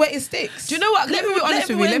this is where it sticks? Do you know what? Let me be honest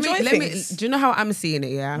with you. everyone Let enjoy me. things. Do you know how I'm seeing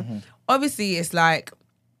it? Yeah. Obviously, it's like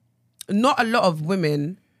not a lot of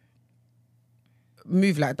women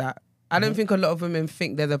move like that. I don't think a lot of women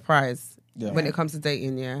think they're the prize when it comes to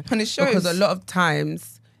dating. Yeah, And it shows. because a lot of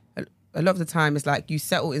times. A lot of the time, it's like you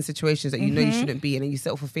settle in situations that you know you shouldn't be in, and you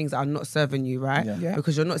settle for things that are not serving you, right? Yeah.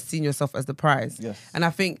 Because you're not seeing yourself as the prize. Yes. And I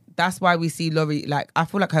think that's why we see Laurie. Like, I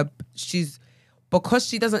feel like because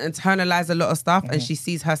she doesn't internalize a lot of stuff, and she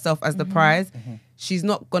sees herself as the prize. She's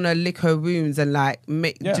not gonna lick her wounds and like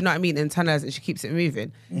make. Do you know what I mean? Internalize it. She keeps it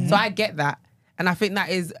moving. So I get that, and I think that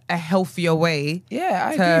is a healthier way. Yeah,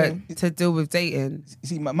 I agree. To deal with dating. You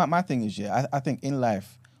see, my thing is, I think in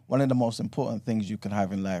life, one of the most important things you can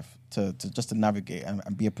have in life to just to navigate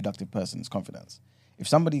and be a productive person is confidence. If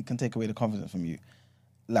somebody can take away the confidence from you,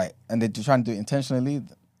 like, and they're trying to do it intentionally,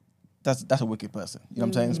 that's a wicked person. You know what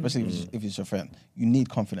I'm saying? Especially if it's your friend. You need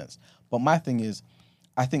confidence. But my thing is,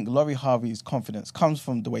 I think Laurie Harvey's confidence comes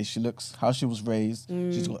from the way she looks, how she was raised.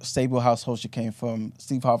 She's got a stable household she came from.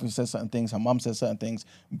 Steve Harvey says certain things. Her mum says certain things.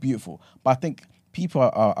 Beautiful. But I think people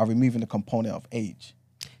are removing the component of age.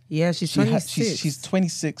 Yeah, she's 26. She's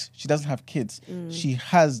 26. She doesn't have kids. She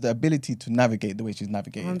has the ability to navigate the way she's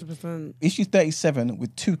navigating. 100%. If she's 37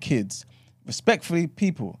 with 2 kids, respectfully,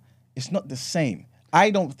 people, it's not the same. I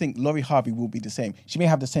don't think Laurie Harvey will be the same. She may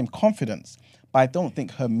have the same confidence, but I don't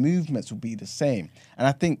think her movements will be the same. And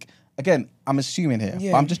I think, again, I'm assuming here,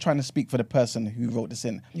 but I'm just trying to speak for the person who wrote this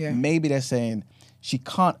in. Yeah. Maybe they're saying she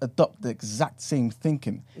can't adopt the exact same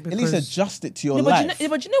thinking. At least Because- adjust it to your Yeah, life.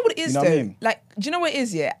 but you know what it is, You know though? what I mean? Like, do you know what it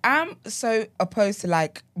is, yeah? I'm so opposed to,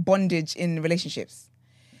 like, bondage in relationships.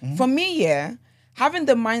 For me, yeah, having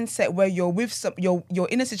the mindset where you're with you're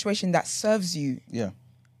in a situation that serves you, Yeah.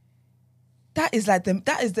 that is like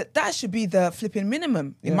that should be the flipping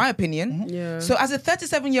minimum, in my opinion. Yeah. So as a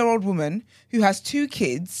 37-year-old woman who has 2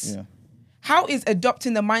 kids, Yeah. how is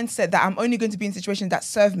adopting the mindset that I'm only going to be in situations that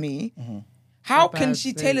serve me? How Not can bad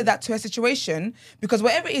she thing. tailor that to her situation? Because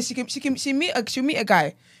whatever it is, she'll meet a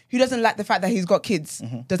guy who doesn't like the fact that he's got kids.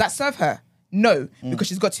 Does that serve her? No, because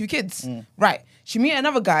she's got 2 kids. Right. She meet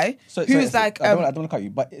another guy who's like, I don't want to cut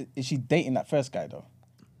you, but is she dating that first guy though?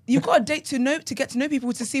 you've got a date to get to know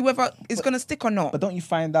people to see whether it's gonna stick or not. But don't you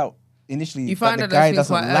find out initially You that find the out those guy things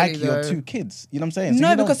doesn't quite like early, your though. 2 kids. You know what I'm saying? So No,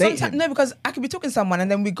 you don't because date sometimes him. no, because I could be talking to someone and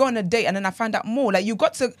then we go on a date and then I find out more. Like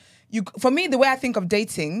for me, the way I think of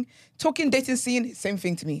dating, dating scene, same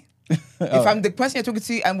thing to me. If I'm the person you're talking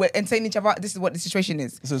to and we're entertaining each other, this is what the situation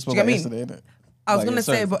is. So it's Do you get what I mean? yesterday, innit? I was Like, gonna yeah,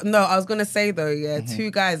 say, sorry. but no, I was gonna say though, yeah, 2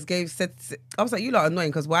 guys said. I was like, you lot are annoying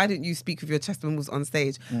because why didn't you speak with your chest when we was on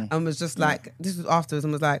stage? And was just like, this was afterwards,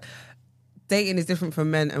 and was like, dating is different from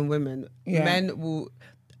men and women. Yeah.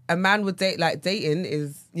 A man would date, like dating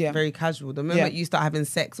is Yeah. very casual. The moment you start having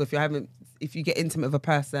sex, or if you get intimate with a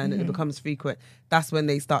person and it becomes frequent, that's when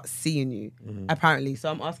they start seeing you. Apparently, so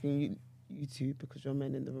I'm asking you two because you're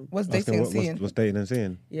men in the room. What's Asking dating and seeing? what's dating and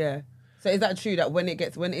seeing? Yeah. So is that true that when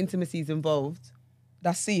intimacy is involved,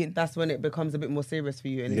 That's seeing. that's when it becomes a bit more serious for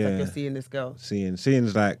you, and it's like Yeah. you're seeing this girl?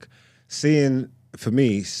 Seeing's like for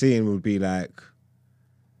me, seeing would be like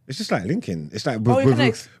it's just like linking. It's like with, Oh, you with,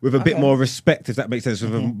 can with a bit okay. more respect, if that makes sense,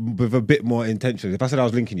 with a bit more intention. If I said I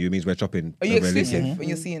was linking you, it means we're chopping. Are you we're linking. exclusive when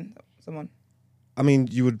you're seeing someone? I mean,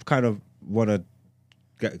 you would kind of want to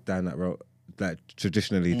get down that road. Like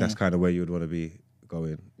traditionally, that's kind of where you would want to be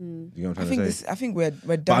going. You know what I'm trying to say? I think we're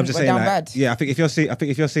But down. I'm just We're saying, down like, bad. yeah, I think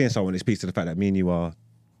if you're seeing someone, it speaks to the fact that me and you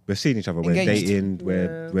we're seeing each other, we're Engaged. dating,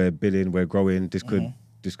 we're building, we're growing. This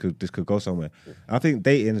could go somewhere. I think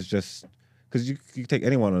dating is just because you can take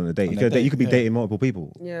anyone on a date. You could be dating multiple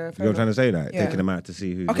people. Yeah, You know what fair I'm trying to say? Like Yeah. taking them out to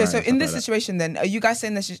see who's Okay, right so and in stuff this like that. situation, then, are you guys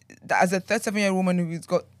saying that as a 37-year-old woman who's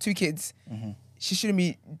got 2 kids, she shouldn't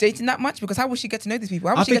be dating that much? Because how will she get to know these people?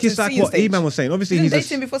 How will I she think get it's to the like seeing what stage? E-Man was saying. Obviously, She's he's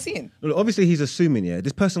dating before seeing. obviously he's assuming. Yeah,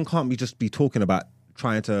 this person can't be talking about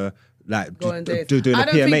trying to like Go on dates. doing I a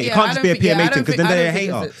don't PMA. think- it yeah, can't I just don't be a think- yeah, I PMA don't thing because then think- I they're a don't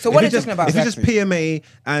think hater. it's a- So If what it's are you just- talking about? If it's just Exactly. PMA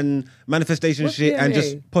and manifestation What's shit and PMA?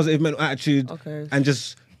 just positive mental attitude Okay. and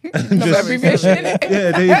just abbreviation, innit?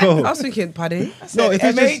 yeah, there you go. I was thinking, paddy. No, if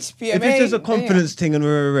it's MH, just PMA, if it's just a yeah. confidence thing and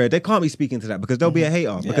they can't be speaking to that because they'll be a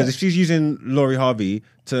hater. Because if she's using Laurie Harvey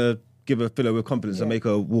to give a filler with confidence and make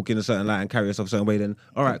her walk in a certain light and carry herself a certain way, then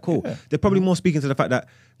all right, cool. They're probably more speaking to the fact that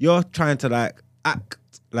you're trying to like act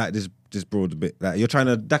like this broad bit. Like you're trying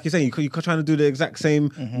to, like you're saying, you're trying to do the exact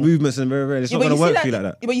same movements and it's not but going to you work see for you like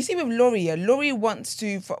that. But you see with Laurie, Laurie wants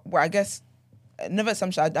to, well, I guess, another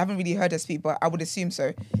assumption, I haven't really heard her speak, but I would assume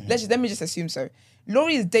so. Let me just assume so.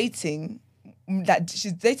 Laurie is dating, that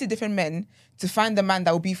she's dated different men to find the man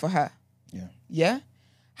that will be for her. Yeah. Yeah?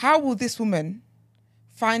 How will this woman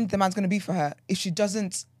find the man's going to be for her if she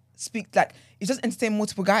doesn't speak, like, it doesn't entertain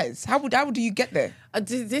multiple guys? How do you get there?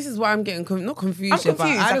 This is why I'm getting not confused. I'm confused, But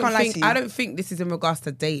I can't lie to you. I don't think this is in regards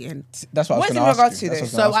to dating. That's what I was What is going in to ask regards you. to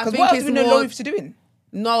That's this? what I was So I Because think what else it's do we know more- Laurie to doing?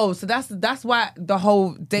 No, so that's why the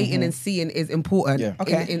whole dating and seeing is important. Yeah.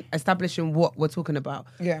 Okay. In establishing what we're talking about.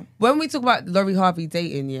 Yeah. When we talk about Laurie Harvey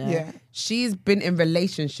dating, Yeah. she's been in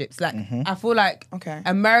relationships. Like I feel like Okay.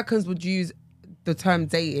 Americans would use the term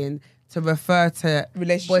dating to refer to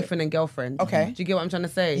Relationship. boyfriend and girlfriend. Okay. Do you get what I'm trying to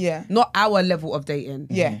say? Yeah. Not our level of dating.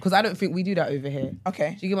 Yeah. Because I don't think we do that over here.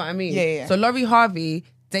 Okay. Do you get what I mean? Yeah. So Laurie Harvey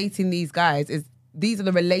dating these guys these are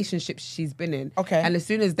the relationships she's been in. Okay. And as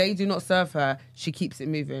soon as they do not serve her, she keeps it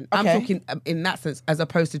moving. I'm Okay. talking in that sense, as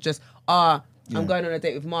opposed to just, I'm going on a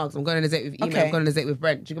date with Margs, I'm going on a date with Ema, Okay. I'm going on a date with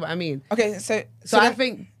Brent. Do you get what I mean? Okay, so So I then-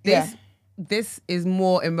 think yeah. this is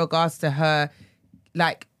more in regards to her,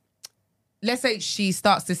 like, let's say she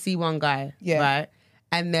starts to see one guy, Yeah. right?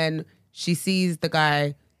 And then she sees the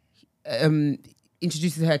guy,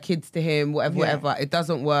 introduces her kids to him, whatever. It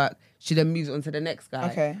doesn't work. She then moves on to the next guy.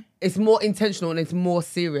 Okay. It's more intentional and it's more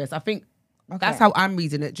serious. I think that's Okay. how I'm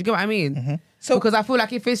reading it. Do you get what I mean? So- because I feel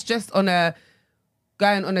like if it's just on a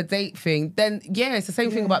going on a date thing, then yeah, it's the same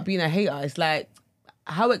thing about being a hater. It's like,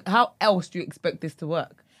 how else do you expect this to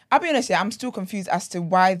work? I'll be honest, I'm still confused as to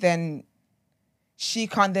why then she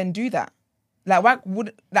can't then do that. Like, why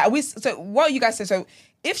would so what you guys say? So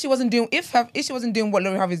if she wasn't doing what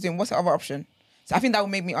Laurie Harvey is doing, what's the other option? So I think that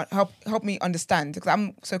would make me help me understand because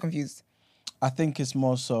I'm so confused. I think it's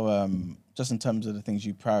more so just in terms of the things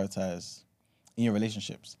you prioritize in your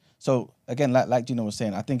relationships. So again, like Gina was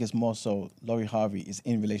saying, I think it's more so Laurie Harvey is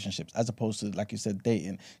in relationships as opposed to, like you said,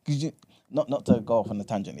 dating. Because not to go off on a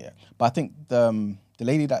tangent here, but I think the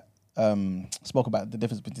lady that spoke about the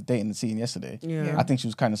difference between dating and seeing yesterday, Yeah. I think she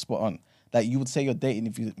was kind of spot on. Like you would say you're dating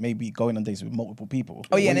if you maybe going on dates with multiple people.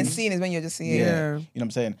 Oh yeah, and When then you- seeing is when you're just seeing. Yeah. Yeah. You know what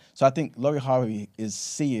I'm saying? So I think Laurie Harvey is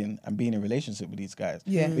seeing and being in a relationship with these guys.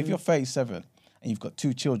 Yeah. If you're 37 and you've got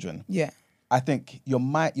 2 children, Yeah. I think your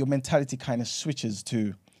mentality kind of switches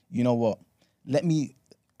to, you know what, let me,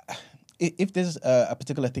 if there's a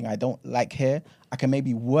particular thing I don't like here, I can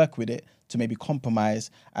maybe work with it to maybe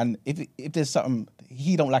compromise. And if there's something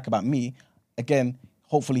he don't like about me, again,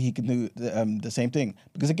 hopefully he can do the same thing.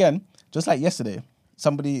 Because again, just like yesterday,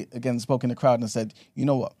 somebody again spoke in the crowd and said, you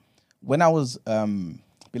know what, when I was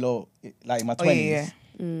below like my 20s,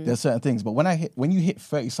 there's certain things, but when you hit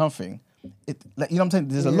 30 something, it, like, you know what I'm saying,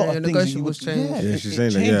 there's a lot of things that you would change. Yeah, she's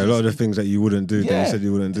saying that. Yeah, a lot of the things that you wouldn't do, that you said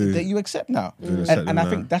you wouldn't do, that you accept now. And I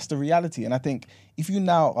think that's the reality. And I think if you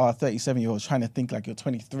now are 37-year-olds trying to think like you're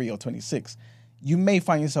 23 or 26, you may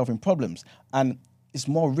find yourself in problems. And it's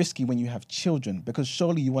more risky when you have children, because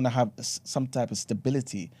surely you want to have some type of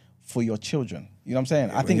stability for your children. You know what I'm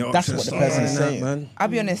saying? I think that's what the person is saying. Man. I'll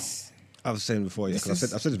be honest. I was saying before, yeah,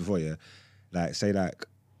 because I've said this before, yeah. Like, say, like,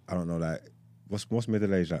 I don't know, like, what's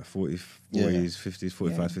middle age, like 40s, 50s,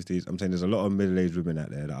 45, 50s. I'm saying there's a lot of middle-aged women out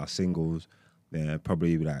there that are singles, they're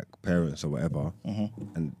probably like parents or whatever.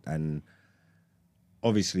 And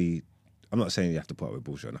obviously, I'm not saying you have to put up with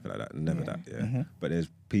bullshit or nothing like that, never that, yeah. But there's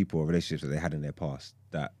people or relationships that they had in their past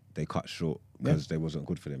that they cut short because they wasn't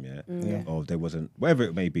good for them, or they wasn't, whatever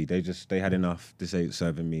it may be, they had enough, this ain't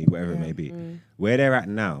serving me, whatever it may be. Where they're at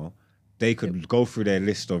now, they could go through their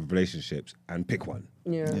list of relationships and pick one.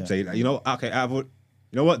 Say, like, you know, okay, you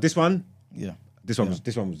know what, this one, this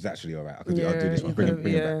one was actually all right. I'll do this one. Bring him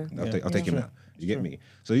back. I'll take him out. You get me?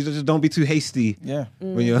 So you just don't be too hasty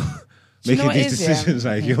when you're making these decisions.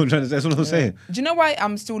 Like, you know what I'm trying to say? That's what I'm saying. Do you know why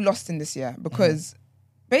I'm still lost in this year? Because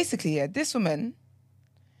basically, this woman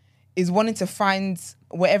is wanting to find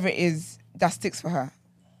whatever it is that sticks for her.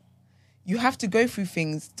 You have to go through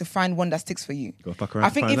things to find one that sticks for you. Go fuck around I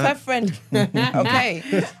think if her friend, okay,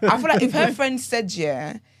 I feel like if her friend said,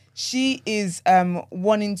 she is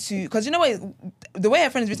wanting to, because you know what, the way her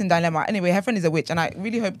friend is written dilemma, anyway, her friend is a witch, and I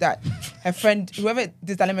really hope that her friend, whoever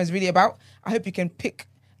this dilemma is really about, I hope you can pick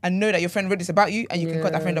and know that your friend wrote this about you, and you can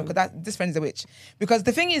cut that friend off, because this friend is a witch. Because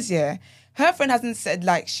the thing is, her friend hasn't said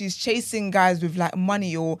like she's chasing guys with like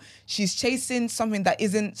money, or she's chasing something that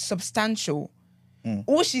isn't substantial.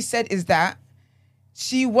 All she said is that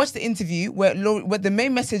she watched the interview where the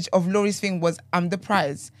main message of Laurie's thing was, I'm the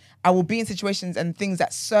prize. I will be in situations and things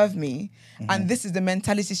that serve me. And this is the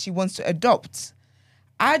mentality she wants to adopt.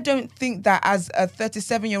 I don't think that as a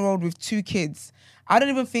 37-year-old with 2 kids, I don't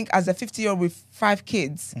even think as a 50-year-old with 5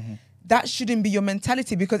 kids, that shouldn't be your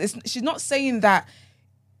mentality, because she's not saying that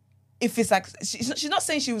if it's like, she's not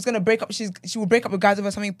saying she was going to break up, she will break up with guys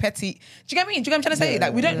over something petty. Do you get me? Do you get what I'm trying to say?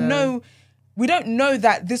 Like, we don't know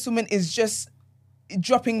that this woman is just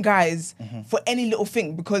dropping guys for any little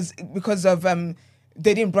thing because of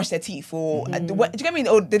they didn't brush their teeth, or do you get me?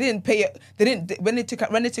 Or they didn't pay it. They didn't when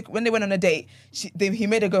they went on a date. He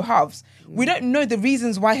made her go halves. We don't know the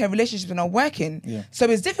reasons why her relationships are not working. So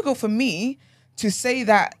it's difficult for me to say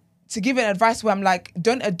that, to give an advice where I'm like,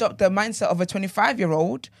 don't adopt the mindset of a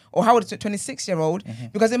 25-year-old or how old is a 26-year-old,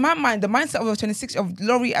 because in my mind the mindset of a 26 of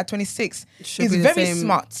Laurie at 26 is very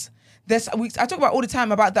smart. I talk about all the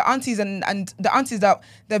time about the aunties and the aunties that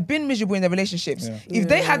they've been miserable in their relationships. If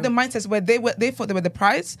they had the mindsets where they thought they were the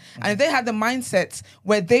prize, and if they had the mindsets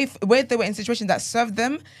where they were in situations that served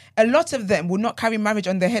them, a lot of them would not carry marriage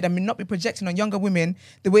on their head and will not be projecting on younger women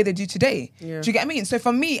the way they do today. Do you get what I mean? So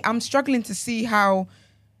for me, I'm struggling to see how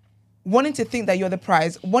wanting to think that you're the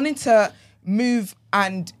prize, wanting to move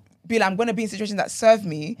and be like, I'm going to be in situations that serve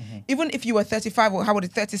me, even if you were 35 or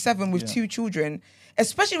 37 with 2 children,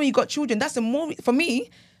 especially when you got children, that's the more reason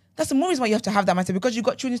why you have to have that mindset, because you've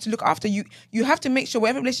got children to look after. You have to make sure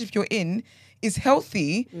whatever relationship you're in is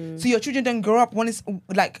healthy, so your children don't grow up wanting some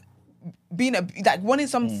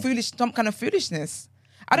kind of foolishness.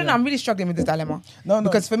 I don't know. I'm really struggling with this dilemma.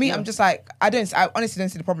 Because for me, I'm just like, I honestly don't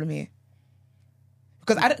see the problem here.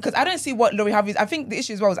 Because I don't see what Laurie Harvey is. I think the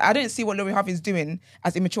issue as well is I don't see what Laurie Harvey is doing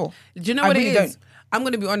as immature. Do you know what it is? I'm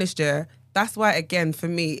going to be honest, that's why, again, for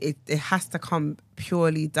me, it has to come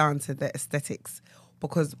purely down to the aesthetics.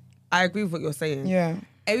 Because I agree with what you're saying. Yeah.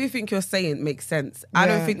 Everything you're saying makes sense. I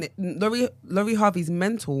don't think that Laurie Harvey's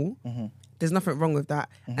mental. There's nothing wrong with that.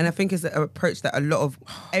 And I think it's an approach that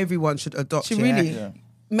everyone should adopt.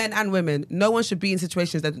 Men and women, no one should be in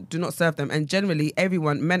situations that do not serve them. And generally,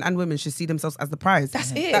 everyone, men and women, should see themselves as the prize.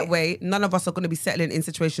 That's it. That way, none of us are going to be settling in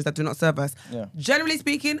situations that do not serve us. Generally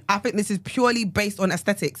speaking, I think this is purely based on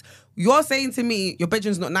aesthetics. You're saying to me, your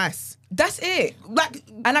bedroom's not nice. That's it.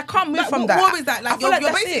 And I can't move from that. What is that? You're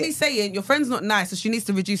basically saying your friend's not nice, so she needs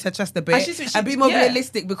to reduce her chest a bit and be more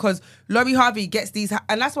realistic, because Laurie Harvey gets these,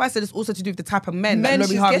 and that's why I said it's also to do with the type of men that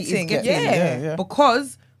Laurie Harvey is getting.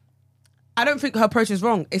 Because I don't think her approach is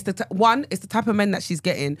wrong. It's it's the type of men that she's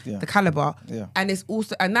getting, the caliber, and it's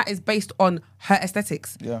also, and that is based on her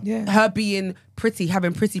aesthetics. Her being pretty,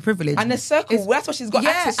 having pretty privilege, and the circle. That's what she's got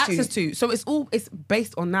access to. So it's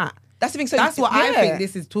based on that. That's the thing. So That's what I yeah. think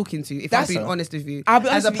this is talking to, if I'm That's- being honest with you. I'll be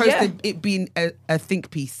As honest with opposed you, to it being a think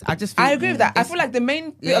piece. I just think I agree with that. I feel like the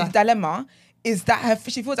main bit Yeah. of dilemma is that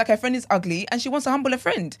she feels like her friend is ugly and she wants to humble a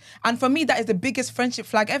friend. And for me, that is the biggest friendship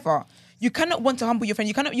flag ever. You cannot want to humble your friend.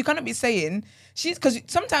 You cannot be saying because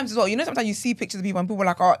sometimes as well, sometimes you see pictures of people and people are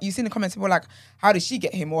like, oh, you see in the comments, people are like, how did she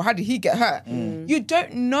get him or how did he get her? You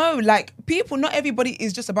don't know. Like people, not everybody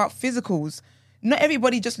is just about physicals. Not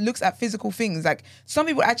everybody just looks at physical things. Like some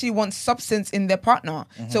people actually want substance in their partner.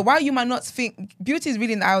 So while you might not think beauty is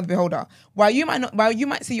really in the eye of the beholder, while you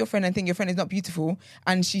might see your friend and think your friend is not beautiful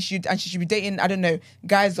and she should be dating, I don't know,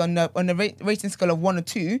 guys on a rating scale of 1 or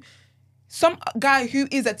 2. Some guy who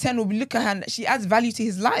is a 10 will look at her and she adds value to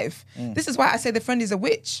his life. This is why I say the friend is a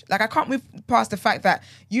witch. Like I can't move past the fact that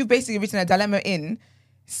you've basically written a dilemma in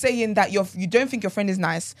saying that you don't think your friend is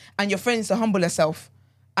nice and your friend is to humble herself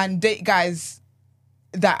and date guys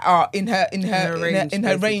that are in her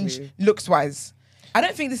range basically. looks wise. I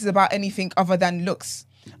don't think this is about anything other than looks.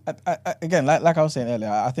 Again, like I was saying earlier,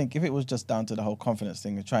 I think if it was just down to the whole confidence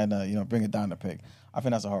thing and trying to, bring it down a peg, I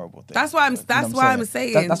think that's a horrible thing. That's why I'm. You know That's what why I'm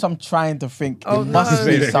saying. That's what I'm trying to think. Oh, it must no.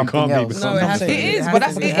 be It something can't be, else. but You know what I'm sometimes saying? it is, but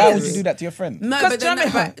that's Because it why is. would you do that to your friend? No, Because but then,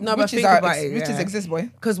 but witches think about it. witches exist, boy.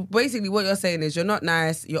 Because basically, what you're saying is you're not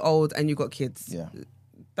nice, you're old, and you got kids. Yeah.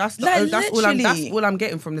 That's Like, that's literally. all I'm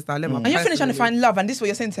getting from this dilemma. And you're finished trying to personally. find love, and this is what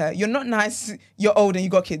you're saying to her. You're not nice, you're old, and you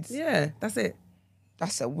got kids. Yeah, that's it.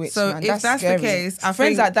 That's a witch, So man. if that's the scary. case, I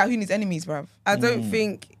friends think- like that, who needs enemies, bruv? I don't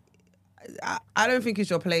think. I don't think it's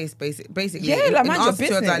your place, basically. Yeah, in like, mind your answer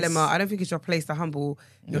to a business. dilemma, I don't think it's your place to humble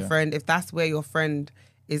your Yeah. friend. If that's where your friend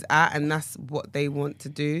is at and that's what they want to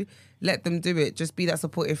do, let them do it. Just be that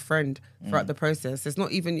supportive friend throughout the process. It's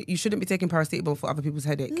not even, you shouldn't be taking paracetamol for other people's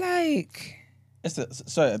headache. Like,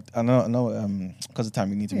 Sorry, I know, because of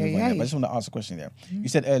time we need to move on. yeah. But I just want to ask a question. Yeah, you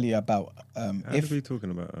said earlier about How if are we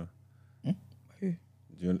talking about her? Who?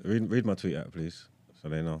 Do you read my tweet out, please, so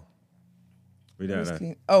they know. Read it out loud.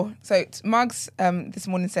 clean. Oh, so Mugs this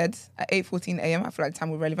morning said at 8:14 a.m. I feel like time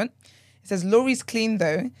was relevant. It says Laurie's clean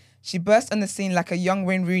though. She burst on the scene like a young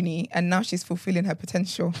Wayne Rooney, and now she's fulfilling her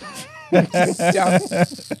potential. Yeah.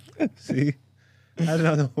 See? How did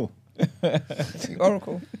I know?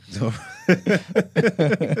 Oracle. No.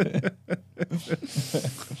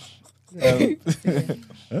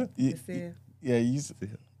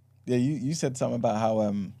 you said something about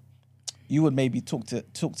how you would maybe talk to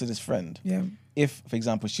this friend Yeah. if, for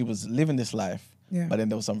example, she was living this life, Yeah. but then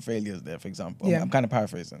there was some failures there, for example. Yeah. I'm kind of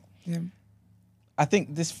paraphrasing. Yeah. I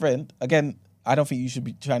think this friend, again, I don't think you should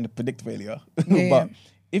be trying to predict failure, Yeah, but yeah.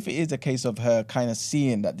 if it is a case of her kind of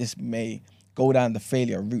seeing that this may go down the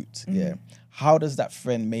failure route, yeah, how does that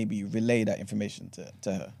friend maybe relay that information to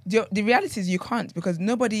her? The reality is you can't, because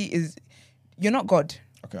you're not God.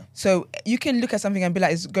 Okay. So you can look at something and be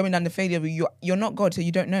like, it's going down the failure route. You're not God, so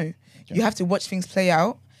you don't know. You have to watch things play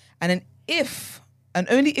out. And then if, and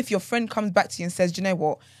only if your friend comes back to you and says, do you know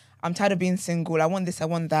what? I'm tired of being single. I want this, I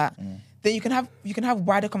want that. Then you can have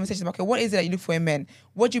wider conversations about, okay, what is it that you look for in men?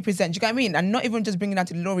 What do you present? Do you get what I mean? And not even just bringing down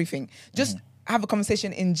to the Laurie thing. Just have a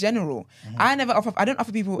conversation in general. I don't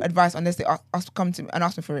offer people advice unless they come to me and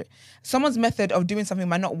ask me for it. Someone's method of doing something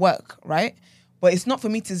might not work, right? But it's not for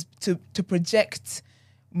me to project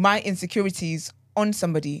my insecurities on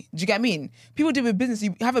somebody. Do you get what I mean? People do with business.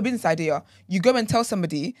 You have a business idea. You go and tell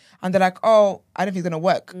somebody and they're like, oh, I don't think it's going to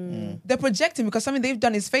work. They're projecting because something they've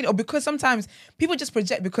done is failed, or because sometimes people just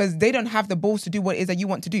project because they don't have the balls to do what it is that you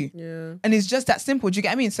want to do. Yeah. And it's just that simple. Do you get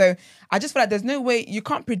what I mean? So I just feel like there's no way, you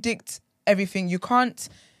can't predict everything. You cannot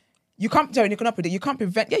predict. You can't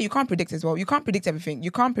prevent. Yeah, you can't predict as well. You can't predict everything. You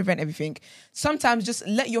can't prevent everything. Sometimes just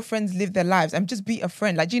let your friends live their lives and just be a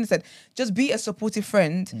friend. Like Gina said, just be a supportive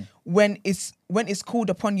friend when it's called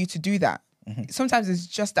upon you to do that. Sometimes it's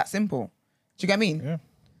just that simple. Do you get what I mean? Yeah.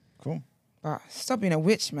 Cool. But stop being a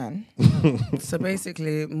witch, man. So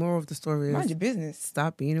basically, more of the story is Mind your business.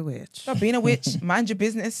 stop being a witch. Stop being a witch. Mind your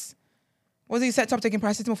business. What was it you said? Stop taking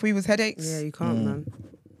paracetamol for people's headaches. Yeah, you can't, man.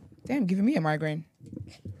 Damn, giving me a migraine.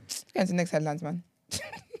 Let's get into the next headlines, man.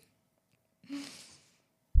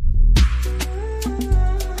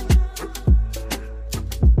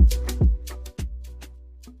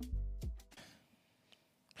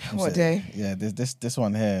 What day? Yeah, this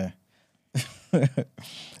one here,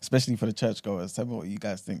 especially for the churchgoers. Tell me what you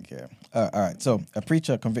guys think here. All right. So, a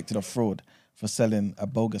preacher convicted of fraud for selling a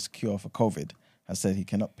bogus cure for COVID has said he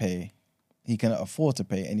cannot afford to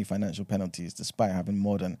pay any financial penalties despite having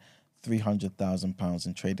more than £300,000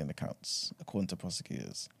 in trading accounts, according to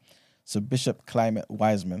prosecutors. So Bishop Climate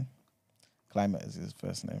Wiseman, Climate is his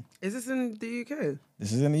first name. Is this in the UK?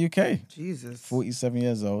 This is in the UK. Jesus. 47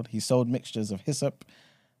 years old. He sold mixtures of hyssop,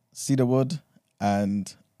 cedarwood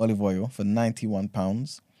and olive oil for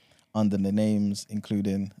 £91 under the names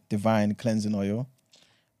including Divine Cleansing Oil,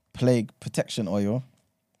 Plague Protection Oil,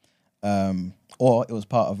 or it was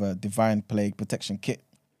part of a Divine Plague Protection Kit,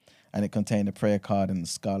 and it contained a prayer card and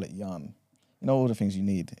scarlet yarn. You know, all the things you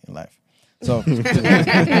need in life. So,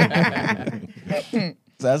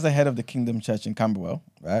 so as the head of the Kingdom Church in Camberwell,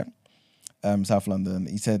 right, South London,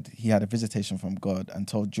 he said he had a visitation from God and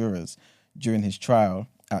told jurors during his trial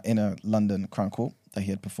at Inner London Crown Court that he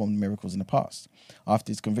had performed miracles in the past.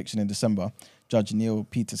 After his conviction in December, Judge Neil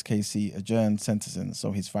Peters KC adjourned sentencing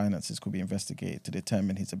so his finances could be investigated to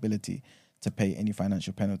determine his ability to pay any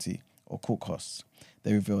financial penalty or court costs.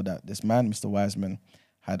 They revealed that this man, Mr. Wiseman,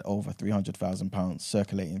 had over £300,000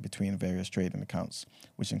 circulating between various trading accounts,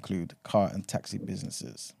 which include car and taxi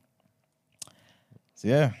businesses. So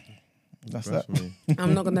yeah, that's that.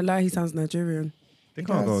 I'm not gonna lie, he sounds Nigerian. They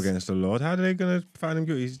can't go against the Lord. How are they going to find him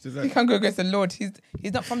guilty? He's He like, can't go against the Lord. He's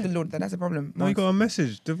not from the Lord. That's a problem. no, he got a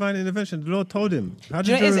message. Divine intervention. The Lord told him. How Do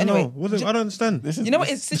you did know what it you is know? anyway? I don't understand. You know what?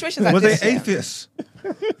 It's situations like Was this. they yeah. atheists?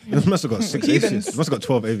 They must have got 6 Heathens. atheists. Must have got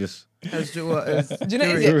 12 atheists. Do you know what it is?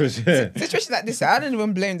 Jurors, yeah. Situations like this, I don't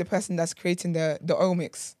even blame the person that's creating the oil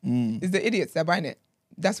mix. It's the idiots that are buying it.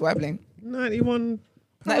 That's what I blame. £91.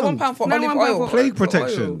 £91 for £91 olive oil. for- Plague for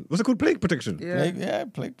protection. oil. What's it called? Plague protection. Yeah.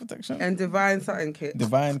 Plague protection. And Divine something kit.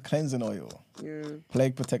 Divine Cleansing Oil, Yeah.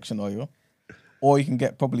 Plague Protection Oil, or you can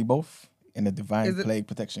get probably both in a Divine Is it- Plague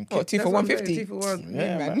Protection What, Kit. 2 for That's what I'm saying, 150? 2 for 1.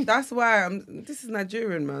 Yeah, man. That's why this is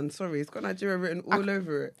Nigerian, man. Sorry, it's got Nigeria written all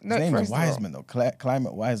over it. No, His name is first of all, Wiseman though,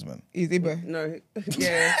 Climate Wiseman. He's Igbo. No,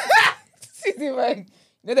 yeah. He's Igbo.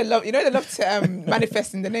 You know they love to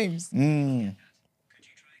manifest in the names. Oops,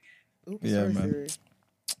 Yeah, sorry, man. Siri.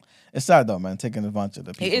 It's sad though, man, taking advantage of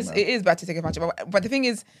the people. It man. is bad to take advantage of. But the thing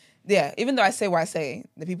is, yeah, even though I say what I say,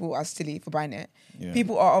 the people are silly for buying it. Yeah.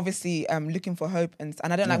 People are obviously looking for hope, and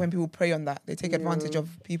I don't like when people prey on that. They take advantage of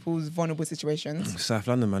people's vulnerable situations. South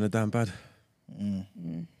London, man, are damn bad.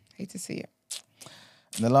 Hate to see it.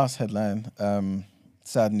 And the last headline,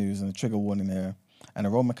 sad news and a trigger warning here. And a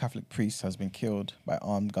Roman Catholic priest has been killed by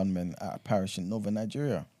armed gunmen at a parish in northern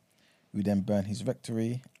Nigeria, who then burned his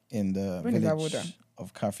rectory in the When is that village order?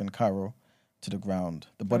 of Catherine Cairo to the ground.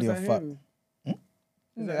 The body Is of that him?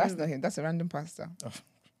 No, that's not him. That's a random pastor.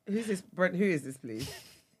 Who's this? Brent, who is this, please?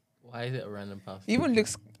 Why is it a random pass? He even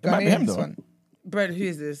looks might be Ghanaian, him, this though. one. Brent, who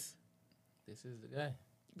is this? This is the guy.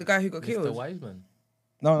 The guy who got Mr. killed? Wiseman.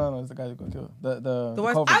 No, it's the guy who got killed. The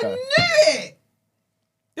wife- COVID I guy. knew it!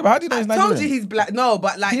 Yeah, but how do you know I he's told Nigerian? you he's black. No,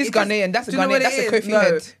 but like... He's it just- Ghanaian. That's a do you know Ghanaian. what it That's a is? Kofi No.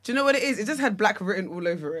 head. Do you know what it is? It just had black written all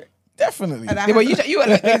over it. Definitely. And I Yeah, but had you were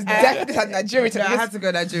like, it's definitely had Nigeria. I had to go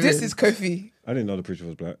Nigerian. This is Kofi. I didn't know the preacher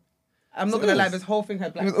was black. I'm not going to lie, this whole thing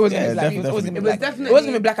had black. It was always Yeah, gonna be black. It was always definitely. gonna be It was black. definitely- It wasn't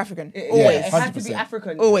even black African. It, Always. yeah, it had to be 100%.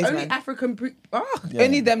 African. Always, Only man. African... Yeah.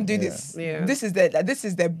 Only them do Yeah. this. Yeah. This is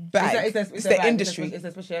their bag. It's their industry. It's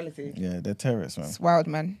their speciality. Yeah, they're terrorists, man. It's wild,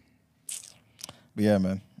 man. But yeah,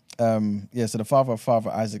 man. So the father of Father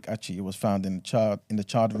Isaac Achi was found in the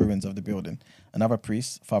charred ruins of the building. Another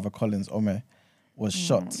priest, Father Collins Ome, was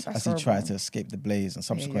shot that's as he tried horrible. to escape the blaze and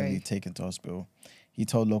subsequently yeah. taken to hospital. He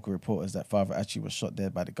told local reporters that Father Achi was shot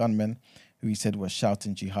dead by the gunmen, who he said were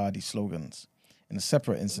shouting jihadi slogans. In a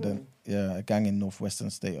separate incident, a gang in northwestern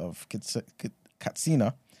state of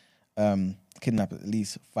Katsina kidnapped at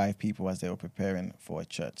least 5 people as they were preparing for a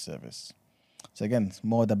church service. So again, it's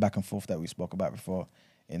more of the back and forth that we spoke about before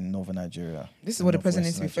in northern Nigeria. This is in what the president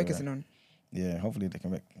needs to be northwestern focusing on. Nigeria. Yeah, hopefully they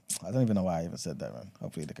can. I don't even know why I even said that, man.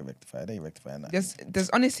 Hopefully they can rectify it. They rectifying that. There's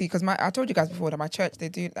honestly, because I told you guys before that my church, they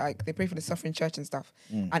do like they pray for the suffering church and stuff,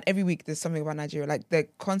 and every week there's something about Nigeria. Like they're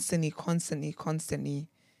constantly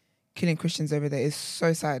killing Christians over there. It's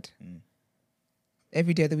so sad.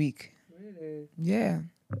 Every day of the week. Really? Yeah,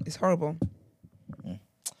 it's horrible.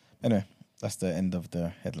 Anyway, that's the end of the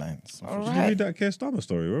headlines. All Did you right, read that Keir Starmer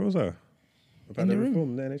story? Where was that? About In the the room.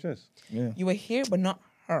 reform in the NHS. Yeah. you were here, but not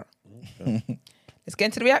her. Let's get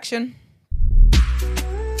into the reaction.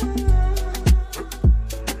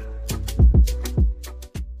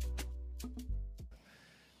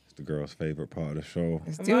 It's the girl's favorite part of the show.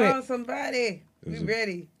 Let's Come do on, it. somebody. We was a-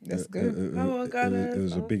 ready. Let's go. It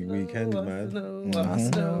was a big weekend,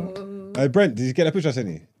 man. Hey, Brent, did you get that picture I sent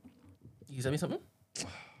you? You sent me something?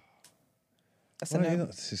 That's a Why no. not?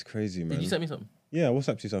 This is crazy, man. Did you send me something? Yeah, what's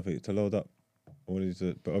up to something to load up? I wanted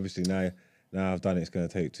to, but obviously now I've done it, it's going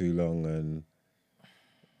to take too long. And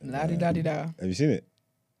La di da di da. have you seen it?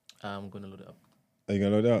 I'm gonna load it up. Are you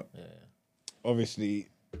going to load it up? Yeah. Obviously,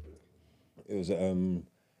 it was a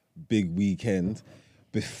big weekend.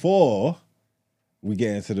 Before we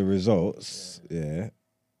get into the results, yeah,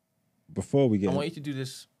 before we I get, want you to do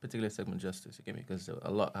this particular segment justice, you get me? Because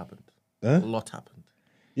a lot happened. Huh? A lot happened.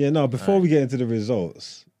 yeah, no, before we get into the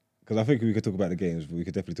results, because I think we could talk about the games. We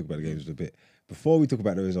could definitely talk about the games a bit. Before we talk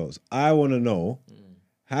about the results, I want to know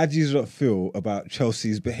how do you lot feel about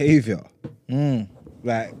Chelsea's behaviour?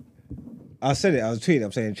 Like, I said it. I was tweeting.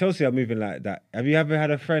 I'm saying Chelsea are moving like that. Have you ever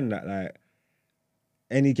had a friend that like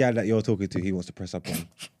any guy that you're talking to, he wants to press up on?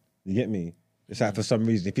 You get me? It's like for some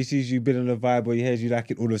reason, if he sees you building a vibe or he hears you like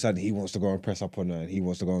it, all of a sudden he wants to go and press up on her and he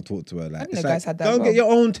wants to go and talk to her. Like, didn't it's know like, guys had that go and as get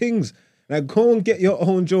well. your own things. Like, go and get your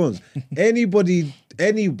own Jones. anybody,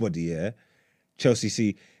 yeah.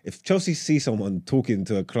 If Chelsea see someone talking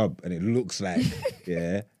to a club and it looks like,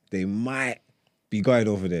 yeah, they might be going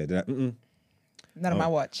over there. They're like, None of my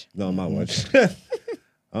watch. not on my watch. I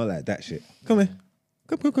don't like that shit. Come here.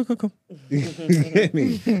 Come. You get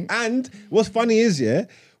me? And what's funny is, yeah,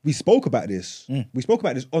 we spoke about this. We spoke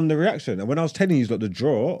about this on the reaction. And when I was telling you like the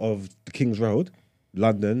draw of the King's Road,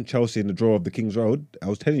 London, Chelsea in the draw of the King's Road, I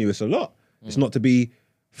was telling you it's a lot. It's not to be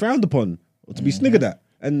frowned upon or to be sniggered at.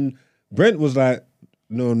 And Brent was like,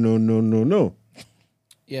 no.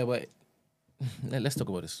 Yeah, but let's talk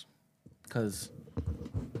about this. Because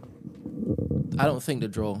I don't think the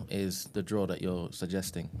draw is the draw that you're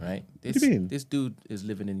suggesting, right? What do you mean? This dude is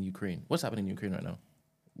living in Ukraine. What's happening in Ukraine right now?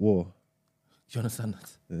 War. Do you understand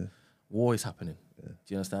that? Yeah. War is happening. Do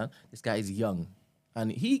you understand? This guy is young.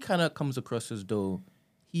 And he kind of comes across as though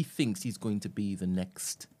he thinks he's going to be the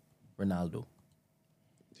next Ronaldo.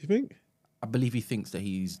 Do you think? I believe he thinks that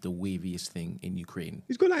he's the waviest thing in Ukraine.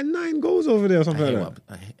 He's got like 9 goals over there or something like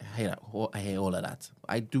that. I hate all of that.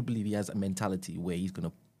 I do believe he has a mentality where he's going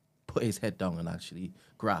to put his head down and actually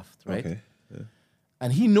graft, right? Okay. Yeah.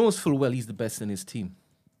 And he knows full well he's the best in his team.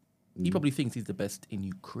 He probably thinks he's the best in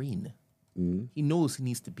Ukraine. He knows he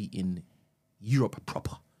needs to be in Europe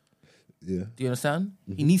proper. Yeah. Do you understand?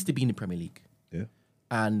 He needs to be in the Premier League. Yeah.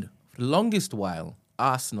 And for the longest while,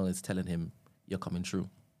 Arsenal is telling him, you're coming through.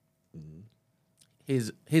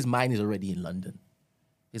 His mind is already in London.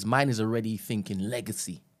 His mind is already thinking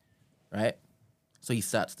legacy, right? So he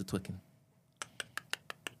starts the twicking.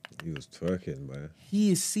 He was twerking, man.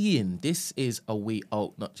 He is seeing this is a way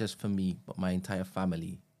out, not just for me, but my entire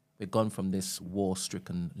family. We're gone from this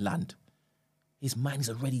war-stricken land. His mind is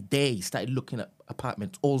already there. He started looking at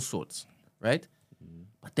apartments, all sorts, right?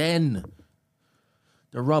 But then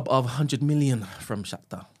the rub of 100 million from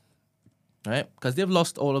Shakhtar, right? Because they've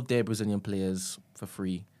lost all of their Brazilian players for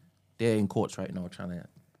free. They're in courts right now trying to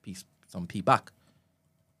piece some P back.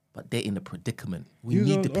 But they're in a predicament. We You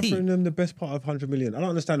need lot the P. offering them the best part of 100 million. I don't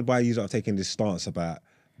understand why you are taking this stance about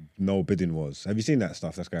no bidding wars. Have you seen that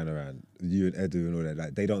stuff that's going around? You and Edu and all that.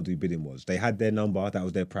 Like, they don't do bidding wars. They had their number. That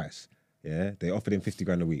was their price. Yeah, they offered him 50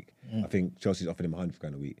 grand a week. I think Chelsea's offered him 100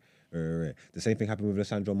 grand a week. The same thing happened with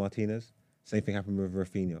Lisandro Martinez. Same thing happened with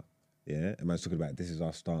Rafinha. Yeah, and man's talking about this is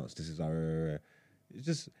our stance. This is our. It's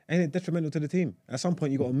just ain't it detrimental to the team? At some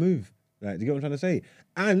point, you got to move. Like, do you get what I'm trying to say?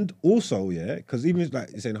 And also, yeah, because even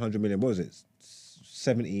like you're saying 100 million, what was it?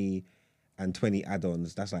 70 and 20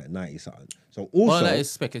 add-ons. That's like 90 something. So also, All that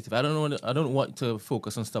is speculative. I don't want to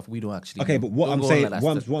focus on stuff we don't actually. okay, know. but what Don't I'm go on saying, like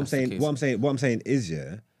what that's the I'm case. saying is,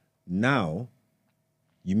 yeah, now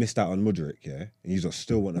you missed out on Mudryk, yeah, and you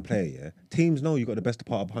still want to play, yeah. Teams know you got the best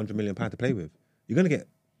part of 100 million pound to play with. You're gonna get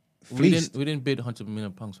fleeced. We didn't bid 100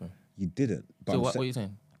 million pounds for him. You didn't. But So I'm what sa- are you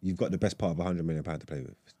saying? You've got the best part of 100 million pound to play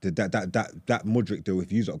with. That Mudryk deal,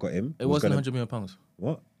 if you got him, It wasn't 100 million pounds.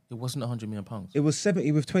 What? It wasn't 100 million pounds. It was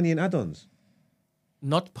 70 with 20 in add-ons.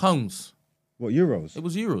 Not pounds. What, euros? It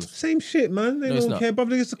was euros. Same shit, man. They No, it's don't not. care.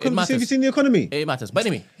 But it's It matters. have you seen the economy? It matters. But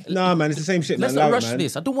anyway, Nah, man, it's the same shit, let's man. not Allow it, rush man.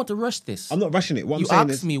 this. I don't want to rush this. I'm not rushing it. What You I'm saying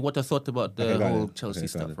asked is... me what I thought about the Okay, go whole ahead. Chelsea Okay, go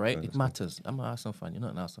stuff, ahead. right? Go ahead. It matters. I'm an Arsenal fan. You're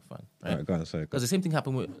not an Arsenal fan, right? All right, go on, sorry. Because the same thing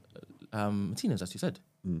happened with Martinez, as you said.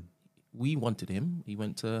 We wanted him. He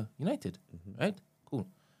went to United, right? Cool.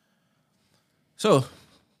 So,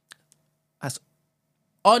 as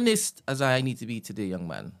honest as I need to be today, young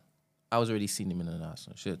man, I was already seeing him in an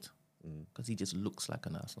Arsenal shirt because he just looks like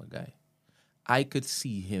an Arsenal guy. I could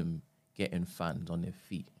see him getting fans on their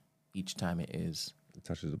feet each time it is It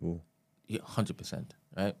touches the ball. 100%,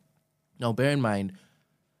 right? Now, bear in mind,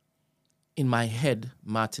 in my head,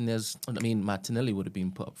 Martinelli would have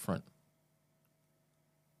been put up front.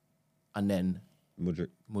 And then Mudryk.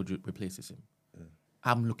 Mudryk replaces him.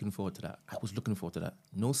 I'm looking forward to that. I was looking forward to that.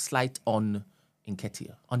 No slight on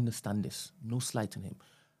Nketiah. Understand this. No slight on him.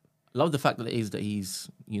 Love the fact that he's,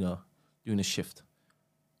 doing a shift.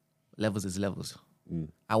 Levels is levels.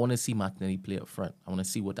 I want to see Martinelli play up front. I want to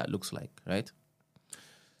see what that looks like, right?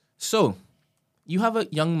 So, you have a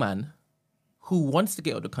young man who wants to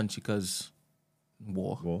get out of the country because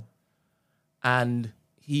war. and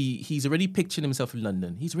he's already picturing himself in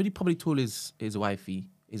London. He's already probably told his wifey,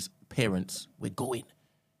 his parents, we're going,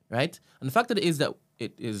 right? And the fact that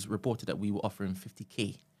it is reported that we were offering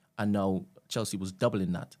 50k, and now Chelsea was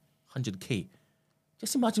doubling that, 100k.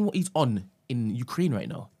 Just imagine what he's on in Ukraine right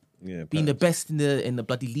now. Yeah, being the best in the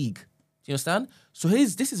bloody league. Do you understand? So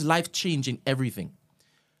this is life-changing everything.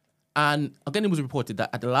 And again, it was reported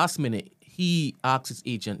that at the last minute, he asked his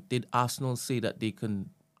agent, did Arsenal say that they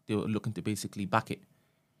were looking to basically back it?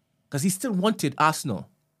 Because he still wanted Arsenal.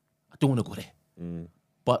 I don't want to go there.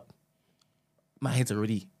 But my head's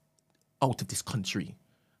already out of this country.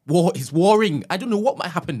 War is warring. I don't know what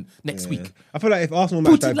might happen next week. I feel like if Arsenal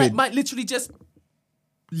matched that bid, might literally just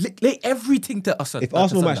lay everything to us. if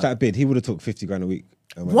Arsenal matched that bid, he would have took 50 grand a week.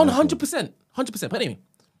 100%. 100%. But anyway,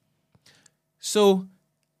 so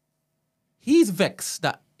he's vexed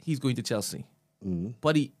that he's going to Chelsea.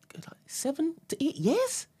 But 7 to 8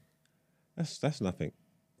 years? That's nothing.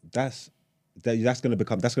 That's gonna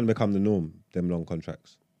become the norm, them long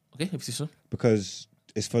contracts. Okay, if you see so. Because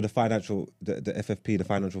it's for the financial, the FFP, the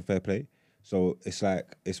financial fair play. So it's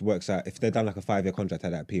like, it works out, if they've done like a 5-year contract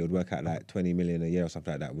at that P, it would work out like 20 million a year or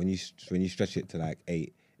something like that. When you stretch it to like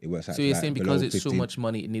 8, it works out. So you're like saying because it's 15. so much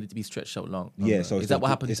money, it needed to be stretched out long? Yeah. So is that what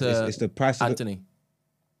happened to it's the price Anthony?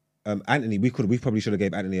 Anthony, we probably should have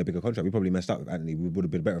gave Anthony a bigger contract. We probably messed up with Anthony. We would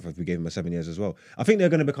have been better if we gave him a 7 years as well. I think they're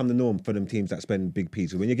going to become the norm for them teams that spend big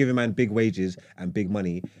P's. So when you're giving man big wages and big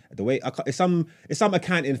money, it's some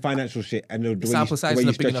accounting financial shit, and the way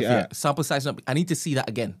you stretch it out. Sample size not. I need to see that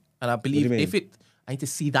again, and I believe I need to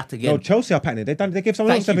see that again. No, Chelsea are patterning. They gave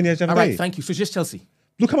someone else 7 years the other All right, day. thank you. So it's just Chelsea.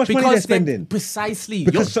 Look how much money they're spending. Precisely.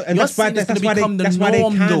 Because that's why they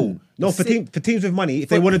can. No, for teams with money, if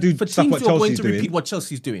they want to do stuff what Chelsea's doing. For teams who are going to repeat what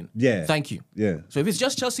Chelsea's doing. Yeah. Thank you. Yeah. So if it's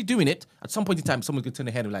just Chelsea doing it, at some point in time, someone's going to turn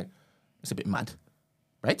their head and be like, it's a bit mad.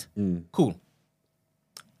 Right? Cool.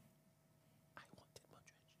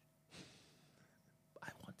 I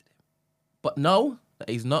wanted him. But now that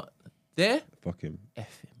he's not there, fuck him.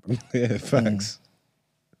 F him, bro. Yeah, facts.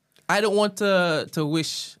 I don't want to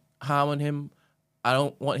wish harm on him. I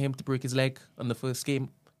don't want him to break his leg on the first game.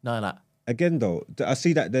 None of that. Again, though, I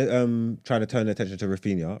see that they're trying to turn their attention to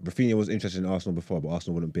Rafinha. Rafinha was interested in Arsenal before, but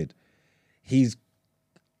Arsenal wouldn't bid. He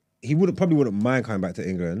probably wouldn't mind coming back to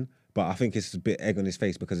England, but I think it's a bit egg on his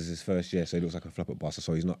face because it's his first year, so he looks like a flop at Barca,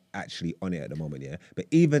 so he's not actually on it at the moment, yeah? But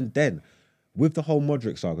even then, with the whole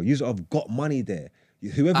Modric saga, you have got money there.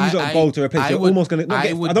 Whoever you got goal to replace, you're almost going to... I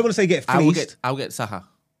don't want to say get fleeced. I'll get Zaha.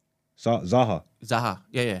 Zaha.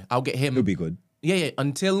 Yeah. I'll get him. He'll be good. Yeah.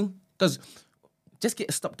 Because just get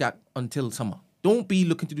a stopgap until summer. Don't be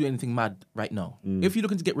looking to do anything mad right now. If you're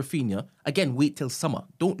looking to get Rafinha, again, wait till summer.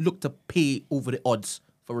 Don't look to pay over the odds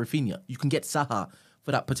for Rafinha. You can get Zaha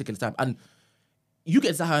for that particular time. And you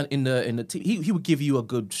get Zaha in the team, he would give you a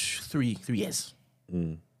good 3 years. Do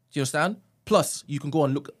you understand? Plus, you can go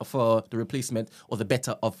and look for the replacement or the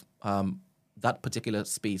better of that particular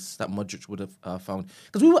space that Modric would have found.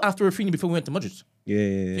 Because we were after Rafinha before we went to Modric. Yeah. Do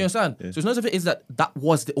you understand? Yeah. So it's not as if it is that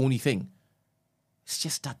was the only thing. It's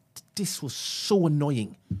just that this was so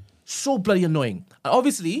annoying. So bloody annoying. And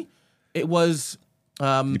obviously, it was...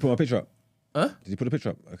 Did you put my picture up? Huh? Did you put a picture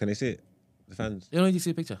up? Can they see it? The fans? They don't need to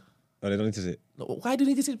see the picture. Oh, they don't need to see it? No, why do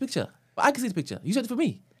they need to see the picture? But I can see the picture. You said it for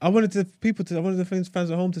me. I wanted the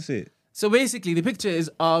fans at home to see it. So basically, the picture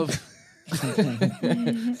is of...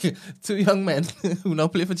 2 young men who now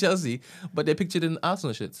play for Chelsea, but they're pictured in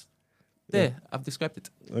Arsenal shirts. There, I've described it.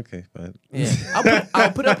 Okay, fine. Yeah,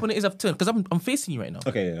 I'll put it up when it is I've turned because I'm facing you right now.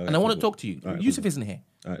 Okay, and I want to talk to you. Right, Yusuf isn't here.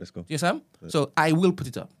 All right, let's go. Do you understand? Right. So I will put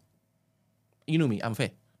it up. You know me, I'm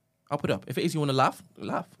fair. I'll put it up. If it is you want to laugh.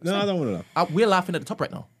 No, I don't want to laugh. We're laughing at the top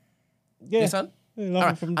right now. Yeah. You understand? Yeah,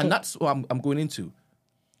 right. And that's what I'm going into.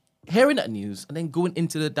 Hearing that news and then going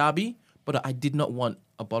into the derby, but I did not want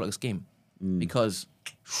a bollocks game because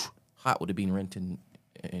heart would have been rent in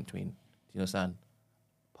between. Do you understand?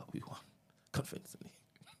 But we won convincingly.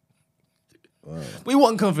 Wow. We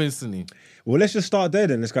won convincingly. Well, let's just start there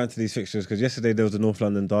then. Let's go into these fixtures because yesterday there was the North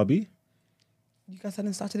London derby. You guys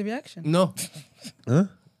hadn't started the reaction? No. Huh?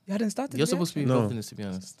 You hadn't started You're the supposed to be involved in this, to be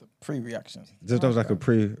honest. Pre-reaction. That was like a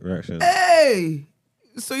pre-reaction. Hey!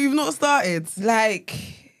 So you've not started? Like...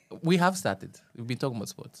 We have started. We've been talking about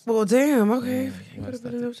sports. Well, damn, okay. You have could have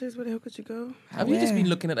been enough chase. Where the hell could you go? Have you just been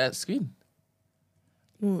looking at that screen?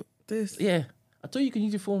 What? This? Yeah. I thought you can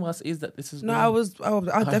use your phone whilst it is that this is... No,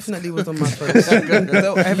 I definitely was on my phone. She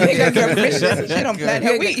don't plan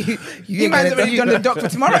her week. You might have already done the doctor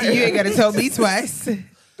tomorrow. You ain't got to tell me twice.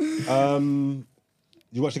 You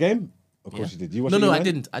watch the game? Of course you did. You watch No, I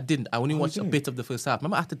didn't. I only watched a bit of the first half.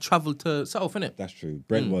 Remember, I had to travel to South, innit? That's true.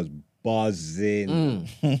 Brent was buzzing.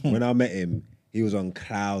 When I met him, he was on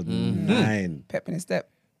cloud 9. Pep in his step.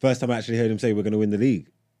 First time I actually heard him say we're going to win the league.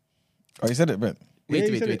 Oh, you said it, Brent. Yeah,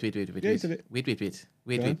 he Wait. said it. Yeah, he said it.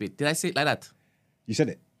 Wait. Did I say it like that? You said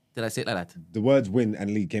it. Did I say it like that? The words win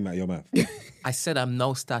and league came out of your mouth. I said I'm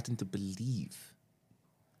now starting to believe.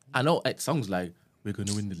 I know it sounds like we're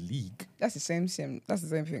gonna win the league. That's the same. That's the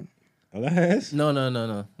same thing. Alas. No.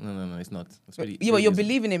 It's not. It's really, Yeah, but you're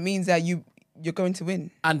believing it means that you're going to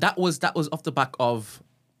win. and that was off the back of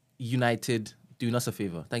United doing us a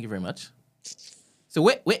favor. Thank you very much. So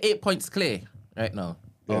we're 8 points clear right now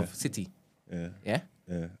of City. Yeah. Yeah.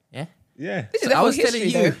 Yeah. Yeah. Yeah. This is So I level was telling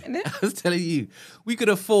history, you, though, isn't it? I was telling you, we could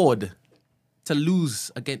afford to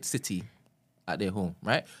lose against City at their home,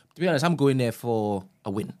 right? To be honest, I'm going there for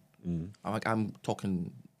a win. I'm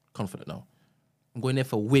talking confident now. I'm going there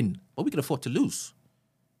for a win, but we could afford to lose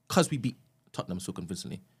because we beat Tottenham so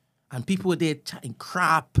convincingly. And people were there chatting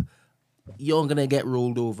crap. You're gonna get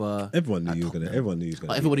rolled over. Everyone knew at you were gonna. Tottenham. Everyone knew you was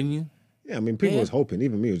gonna. Everybody knew. Yeah, I mean, people Yeah. was hoping.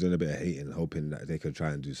 Even me was doing a bit of hating, hoping that they could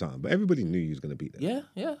try and do something. But everybody knew you was gonna beat them. Yeah.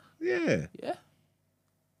 Yeah.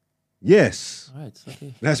 Yes. All right.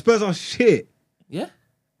 Okay. Now Spurs are shit. Yeah.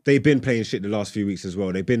 They've been playing shit the last few weeks as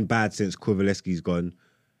well. They've been bad since Kowalewski's gone.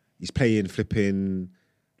 He's playing flipping.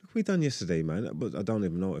 Look what we done yesterday, man. But I don't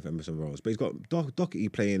even know if Emerson rolls. But he's got Doherty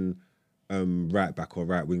playing right back or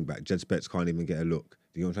right wing back. Jed Spence can't even get a look.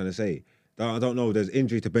 Do you know what I'm trying to say? I don't know. There's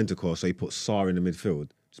injury to Bentancur, so he put Sarr in the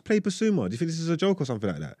midfield. Just play Basuma. Do you think this is a joke or something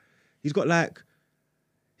like that? He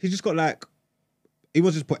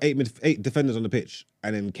wants to put eight defenders on the pitch,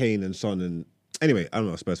 and then Kane and Son and anyway, I'm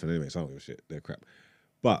not a Spurs fan anyway, so I don't give a shit. They're crap.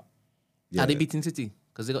 But yeah, Are they beating City?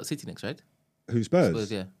 Because they got City next, right? who Spurs?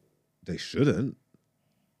 Spurs, yeah. They shouldn't.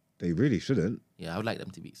 They really shouldn't. Yeah, I would like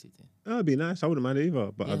them to beat City. That'd be nice. I wouldn't mind it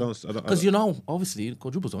either. But I don't. Because you know, obviously,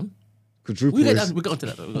 quadruple's on. quadruple We is. got onto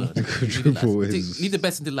that. Though. Quadruple is. Leave the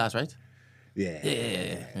best until last, right? Yeah.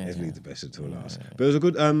 Yeah. Let's leave the best until last. But it was a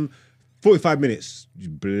good 45 minutes. You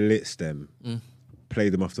blitzed them.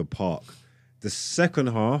 Played them off the park. The second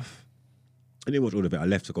half, I didn't watch all of it. I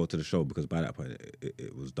left to go to the show because by that point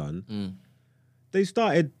it was done. They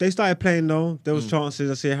started playing though. There was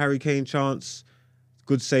chances. I see a Harry Kane chance.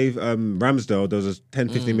 Good save. Ramsdale, there was a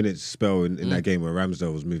 10-15 minutes spell in that game where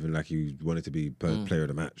Ramsdale was moving like he wanted to be player of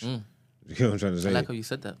the match. You know what I'm trying to I say? like how you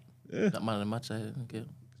said that. Yeah. That man of the match. Okay.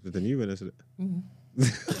 But then you went and said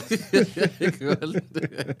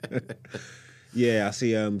it. Yeah, I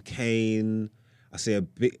see Kane. I see a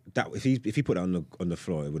big that if he put that on the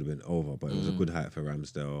floor, it would have been over. But it was a good height for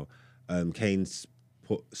Ramsdale. Kane's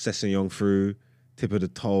put Sessegnon through, tip of the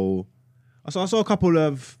toe. I saw a couple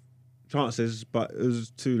of chances, but it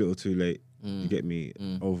was too little, too late. You get me.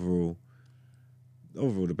 Overall,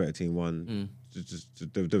 the better team won.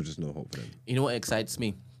 There was just no hope for them. You know what excites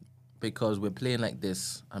me? Because we're playing like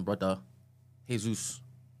this, and brother, Jesus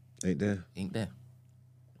Ain't there? ain't there.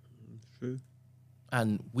 True.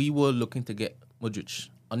 And we were looking to get Modric,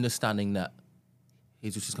 understanding that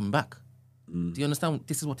Jesus is coming back. Do you understand?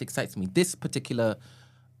 This is what excites me. This particular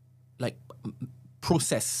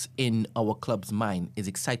process in our club's mind is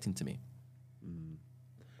exciting to me.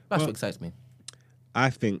 That's what excites me. I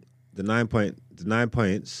think the 9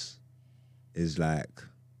 points is like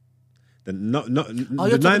the not. Oh,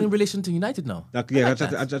 you're talking in relation to United now? Like, yeah, I I like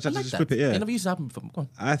tried that. to I like just that. flip it. Yeah, It never used to happen before. Go on.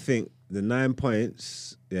 I think the 9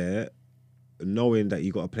 points. Yeah, knowing that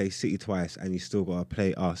you got to play City twice and you still got to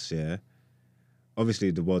play us. Yeah,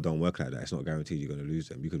 obviously the world don't work like that. It's not guaranteed you're going to lose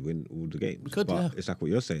them. You could win all the games. could, but yeah. it's like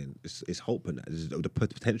what you're saying. It's hope and that. The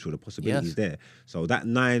potential, the possibility is there. So that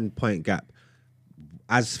 9 point gap,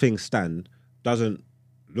 as things stand, doesn't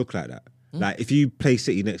look like that. Like if you play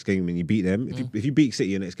City next game and you beat them, if you beat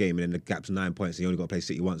City your next game and then the gap's 9 points and you only got to play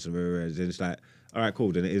City once and then it's like, all right,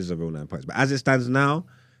 cool, then it is a real 9 points. But as it stands now,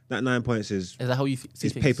 that 9 points is Is that how you see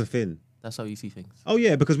things? paper thin. That's how you see things. Oh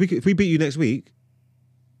yeah, because if we beat you next week,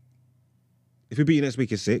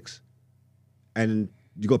 it's 6, and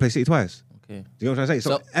you got to play City twice. Okay. Do you know what I'm trying to say?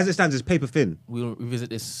 So as it stands, it's paper thin. We'll revisit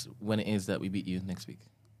this when it is that we beat you next week.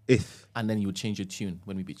 If And then you would change your tune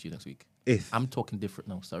when we beat you next week. I'm talking different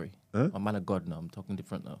now, sorry. Huh? I'm a man of God now. I'm talking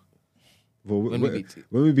different now. well, When we beat you.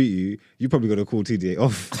 when we beat you, you're probably gonna call TDA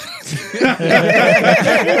off.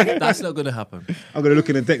 That's not going to happen. I'm gonna look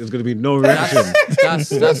in the deck. There's gonna be no reaction.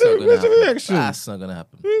 That's not going to happen. reaction? That's not going to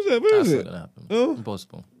happen. Where That's is not it? going to happen. Oh.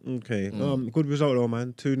 Impossible. Okay. Good result though,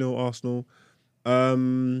 man. 2-0 Arsenal.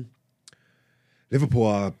 Liverpool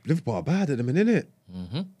are bad at the minute, innit?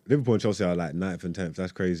 Liverpool and Chelsea are like 9th and 10th.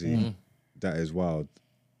 That's crazy. That is wild.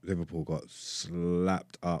 Liverpool got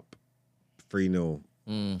slapped up 3-0.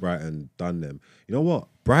 Brighton done them. You know what?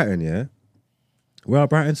 Brighton, yeah? Well,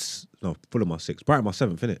 Brighton's no Fulham are 6. Brighton are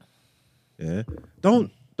 7th, innit? Yeah.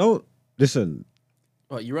 Don't listen.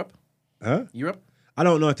 What, Europe? Huh? Europe? I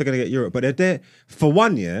don't know if they're gonna get Europe, but they're there for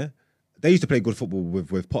one. Yeah, they used to play good football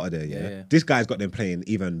with Potter there. Yeah? Yeah. This guy's got them playing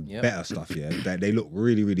even better stuff. Yeah, they look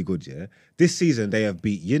really really good. Yeah, this season they have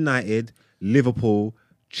beat United, Liverpool,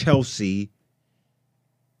 Chelsea.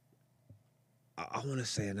 I want to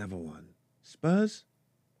say another one. Spurs.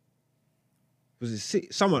 Was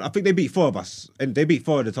it someone? I think they beat 4 of us, and they beat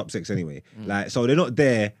 4 of the top 6 anyway. Like, so they're not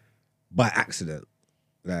there by accident.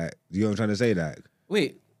 Like, you know what I'm trying to say? Like,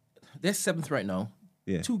 Wait, they're 7th right now.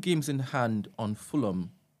 Yeah. 2 games in hand on Fulham,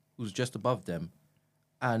 who's just above them,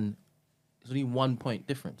 and it's only 1 point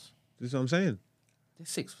difference. this is what I'm saying.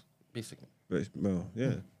 They're 6th, basically. But well,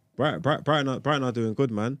 yeah. Brighton are doing good,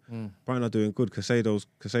 man. Brighton are doing good. Casado's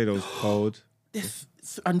cold.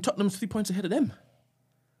 And Tottenham's 3 points ahead of them.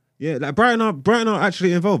 Yeah, like Brighton are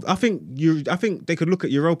actually involved. I think they could look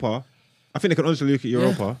at Europa. I think they could honestly look at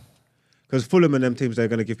Europa. Because Fulham and them teams, they're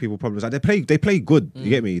going to give people problems. Like they play good. You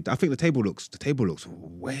get me? I think the table looks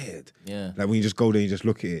weird. Yeah. Like when you just go there, and you just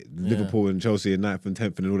look at it. Liverpool and Chelsea and 9th and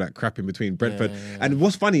 10th and all that crap in between. Brentford. And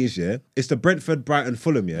what's funny is, it's the Brentford, Brighton,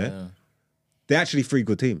 Fulham, They're actually 3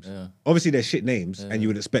 good teams. Yeah. Obviously, they're shit names, and you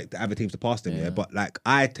would expect the other teams to pass them, But like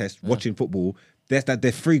eye test, watching football, they're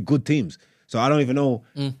 3 good teams. So I don't even know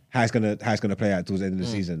how it's gonna play out towards the end of the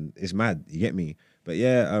season. It's mad. You get me? But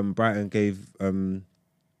yeah, Brighton gave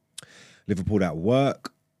Liverpool that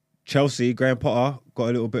work. Chelsea, Graham Potter got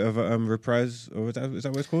a little bit of a reprise, or is that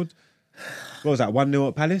what it's called? What was that? 1-0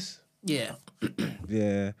 at Palace. Yeah.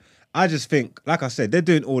 Yeah. I just think, like I said, they're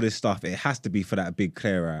doing all this stuff. It has to be for that big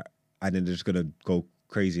clear out, and then they're just gonna go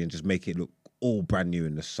crazy and just make it look all brand new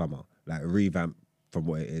in the summer, like revamp from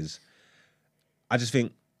what it is. I just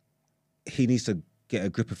think he needs to get a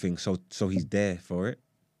grip of things so he's there for it.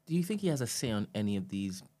 Do you think he has a say on any of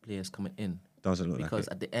these players coming in? Doesn't look Because like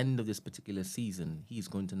it. at the end of this particular season, he's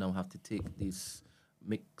going to now have to take this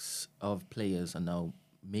mix of players and now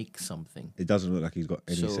make something. It doesn't look like he's got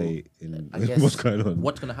any So, say in I guess what's going on.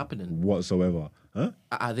 What's going to happen then? Whatsoever. Huh?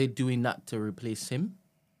 Are they doing that to replace him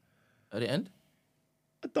at the end?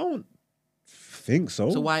 I don't think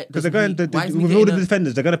so. So why- Because they're going why isn't he with all the getting a-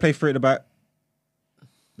 defenders, they're going to play for it about.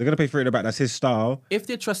 They're going to play for it about. That's his style. If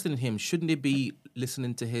they're trusting him, shouldn't they be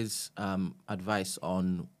listening to his advice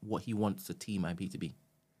on what he wants the team IP to be?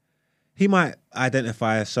 He might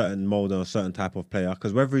identify a certain mold or a certain type of player,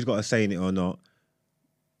 because whether he's got a say in it or not,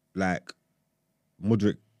 like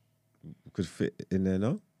Mudryk could fit in there,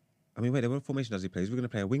 no? I mean, wait, what formation does he play? Is he going to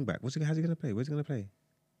play a wing back? How's he going to play? Where's he going to play?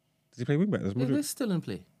 Does he play wing back? Does We're Mudryk? still in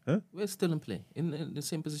play. Huh? We're still in play. In the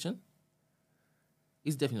same position.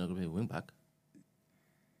 He's definitely not going to play wing back.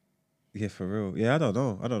 Yeah, for real. Yeah, I don't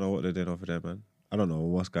know. I don't know what they're doing over there, man. I don't know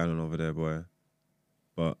what's going on over there, boy.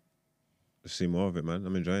 But let's see more of it, man.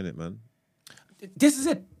 I'm enjoying it, man. This is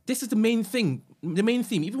it. This is the main thing. The main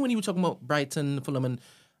theme. Even when you were talking about Brighton, Fulham, and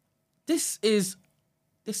this is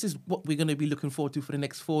what we're going to be looking forward to for the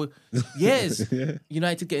next 4 years.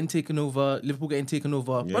 United getting taken over, Liverpool getting taken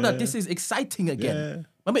over. Yeah. Brother, this is exciting again. Yeah.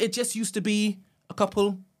 Remember, it just used to be a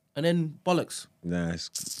couple and then bollocks. Nah,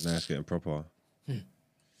 it's getting proper.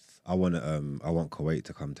 I want Kuwait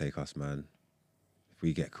to come take us, man. If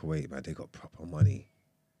we get Kuwait, man, they got proper money.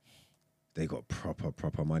 They got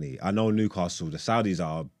proper money. I know Newcastle, the Saudis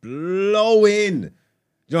are blowing.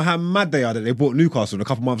 You know how mad they are that they bought Newcastle and a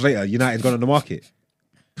couple months later, United's gone on the market?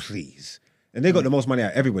 Please. And they got the most money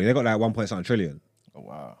out of everybody. They got like 1.something trillion. Oh,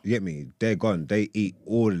 wow. You get me? They're gone. They eat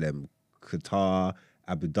all of them. Qatar,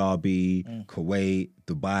 Abu Dhabi, Kuwait,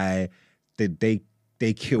 Dubai.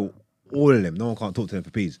 They kill all of them. No one can't talk to them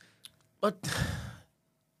for peace. But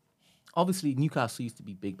obviously, Newcastle used to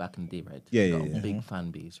be big back in the day, right? Yeah, Got yeah. a big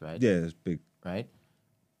fan base, right? Yeah, it's big. Right?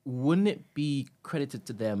 Wouldn't it be credited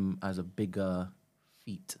to them as a bigger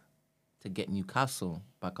feat to get Newcastle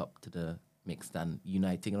back up to the mix than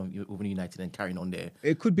United over United and carrying on there?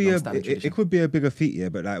 It could be long-standing tradition? it could be a bigger feat, yeah.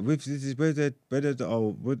 But like with this is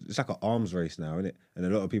it's like an arms race now, isn't it? And a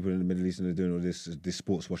lot of people in the Middle East are doing all this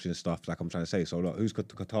sports washing stuff. Like I'm trying to say, so like,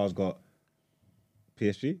 Qatar's got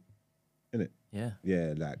PSG, isn't it? Yeah.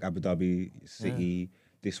 Yeah, like Abu Dhabi, City,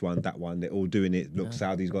 this one, that one. They're all doing it. Look,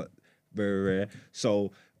 Saudi's got very rare.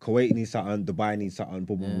 So Kuwait needs something, Dubai needs something.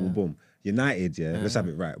 Boom, boom, boom, boom. United, let's have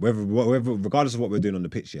it right. Whether, regardless of what we're doing on the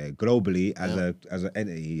pitch, globally as an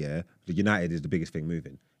entity, the United is the biggest thing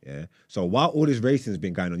moving. Yeah. So while all this racing's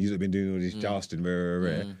been going on, you've been doing all this jousting,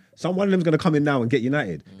 some one of them's gonna come in now and get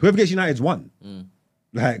United. Whoever gets United's won.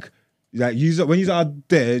 Like when you are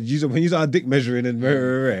there, when you are dick measuring and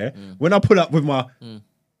when I pull up with my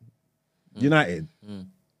United,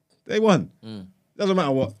 they won. Doesn't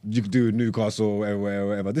matter what you could do with Newcastle or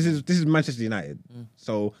whatever. This is Manchester United.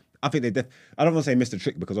 So I think I don't want to say missed the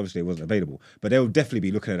trick because obviously it wasn't available, but they'll definitely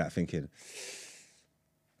be looking at that thinking,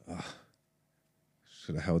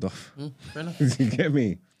 should have held off. Fair enough. You get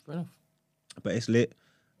me? Fair enough. But it's lit.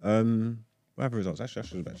 What other results? Actually, I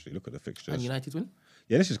should actually look at the fixtures. And United win?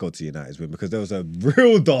 Yeah, let's just go to United's win because there was a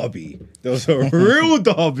real derby. There was a real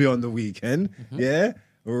derby on the weekend. Yeah,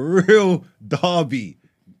 a real derby.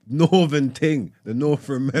 Northern thing. The North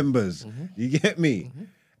remembers. You get me?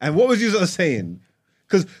 And what was you sort of saying?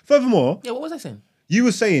 Because furthermore, Yeah, what was I saying? you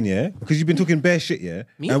were saying, yeah, because you've been talking bare shit, yeah?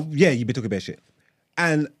 Me? Yeah, you've been talking bare shit.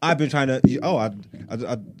 And I've been trying to,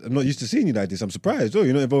 I'm not used to seeing you like this. I'm surprised. Oh,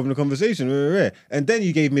 you're not involved in the conversation. And then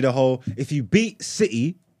you gave me the whole, if you beat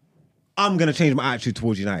City, I'm going to change my attitude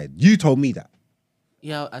towards United. You told me that.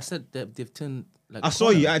 Yeah, I said that they've turned like. I saw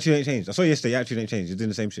you actually ain't changed. I saw you yesterday, you actually ain't changed. You're doing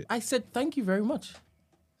the same shit. I said thank you very much.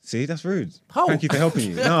 See, that's rude. How? Thank you for helping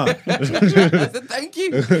you. Nah. I said thank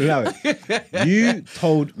you. Allow it. You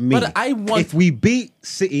told me, But I want- if we beat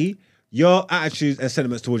City, your attitudes and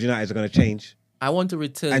sentiments towards United are going to change. I want to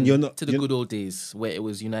return And you're not- to the you're- good old days where it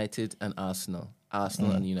was United and Arsenal,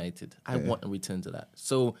 and United. I want to return to that.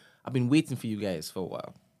 So I've been waiting for you guys for a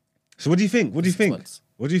while. So what do you think? What do you think? months.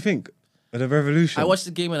 What do you think of the revolution? I watched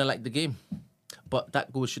the game and I liked the game, but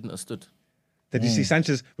that goal shouldn't have stood. Did you see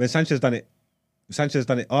Sanchez? When Sanchez done it,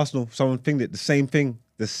 Arsenal, someone pinged it, the same thing.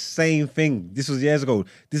 This was years ago.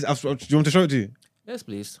 Do you want me to show it to you? Yes,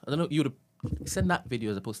 please. I don't know. You would have send that video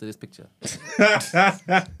as opposed to this picture.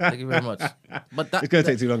 Thank you very much. But that It's gonna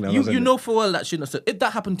take too long now, You isn't it? know for well that shouldn't have stood. If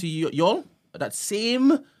that happened to you, y'all, that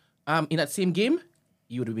same in that same game,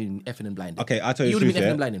 you would have been effing and blinded. Okay, I'll tell you You the would truth, have been effing yeah?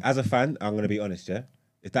 and blinded. As a fan, I'm going to be honest, yeah?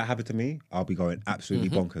 If that happened to me, I'll be going absolutely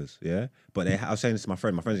bonkers, yeah? But I was saying this to my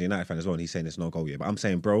friend. My friend's a United fan as well, and he's saying it's no goal, yeah? But I'm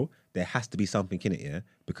saying, bro, there has to be something in it, yeah?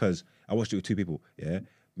 Because I watched it with two people, yeah?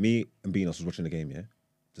 Me and Beanos was watching the game, yeah?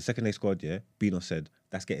 The second they scored, yeah, Beanos said,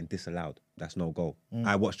 that's getting disallowed. That's no goal.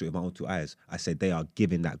 I watched it with my own two eyes. I said, they are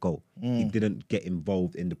giving that goal. He didn't get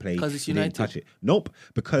involved in the play. 'Cause it's He didn't United. touch it. Nope,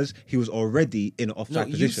 because he was already in an No, offside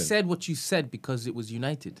you position. said what you said because it was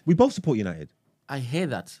United. We both support United. I hear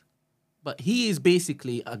that. But he is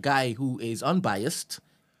basically a guy who is unbiased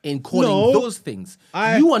in calling No, those things.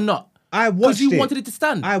 I- You are not. I watched Because you it. wanted it to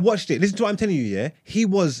stand. I watched it. Listen to what I'm telling you, yeah? He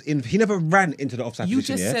never ran into the offside You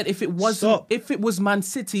position, just yeah? said if it Stop. was Man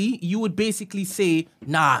City, you would basically say,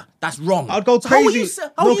 nah, that's wrong. I'd go So crazy. How are you,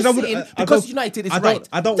 how No, are you 'cause I would- saying I'd because go- United is I don't- right?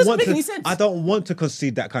 I don't Doesn't want make to. any sense. I don't want to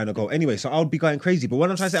concede that kind of goal anyway. So I would be going crazy. But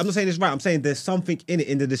what I'm trying to say, I'm not saying it's right. I'm saying there's something in it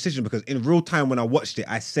in the decision because in real time when I watched it,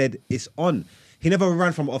 I said it's on. He never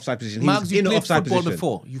ran from an offside position. He Marks, was you in an played offside football position.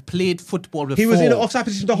 before. You played football before. He was in an offside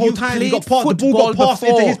position the whole You've time. He played got the ball got football passed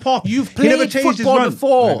into before. his path. You've He played never changed his football run.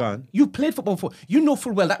 before. Right, go on. You played football before. You know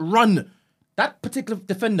full well that run, that particular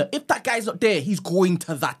defender, if that guy's not there, he's going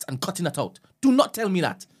to that and cutting it out. Do not tell me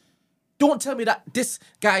that. Don't tell me that this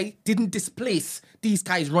guy didn't displace these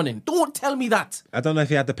guys running. Don't tell me that. I don't know if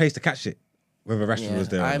he had the pace to catch it. Whether Rashford was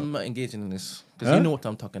there or not. I'm not engaging in this because Huh? you know what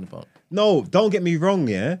I'm talking about. No, don't get me wrong,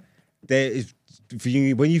 yeah. There is for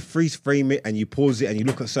you when you freeze frame it and you pause it and you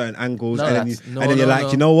look at certain angles No, and then, that's- no, and then you're no, like,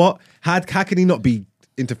 no. you know what? How can he not be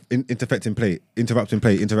interrupting play,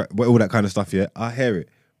 all that kind of stuff? Yeah, I hear it,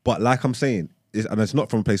 but like I'm saying, and it's not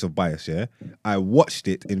from a place of bias. Yeah, I watched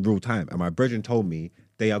it in real time, and my brethren told me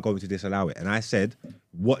they are going to disallow it, and I said,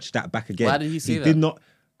 watch that back again. Why did he say that? Did not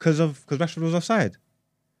because Rashford was offside.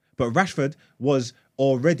 But Rashford was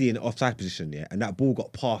already in an offside position, yeah, and that ball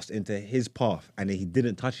got passed into his path, and he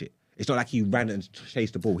didn't touch it. It's not like he ran and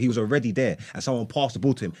chased the ball. He was already there, and someone passed the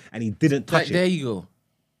ball to him, and he didn't touch There it. you go.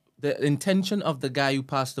 The intention of the guy who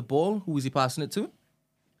passed the ball, who was he passing it to?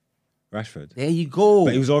 Rashford. There you go.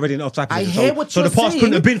 But he was already in offside I position. hear what so you're the pass saying.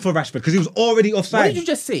 couldn't have been for Rashford because he was already offside. What did you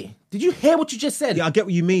just say? Did you hear what you just said? Yeah, I get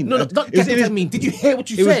what you mean. No, It not was get in what I mean. Did you hear what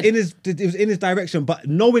you said? It was in his direction, but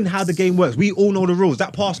knowing how the game works, we all know the rules.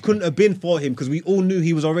 That pass couldn't have been for him because we all knew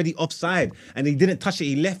he was already offside and he didn't touch it.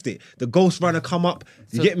 He left it. The ghost runner come up.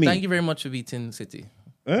 You So get me? Thank you very much for beating City.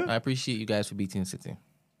 Huh? I appreciate you guys for beating City.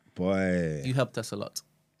 Boy, You helped us a lot.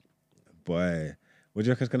 boy. What do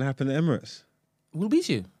you reckon's going to happen at Emirates? We'll beat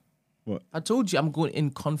you. What? I told you I'm going in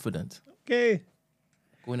confident. Okay.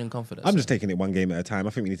 Going in confident. I'm just taking it one game at a time. I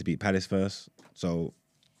think we need to beat Palace first. So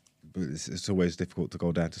but it's always difficult to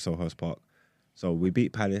go down to Selhurst Park. So we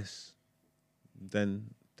beat Palace, then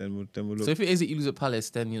we'll look. So if it is that you lose at Palace,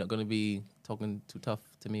 then you're not going to be talking too tough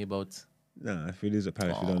to me about. Nah, if we lose at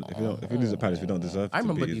Palace, we don't. If we lose at Palace, we don't deserve. I to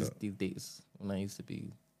remember beat these it. days when I used to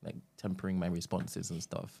be like tempering my responses and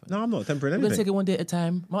stuff. No, I'm not tempering We're gonna anything. take it one day at a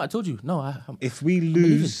time. No, I told you. No, If we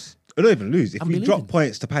lose I don't even lose. If I'm we drop believing.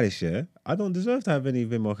 points to Palace, yeah, I don't deserve to have any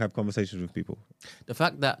Vim or have conversations with people. The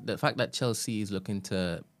fact that Chelsea is looking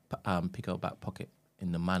to pick out back pocket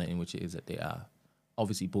in the manner in which it is that they are,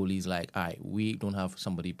 obviously Bowley's like, all right, we don't have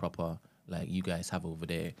somebody proper like you guys have over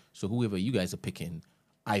there. So whoever you guys are picking,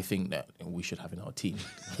 I think that we should have in our team.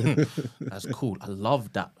 That's cool. I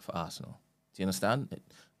love that for Arsenal. Do you understand?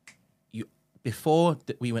 Before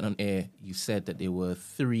we went on air, you said that there were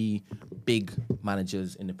 3 big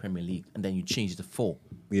managers in the Premier League, and then you changed to 4.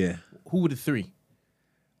 Yeah. Who were the 3?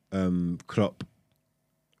 Klopp,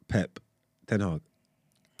 Pep, Ten Hag.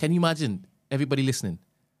 Can you imagine, everybody listening?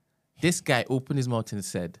 This guy opened his mouth and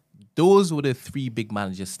said, those were the 3 big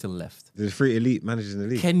managers still left. There's 3 elite managers in the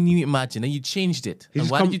league. Can you imagine? And you changed it. And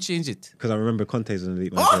why did you change it? Because I remember Conte's an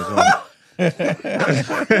elite manager as well.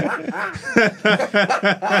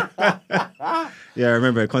 Yeah, I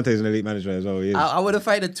remember Conte's an elite manager as well. He is. I would have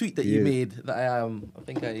found a tweet that you Yeah. made that I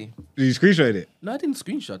think I... Did you screenshot it? No, I didn't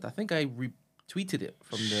screenshot. I think I retweeted it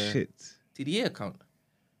from the Shit. TDA account.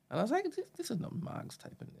 And I was like, this is not Mark's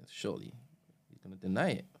typing this. Surely he's going to deny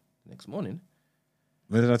it next morning.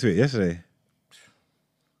 When did I tweet? Yesterday.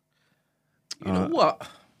 You know what?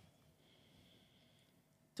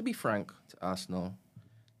 To be frank, to Arsenal,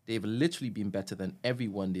 they've literally been better than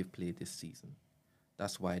everyone they've played this season.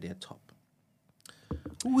 That's why they're top.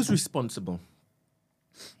 Who is responsible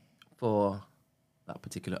for that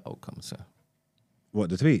particular outcome, sir? What,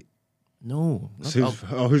 the tweet? No. not So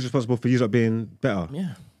out- who's responsible for you not being better?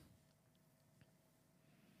 yeah.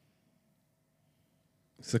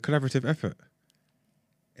 It's a collaborative effort.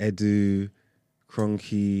 Edu,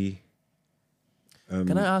 Kroenke.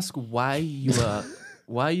 Can I ask why you're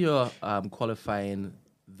qualifying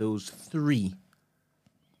those 3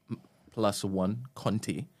 plus 1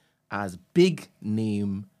 Conte as big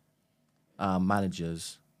name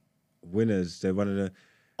managers? Winners? They're one of the.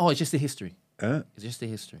 Oh, it's just the history. Huh? It's just the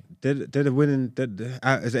history. They're the winning.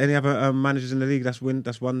 Is there any other managers in the league that's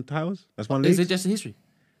won titles? That's one league. Is it just the history?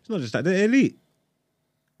 It's not just that. They're elite.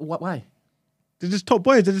 Why? They're just top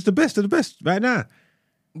boys. They're just the best of the best right now.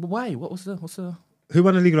 Why? What's the Who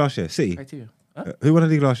won the league last year? City. criteria? Huh? Who won the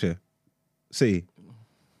league last year? City.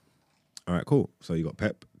 All right, cool. So you got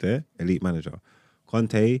Pep there, elite manager.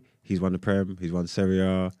 Conte, he's won the Prem, he's won Serie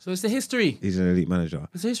A, So it's the history. he's an elite manager.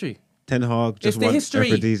 It's the history. Ten Hag just It's the won history.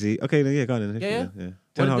 Eredivisie. Okay, then, yeah, go on then. Yeah. yeah. What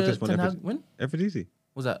Ten Hag did just won Ten Hag win? Eredivisie.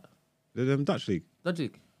 What's that? The Dutch league.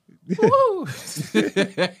 Logic. Woo!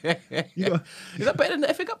 You got, Is that better than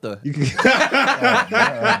the FA Cup though? you can...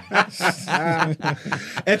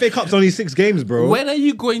 FA Cup's only 6 games, bro. When are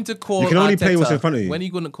you going to call? You can only Arteta? play what's in front of you. When are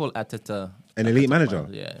you going to call Arteta An elite manager.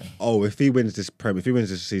 Yeah. Oh, if he wins this Prem, if he wins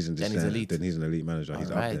this season, Then he's elite. then he's an elite manager.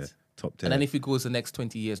 He's Alright. up there, top 10. And then if he goes the next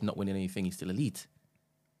 20 years not winning anything, he's still elite.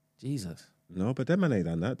 Jesus. No, but them man ain't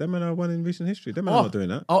done that. Them man are one in recent history. Them man are not doing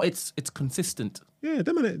that. Oh, it's consistent. Yeah,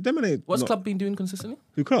 them man ain't. What's not- club been doing consistently?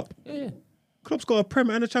 Who Klopp? Yeah. Klopp's got a Prem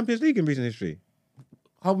and a Champions League in recent history.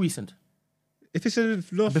 How recent? If it's a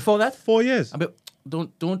last Before that? 4 years. I mean,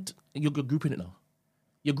 don't. You're grouping it now.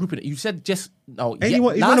 You're grouping it. You said just no. Hey, he's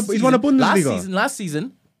won a Bundesliga. Last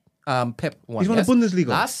season, Pep won. He's won a yes? Bundesliga.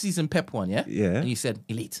 Last season, Pep won. Yeah. Yeah. And you said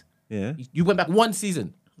elite. Yeah, You went back one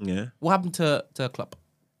season. yeah. What happened to Klopp?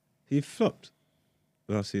 He flopped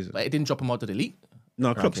last season. Like, it didn't drop him out of the elite.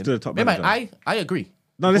 No, Klopp's ranking. still the top Remember, manager. I agree.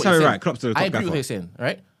 No, with let's what have it you're right. saying. Klopp's still the top I agree with what gaffer. you're saying.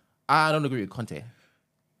 Right. I don't agree with Conte.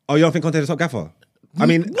 Oh, you don't think Conte's the top gaffer? I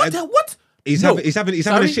mean, What? he's No. having a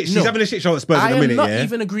Sorry? shit. He's No. having a shit show at Spurs I in a am minute. not Yeah.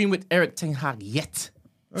 even agreeing with Eric Ten Hag yet.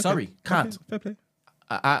 Sorry, can't. Okay, fair play.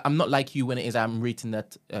 I'm not like you when it is. I'm rating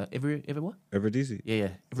that every what? Eredivisie. Yeah,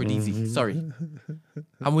 every easy. Sorry,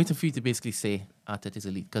 I'm waiting for you to basically say Arteta's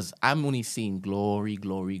elite because I'm only seeing glory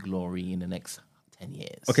in the next 10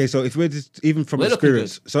 years. Okay, so if we're just even from We're looking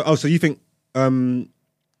experience, so you think you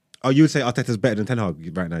would say Arteta's better than Ten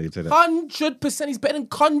Hag right now? You'd say that. 100%. He's better than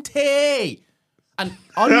Conte. And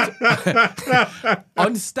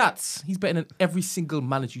on stats, he's better than every single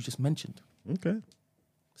manager you just mentioned. Okay.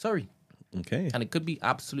 Sorry. Okay. And it could be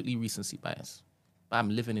absolutely recency bias. But I'm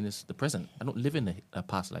living in the present. I don't live in a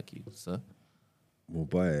past like you, sir. Well,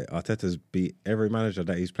 boy, Arteta's beat every manager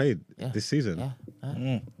that he's played Yeah. this season,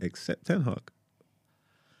 Yeah. except Ten Hag.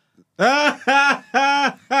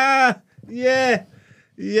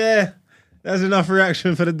 Yeah. That's enough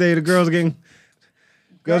reaction for the day. The girls getting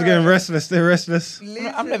restless. They're restless.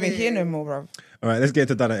 I'm never here no more, bro. All right, let's get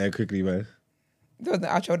to Donna Air quickly, man. There was the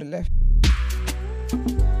outro to the left.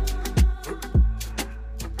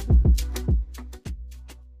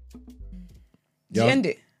 Did Yeah. you end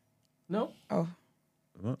it? No? Oh.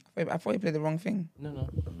 What? I thought you played the wrong thing. No.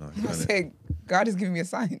 No, I said, God is giving me a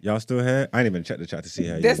sign. Y'all still here? I ain't even checked the chat to see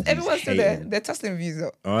how Everyone's still there. They're tussling with you,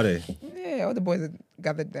 though. Are they? Yeah, all the boys are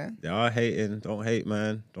gathered there. They are hating. Don't hate,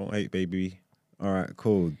 man. Don't hate, baby. All right,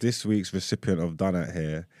 cool. This week's recipient of Done At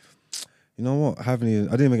here. You know what? I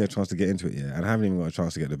didn't even get a chance to get into it yet, and I haven't even got a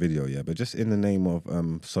chance to get the video yet. But just in the name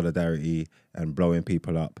of solidarity and blowing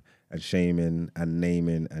people up and shaming and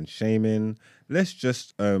naming and shaming, let's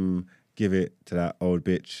just give it to that old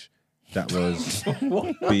bitch that was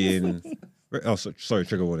being. Oh, sorry,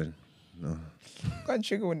 trigger warning. No. Can't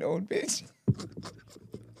trigger when the old bitch.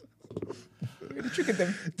 Really triggered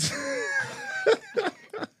them.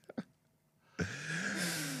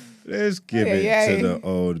 Let's give it to the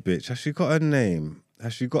old bitch. Has she got a name?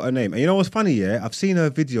 And you know what's funny, yeah? I've seen her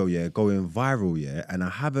video, yeah, going viral, yeah, and I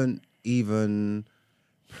haven't even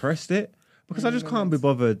pressed it because I just can't be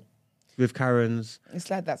bothered with Karens. It's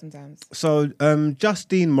like that sometimes. So,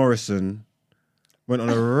 Justine Morrison went on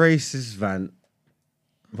a racist rant.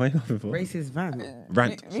 What are you laughing for? Racist van.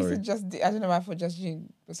 Rant, We sorry. said I don't know why for just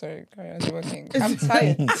Jean. But sorry, carry on. It's working. I'm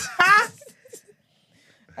tired.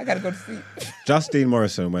 I gotta go to sleep. Justine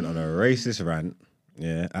Morrison went on a racist rant,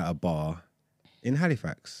 yeah, at a bar in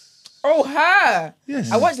Halifax. Oh, her.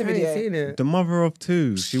 Yes. I watched the I ain't video. seen it. The mother of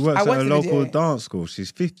two. She works I at a watched the local video. dance school.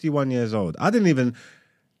 She's 51 years old. I didn't even.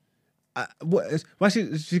 Why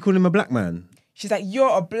she called him a black man? She's like,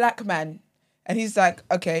 you're a black man. And he's like,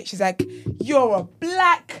 okay. She's like, you're a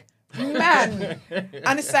black man.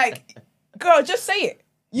 And it's like, girl, just say it.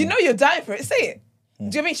 You know you're dying for it. Say it. Do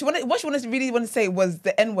you know what I mean? What she really wanted to say was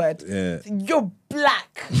the N word. Yeah. You're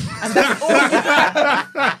black. And that's all.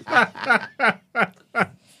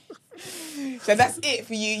 So that's it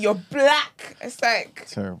for you. You're black. It's like,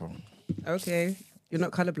 Terrible. Okay. You're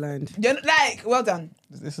not colorblind. you're not, like, well done.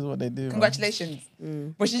 This is what they do. man. Congratulations.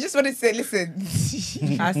 But she just wanted to say, listen.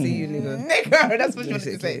 I see you, nigga. Nigga, that's what she wanted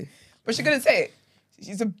to say. Basically. But she couldn't say it.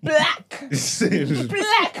 She's a black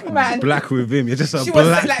man. Black with him. You're just a She was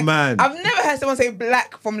black like, man. I've never heard someone say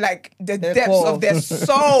black from like the Their depths core. of their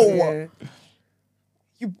soul. Yeah.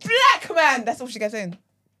 You black man. That's all she kept saying.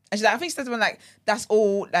 And she's like, I think she said something like, that's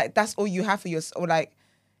all you have for yourself. Or like,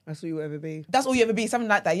 That's what you will ever be. that's all you ever be. Something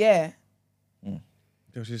like that, yeah.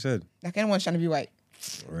 That's what she said. Like anyone's trying to be white.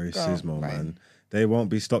 Racism, Right. man. They won't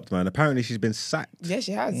be stopped, man. Apparently, she's been sacked. Yeah,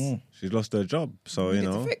 she has. She's lost her job. So, you It's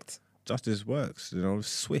know, fixed. justice works. You know,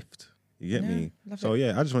 swift. You get me? love So, it.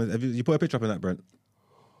 yeah, I just wanted... You put a picture up in that, Brent?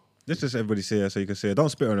 Let's just everybody see her so you can see her. Don't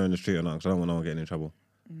spit on her in the street or not because I don't want no one getting in trouble.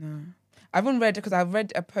 I've read, because I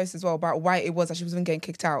read a post as well about why it was that she was even getting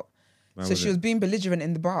kicked out. Why So was she it? was being belligerent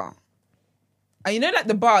in the bar. And you know, like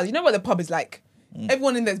the bar, you know what the pub is like?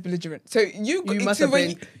 Everyone in there is belligerent. So you You to when must have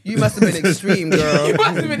been extreme, girl. you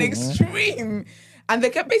must have been extreme. And they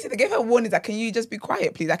gave her warnings that, can you just be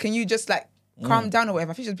quiet, please? Like, can you just like calm down or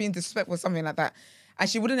whatever? I think she was being disrespectful or something like that. And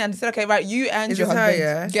she wouldn't understand, okay, right, you and Is your this her, husband,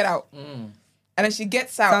 yeah? get out. And then she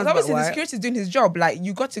gets out. Sounds Because obviously about the right. security's doing his job. Like,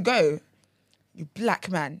 you got to go. You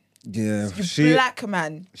black man. Yeah. You black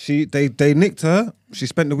man. They nicked her. She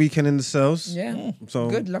spent the weekend in the cells. Yeah. So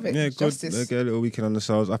Good, love it. Yeah, good. Justice. They get a little weekend on the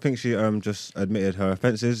cells. I think she just admitted her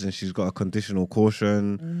offences and she's got a conditional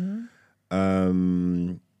caution.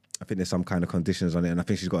 I think there's some kind of conditions on it, and I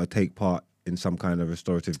think she's got to take part in some kind of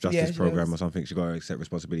restorative justice she program does. or something. She's got to accept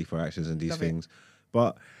responsibility for her actions and these Love it. things.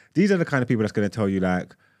 But these are the kind of people that's going to tell you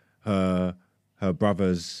like her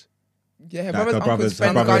brothers. Yeah, her Like brother's uncle's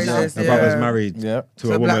friend, her Ghana. brother's Yeah. married Yeah. to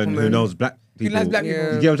To a a black woman who woman. knows black Who people. likes black Yeah.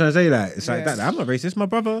 people. You get what I'm trying to say? Like, it's like Yeah. that. I'm not racist. My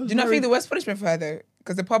brother. Do you not think the worst punishment for her though?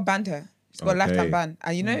 Because the pub banned her. She's got a Okay. lifetime ban.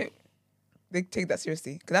 And you know, they take that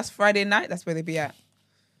seriously. Because that's Friday night, that's where they be at.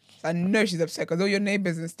 So I know she's upset because all your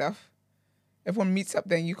neighbours and stuff, everyone meets up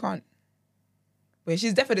there and you can't. But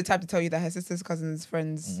she's definitely the type to tell you that her sisters, cousins,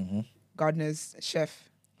 friends, gardeners, chef.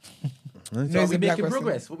 So knows we're a black making person.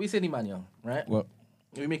 progress. What we saying, Emmanuel, right? What?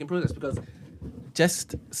 We're making progress because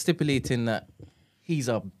just stipulating that he's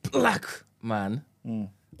a black man,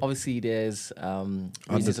 obviously there's racism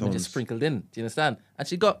Undertones. just sprinkled in. Do you understand? And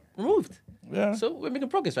she got removed. Yeah. So we're making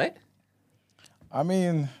progress, right? I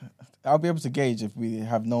mean, I'll be able to gauge if we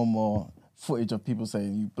have no more footage of people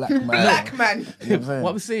saying you black man. Black man. You know what I'm saying?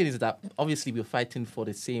 What we're saying is that obviously we're fighting for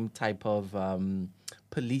the same type of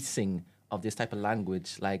policing of this type of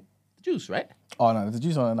language like the Jews, right? Oh no, the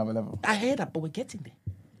Jews are on another level. I hear that, but we're getting there.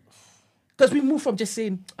 Because we moved from just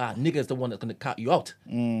saying, nigger's the one that's going to cut you out.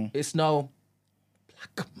 It's now,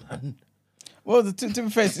 black man. Well, to be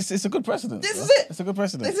fair, it's a good precedent. This bro. is it. It's a good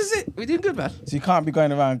precedent. This is it. We're doing good, man. So you can't be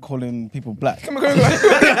going around calling people black.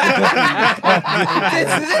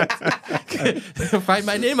 Find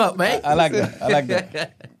my name up, mate. I like that. I like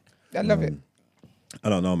that. I love it. I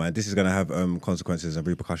don't know, man. This is gonna have consequences and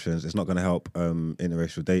repercussions. It's not gonna help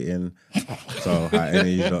interracial dating. So any of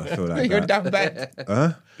you don't feel like You're that. down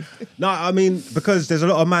bad. No, I mean, because there's a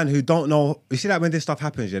lot of men who don't know. You see that when this stuff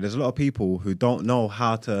happens, yeah, there's a lot of people who don't know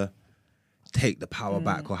how to take the power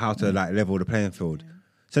back or how to like level the playing field.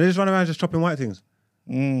 So they just run around just chopping white things.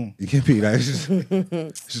 You get me? Like it's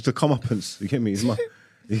just a comeuppance. You get me?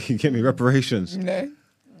 You get me? Reparations. No.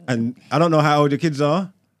 And I don't know how old your kids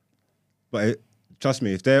are, but trust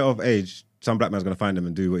me, if they're of age, some black man's gonna find them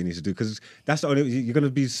and do what he needs to do, because that's the only you're gonna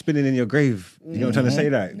be spinning in your grave. You know what I'm trying to say?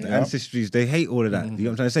 That the ancestries, they hate all of that. You know what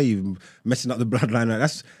I'm trying to say? You messing up the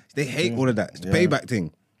bloodline. They hate all of that. It's the payback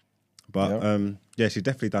thing. But yeah, she's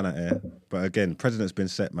definitely done it here. But again, precedent's been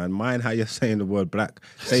set, man. Mind how you're saying the word black.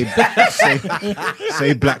 Say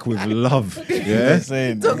black with love. Yeah.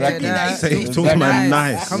 Exactly. Talk to man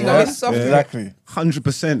nice. Come on, it's soft. Exactly.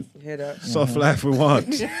 100%. Hear that? Soft life we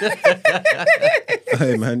want.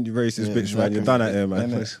 Hey man, you racist bitch, man. You're done at here,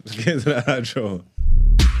 man. Let's get into that outro.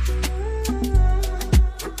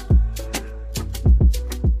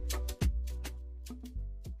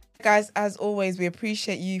 Guys, as always, we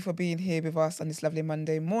appreciate you for being here with us on this lovely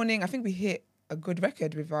Monday morning. I think we hit a good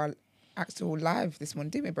record with our actual live this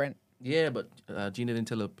morning, didn't we, Brent? Yeah, but Gina didn't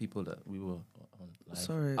tell the people that we were on live.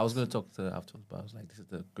 Sorry. I was going to talk to her afterwards, but I was like, this is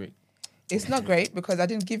the great. It's not great because I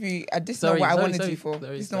didn't give you. This is not what I wanted you for.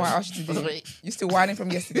 This is not what I asked you to do. You're still whining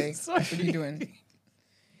from yesterday. What are you doing?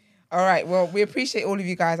 All right. Well, we appreciate all of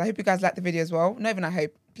you guys. I hope you guys like the video as well. Not even I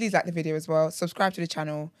hope. Please like the video as well. Subscribe to the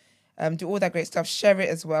channel. Do all that great stuff. Share it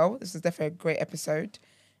as well. This is definitely a great episode.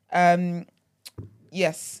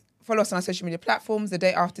 Yes. Follow us on our social media platforms. The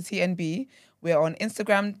Day After TNB. We're on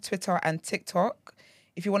Instagram, Twitter, and TikTok.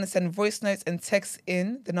 If you want to send voice notes and texts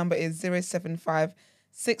in, the number is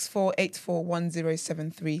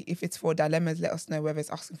 075-6484-1073. If it's for dilemmas, let us know. Whether it's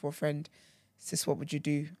asking for a friend, sis, what would you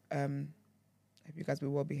do? I hope you guys will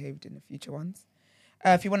be well behaved in the future ones.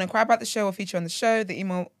 If you want to inquire about the show or feature on the show, the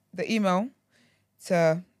email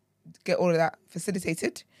to get all of that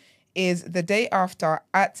facilitated is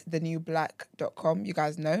thedayafter@thenewblack.com. You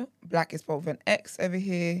guys know black is spelled with an X over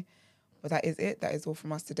here. But that is it. That is all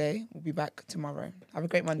from us today. We'll be back tomorrow. Have a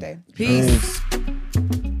great Monday. Peace.